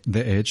Edge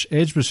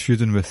was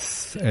feuding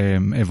with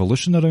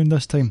Evolution around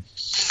this time.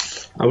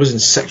 I was in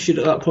 6th year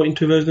at that point in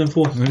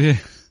 2004. Were you?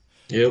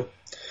 Yep.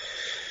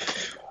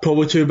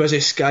 Probably too busy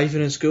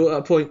skiving in school at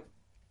that point.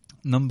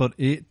 Number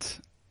 8.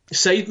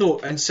 Side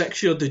note, in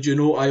 6th year, did you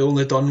know I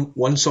only done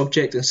one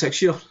subject in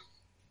 6th year?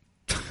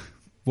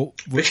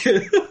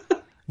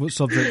 What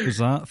subject was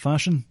that?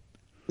 Fashion?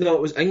 No,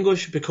 it was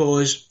English,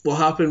 because what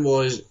happened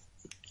was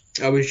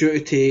I was due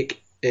to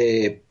take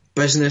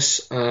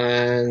business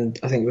and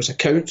I think it was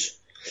accounts,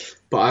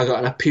 but I got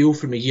an appeal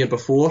from a year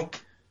before,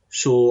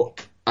 so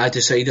I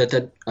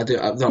decided I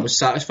was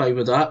satisfied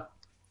with that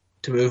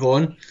to move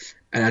on,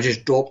 and I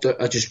just dropped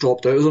out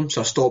of them,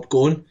 so I stopped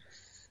going.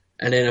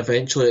 and then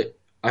eventually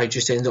I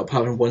just ended up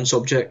having one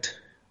subject,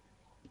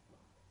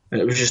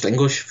 and it was just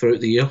English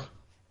throughout the year.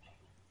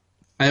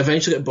 I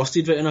eventually got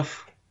busted right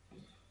enough.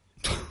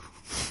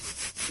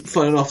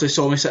 Fun enough, they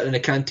saw me sitting in the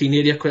canteen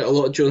area quite a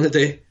lot during the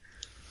day.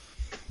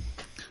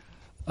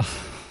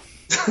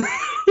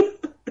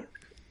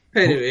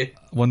 Anyway.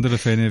 I wonder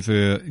if any of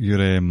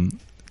your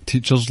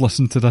teachers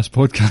listen to this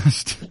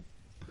podcast.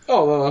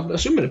 Oh, well, I'm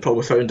assuming they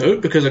probably found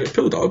out because I got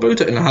pulled out about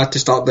it and I had to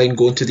start then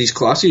going to these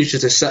classes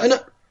just to sit in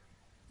it.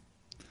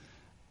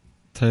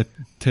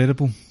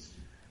 Terrible.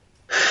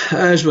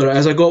 As what it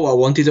is. I got what I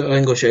wanted out of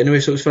English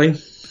anyway, so it's fine.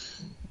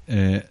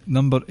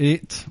 Number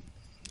 8.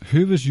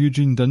 Who was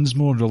Eugene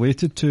Dinsmore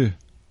related to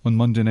on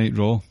Monday Night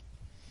Raw?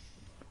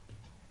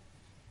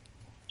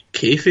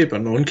 Kayfabe or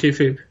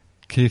non-kayfabe?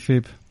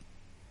 Kayfabe.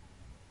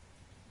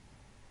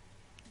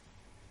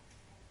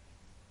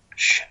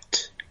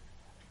 Shit.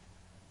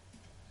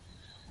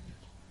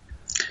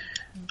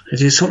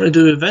 Is it something to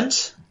do with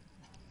Vince?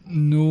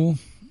 No.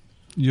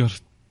 You're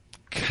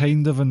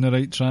kind of on the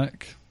right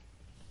track.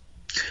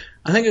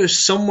 I think it was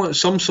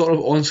some sort of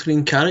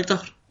on-screen character.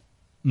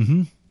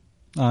 Mm-hmm.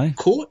 Aye.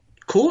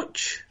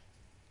 Coach?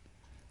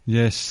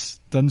 Yes.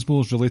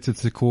 Dinsmore's related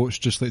to Coach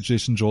just like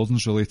Jason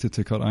Jordan's related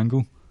to Kurt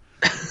Angle.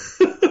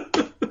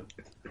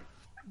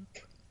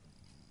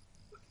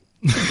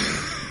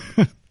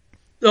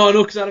 No,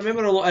 because I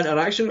remember a lot of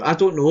interaction. I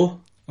don't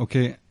know.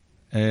 Okay.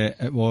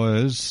 It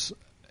was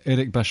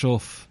Eric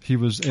Bischoff. He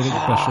was Eric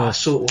Bischoff's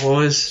so it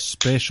was.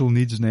 special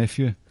needs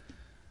nephew.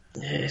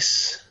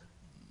 Yes.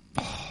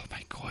 Oh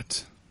my god.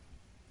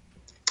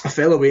 I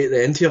fell away at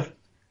the end here.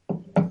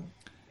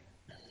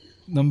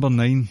 Number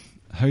 9.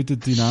 How did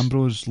Dean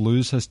Ambrose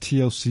lose his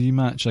TLC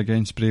match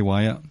against Bray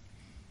Wyatt?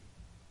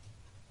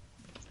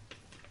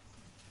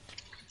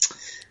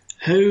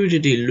 How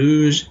did he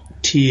lose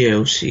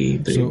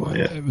TLC, Bray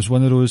Wyatt? It was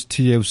one of those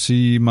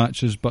TLC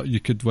matches, but you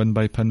could win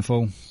by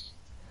pinfall.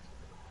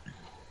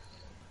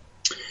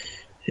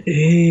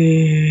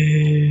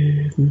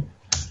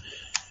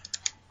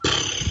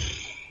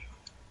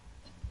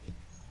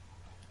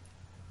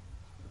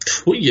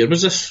 What year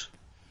was this?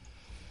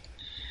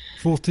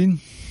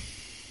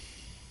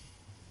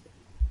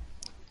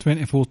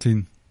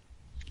 2014.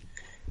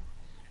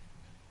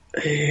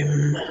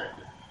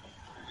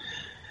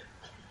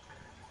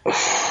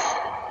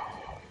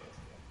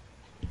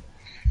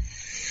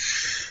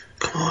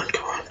 Come on.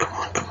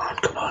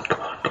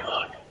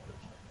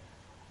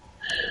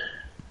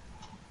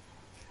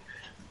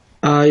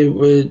 I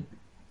would...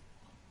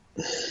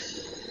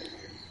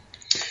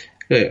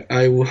 Right,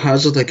 I will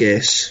hazard a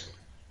guess.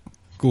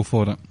 Go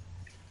for it.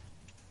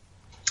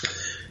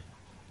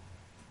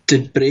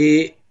 Did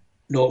Bray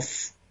not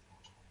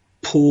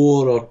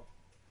pour, or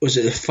was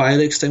it the fire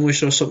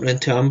extinguisher or something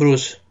into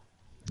Ambrose?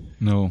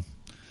 No.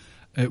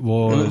 It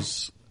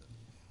was...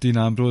 Dean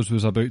Ambrose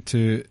was about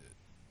to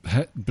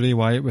hit Bray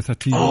Wyatt with a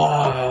TV.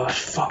 Oh,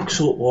 fuck,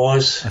 so it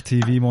was. A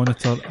TV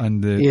monitor,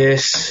 and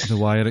the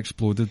wire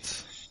exploded.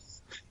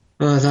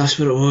 Oh, that's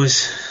what it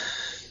was.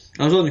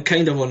 I was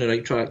kind of on the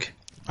right track.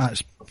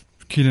 That's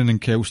Keenan and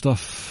Kel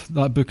stuff.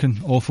 That booking,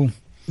 awful.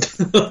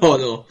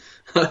 Oh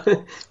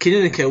no.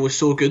 Keenan and Kel was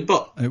so good,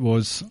 but... It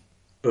was.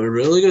 They were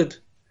really good.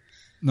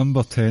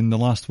 Number 10, the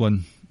last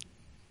one.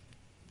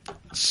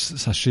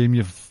 It's a shame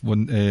you've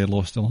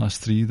lost the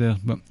last 3 there.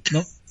 But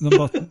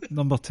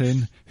number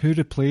 10, who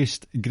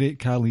replaced Great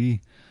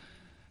Khali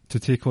to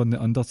take on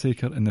The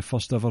Undertaker in the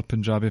first ever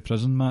Punjabi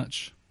prison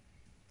match?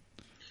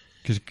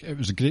 Because it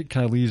was a Great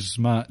Khali's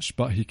match,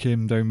 but he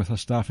came down with a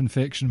staph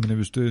infection when he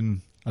was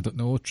doing, I don't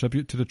know,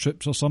 tribute to the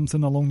troops or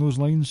something along those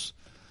lines.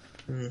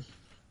 I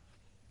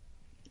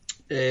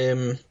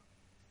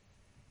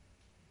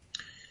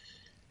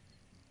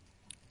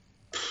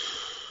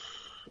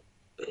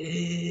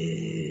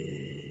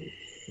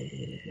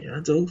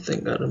don't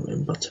think I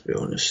remember, to be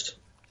honest.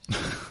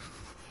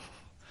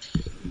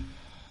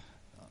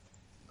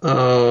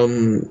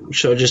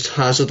 Should I just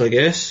hazard a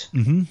guess?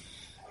 Mm-hmm.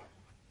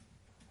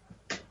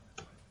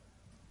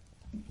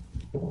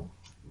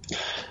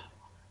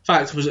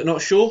 Fact, was it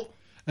not Show?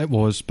 It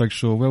was Big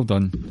Show. Well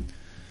done.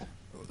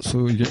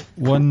 So you get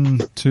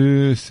 1,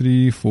 2,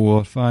 3,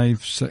 4,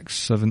 5, 6,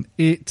 7,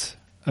 8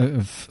 out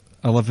of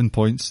 11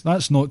 points.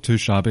 That's not too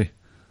shabby.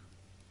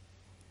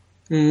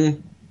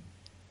 Done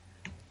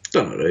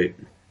alright.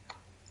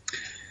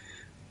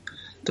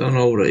 Done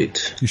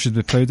alright. You should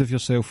be proud of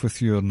yourself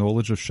with your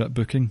knowledge of shit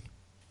booking.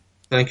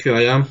 Thank you,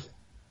 I am.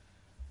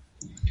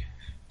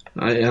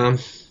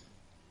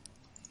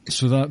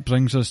 So that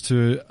brings us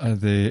to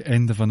the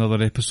end of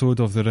another episode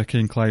of the Ricky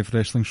and Clive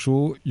Wrestling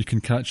Show. You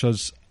can catch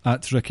us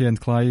at Ricky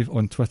and Clive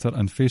on Twitter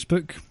and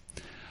Facebook.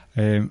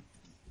 On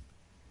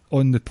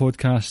the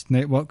podcast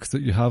network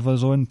that you have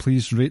us on,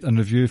 please rate and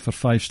review for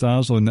 5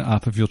 stars on the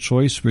app of your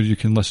choice where you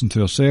can listen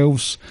to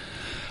ourselves.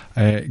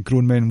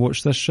 Grown Men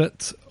Watch This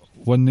Shit,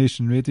 One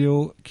Nation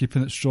Radio,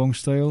 Keeping It Strong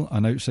Style,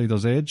 and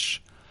Outsider's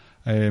Edge.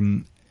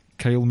 Kyle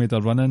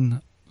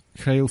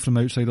from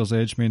Outsider's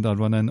Edge made a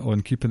run-in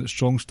on Keeping It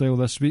Strong Style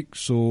this week,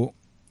 so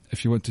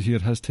if you want to hear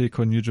his take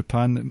on New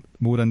Japan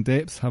more in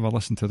depth, have a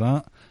listen to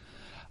that.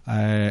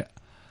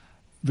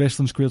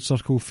 Wrestling Squared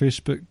Circle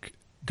Facebook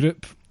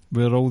group,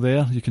 we're all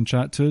there. You can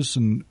chat to us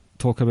and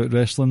talk about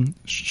wrestling,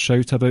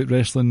 shout about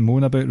wrestling,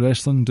 moan about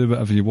wrestling, do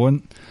whatever you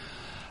want.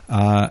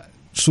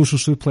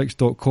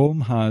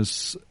 Socialsuplex.com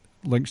has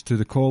links to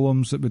the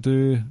columns that we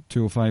do,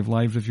 205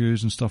 live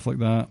reviews and stuff like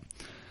that.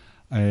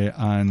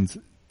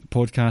 And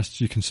podcasts,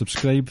 you can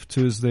subscribe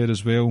to us there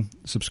as well.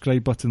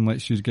 Subscribe button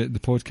lets you get the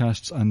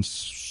podcasts and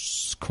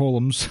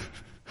columns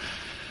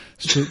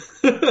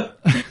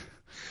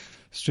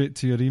straight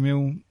to your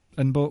email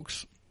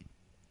inbox.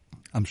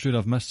 I'm sure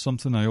I've missed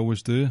something, I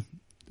always do.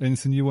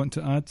 Anything you want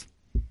to add?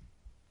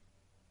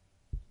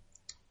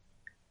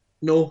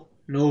 No.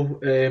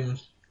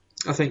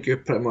 I think you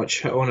pretty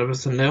much hit on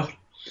everything there.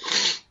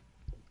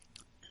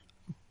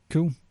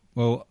 Cool.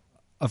 Well,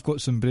 I've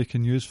got some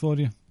breaking news for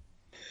you.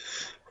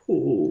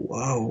 Oh,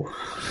 wow.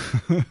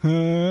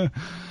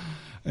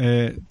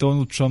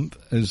 Donald Trump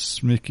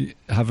is making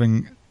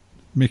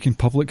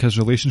public his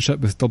relationship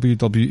with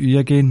WWE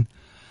again,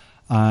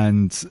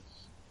 and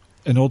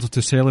in order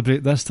to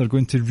celebrate this, they're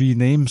going to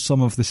rename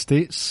some of the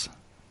states,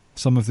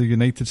 some of the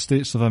United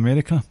States of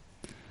America.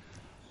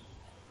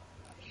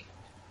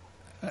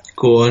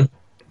 Go on.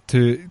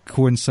 To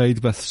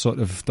coincide with sort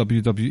of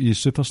WWE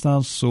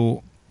superstars,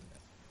 so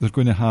they're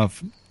going to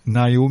have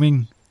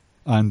Wyoming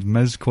and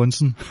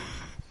Wisconsin.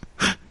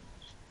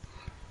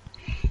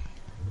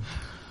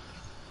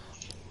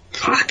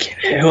 Fucking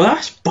hell,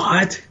 that's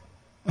bad.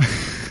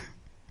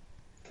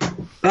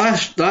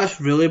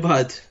 That's really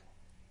bad.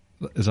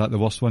 Is that the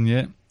worst one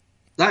yet?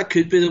 That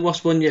could be the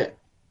worst one yet.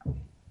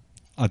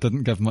 I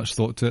didn't give much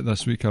thought to it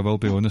this week, I will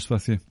be honest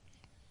with you.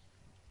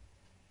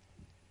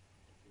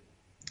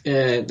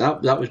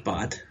 That was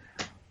bad.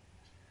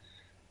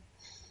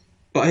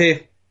 But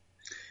hey,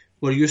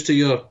 we're used to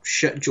your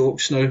shit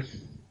jokes now.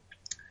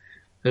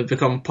 They've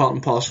become part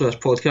and parcel of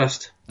this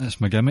podcast.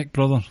 It's my gimmick,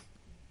 brother.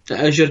 It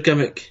is your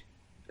gimmick.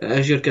 It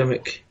is your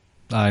gimmick.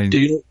 Aye. Do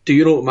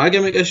you know what my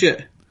gimmick is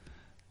yet?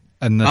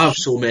 In this, I have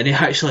so many,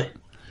 actually.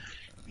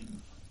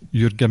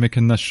 Your gimmick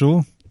in this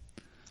show?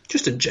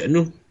 Just in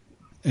general.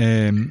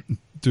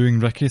 Doing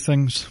Ricky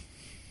things.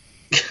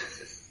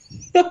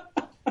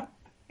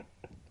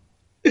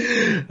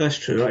 That's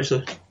true,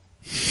 actually.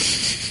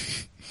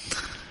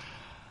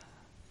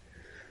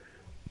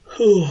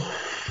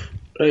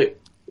 Right.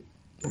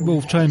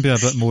 We'll try and be a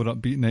bit more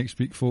upbeat next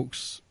week,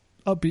 folks.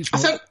 Upbeat's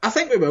I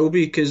think we will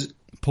be, because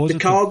the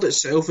card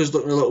itself is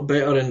looking a little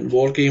better, and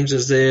War Games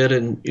is there,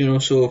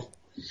 and so.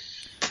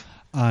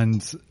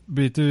 And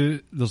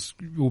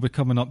we'll be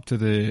coming up to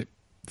the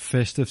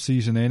festive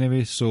season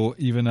anyway, so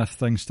even if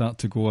things start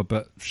to go a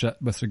bit shit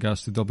with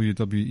regards to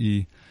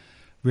WWE,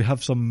 we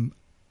have some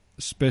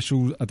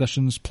special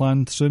editions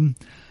planned soon.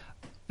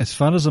 As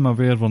far as I'm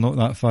aware, we're not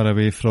that far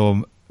away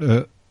from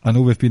I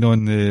know we've been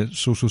on the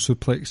Social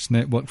Suplex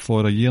network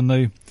for a year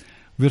now.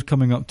 We're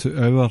coming up to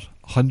our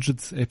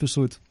 100th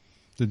episode.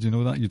 Did you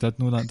know that? You did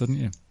know that, didn't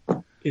you?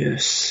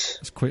 Yes.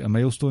 It's quite a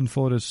milestone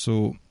for us,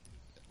 so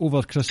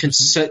over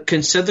Christmas...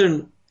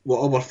 Considering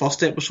what our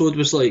first episode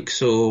was like,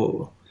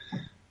 so...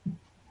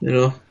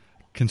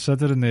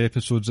 Considering the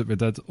episodes that we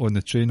did on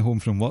the train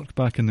home from work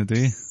back in the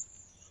day...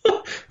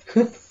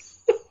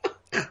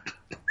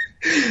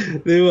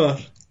 They were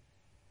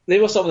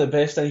some of the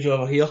best things you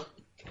ever hear.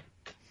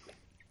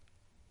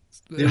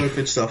 They were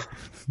good stuff.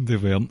 They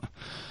weren't.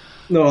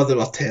 No, they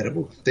were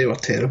terrible. They were.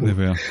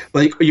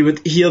 Like, you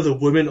would hear the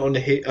woman on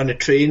the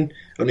train,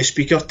 on the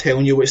speaker,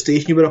 telling you what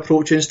station you were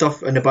approaching and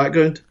stuff in the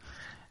background.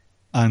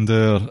 And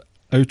our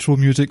outro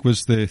music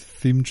was the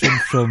theme tune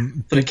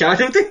from the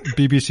Casualty?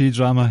 BBC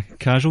drama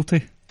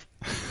Casualty.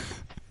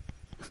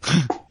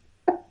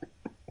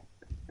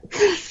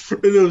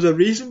 There was a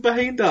reason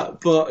behind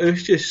that, but it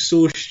was just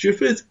so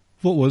stupid.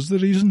 What was the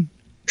reason?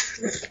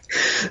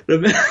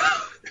 Remember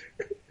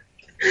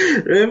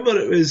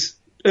it was...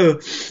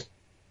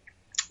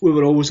 we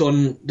were always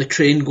on the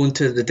train going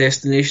to the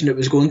destination it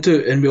was going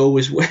to, and we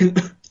always went...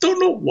 don't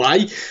know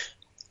why.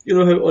 You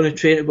know how on a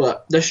train,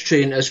 but this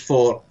train is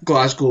for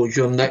Glasgow,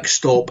 your next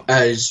stop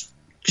is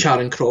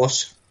Charing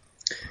Cross.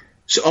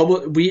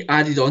 So we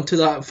added on to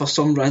that for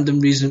some random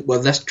reason where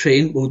this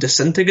train will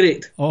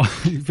disintegrate. Oh,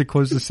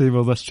 because they say,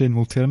 well, this train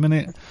will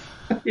terminate.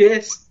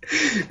 Yes.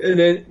 And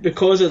then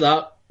because of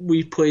that,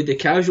 we played the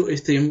Casualty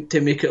theme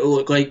to make it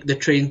look like the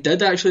train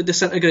did actually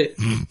disintegrate.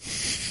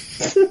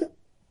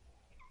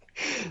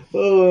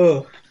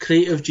 Oh,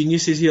 creative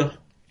geniuses here.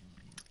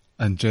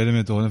 And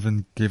Jeremy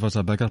Donovan gave us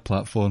a bigger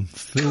platform.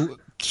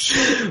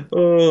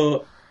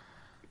 Oh,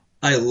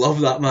 I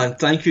love that, man.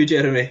 Thank you,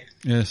 Jeremy.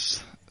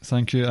 Yes,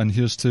 thank you. And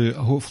here's to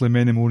hopefully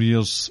many more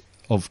years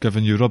of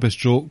giving you rubbish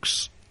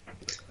jokes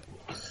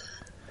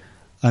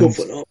and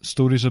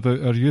stories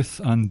about our youth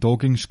and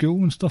dogging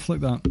school and stuff like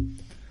that.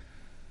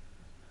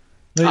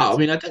 Right. I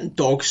mean, I didn't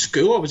dog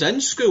school. I was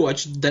in school. I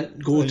just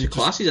didn't go to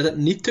classes. I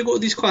didn't need to go to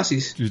these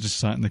classes. You just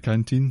sat in the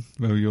canteen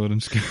while you were in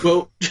school.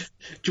 Well, do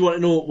you want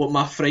to know what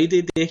my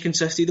Friday day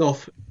consisted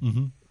of?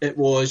 Mm-hmm. It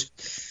was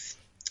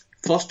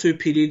first two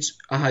periods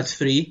I had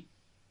free.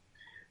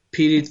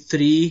 Period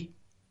 3,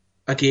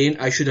 again,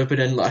 I should have been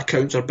in like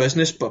accounts or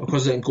business, but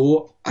because I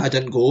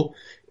didn't go.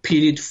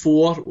 Period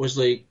 4 was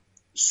like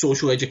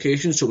social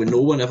education, so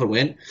no one ever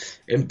went.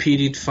 And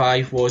period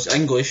 5 was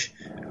English,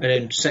 and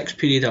then 6th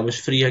period I was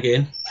free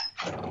again.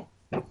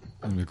 There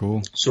we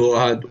go. So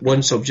I had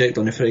one subject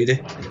on a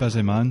Friday.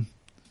 Busy man.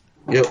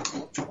 Yep.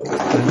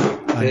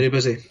 Very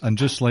busy. And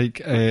just like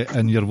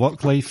in your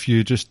work life,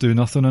 you just do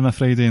nothing on a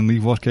Friday and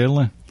leave work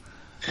early?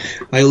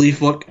 I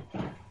leave work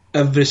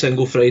every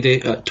single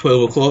Friday at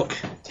 12 o'clock.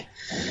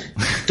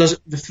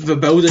 The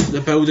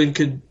building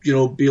could,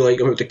 be like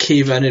about to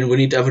cave in and we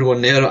need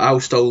everyone there, I'll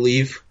still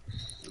leave.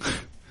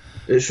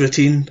 It's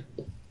routine.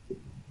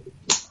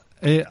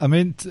 I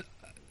meant,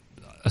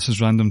 this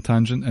is random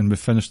tangent and we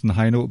finished on the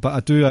high note, but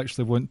I do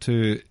actually want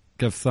to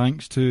give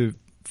thanks to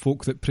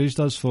folk that praised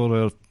us for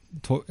our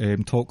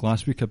talk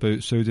last week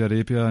about Saudi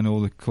Arabia and all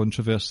the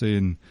controversy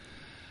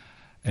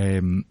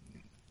and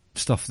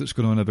stuff that's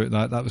going on about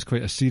that. That was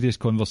quite a serious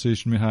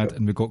conversation we had,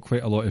 and we got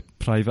quite a lot of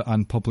private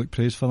and public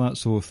praise for that.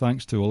 So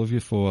thanks to all of you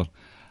for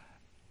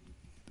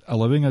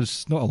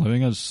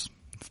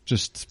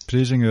just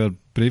praising our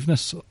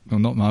braveness. Well,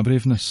 not my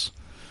braveness.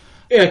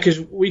 Yeah, because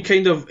we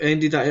kind of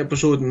ended that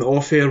episode in the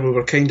off-air. We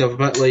were kind of a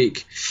bit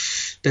like,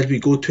 did we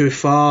go too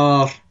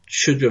far?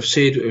 Should we have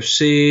said what we've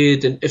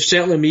said? And if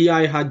certainly me,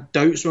 I had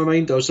doubts in my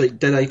mind. I was like,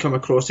 did I come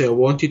across the way I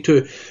wanted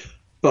to?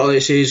 But like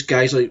it says,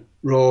 guys like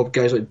Rob,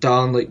 guys like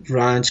Dan, like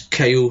Rance,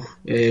 Kyle,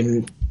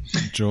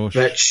 Josh,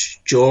 Rich,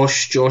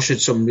 Josh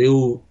had some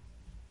real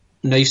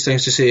nice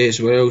things to say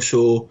as well.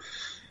 So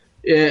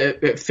yeah,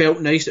 it felt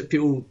nice that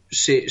people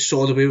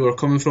saw the way we were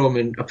coming from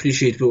and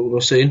appreciated what we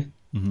were saying.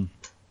 Mm-hmm.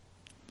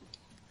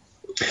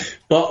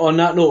 But on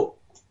that note,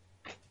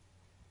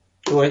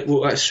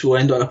 we'll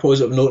end on a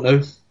positive note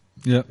now.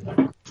 Yep.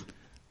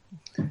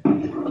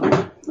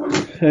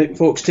 Right,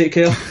 folks, take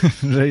care.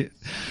 Right.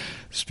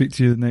 Speak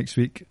to you next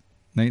week.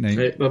 Night.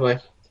 Right, bye-bye.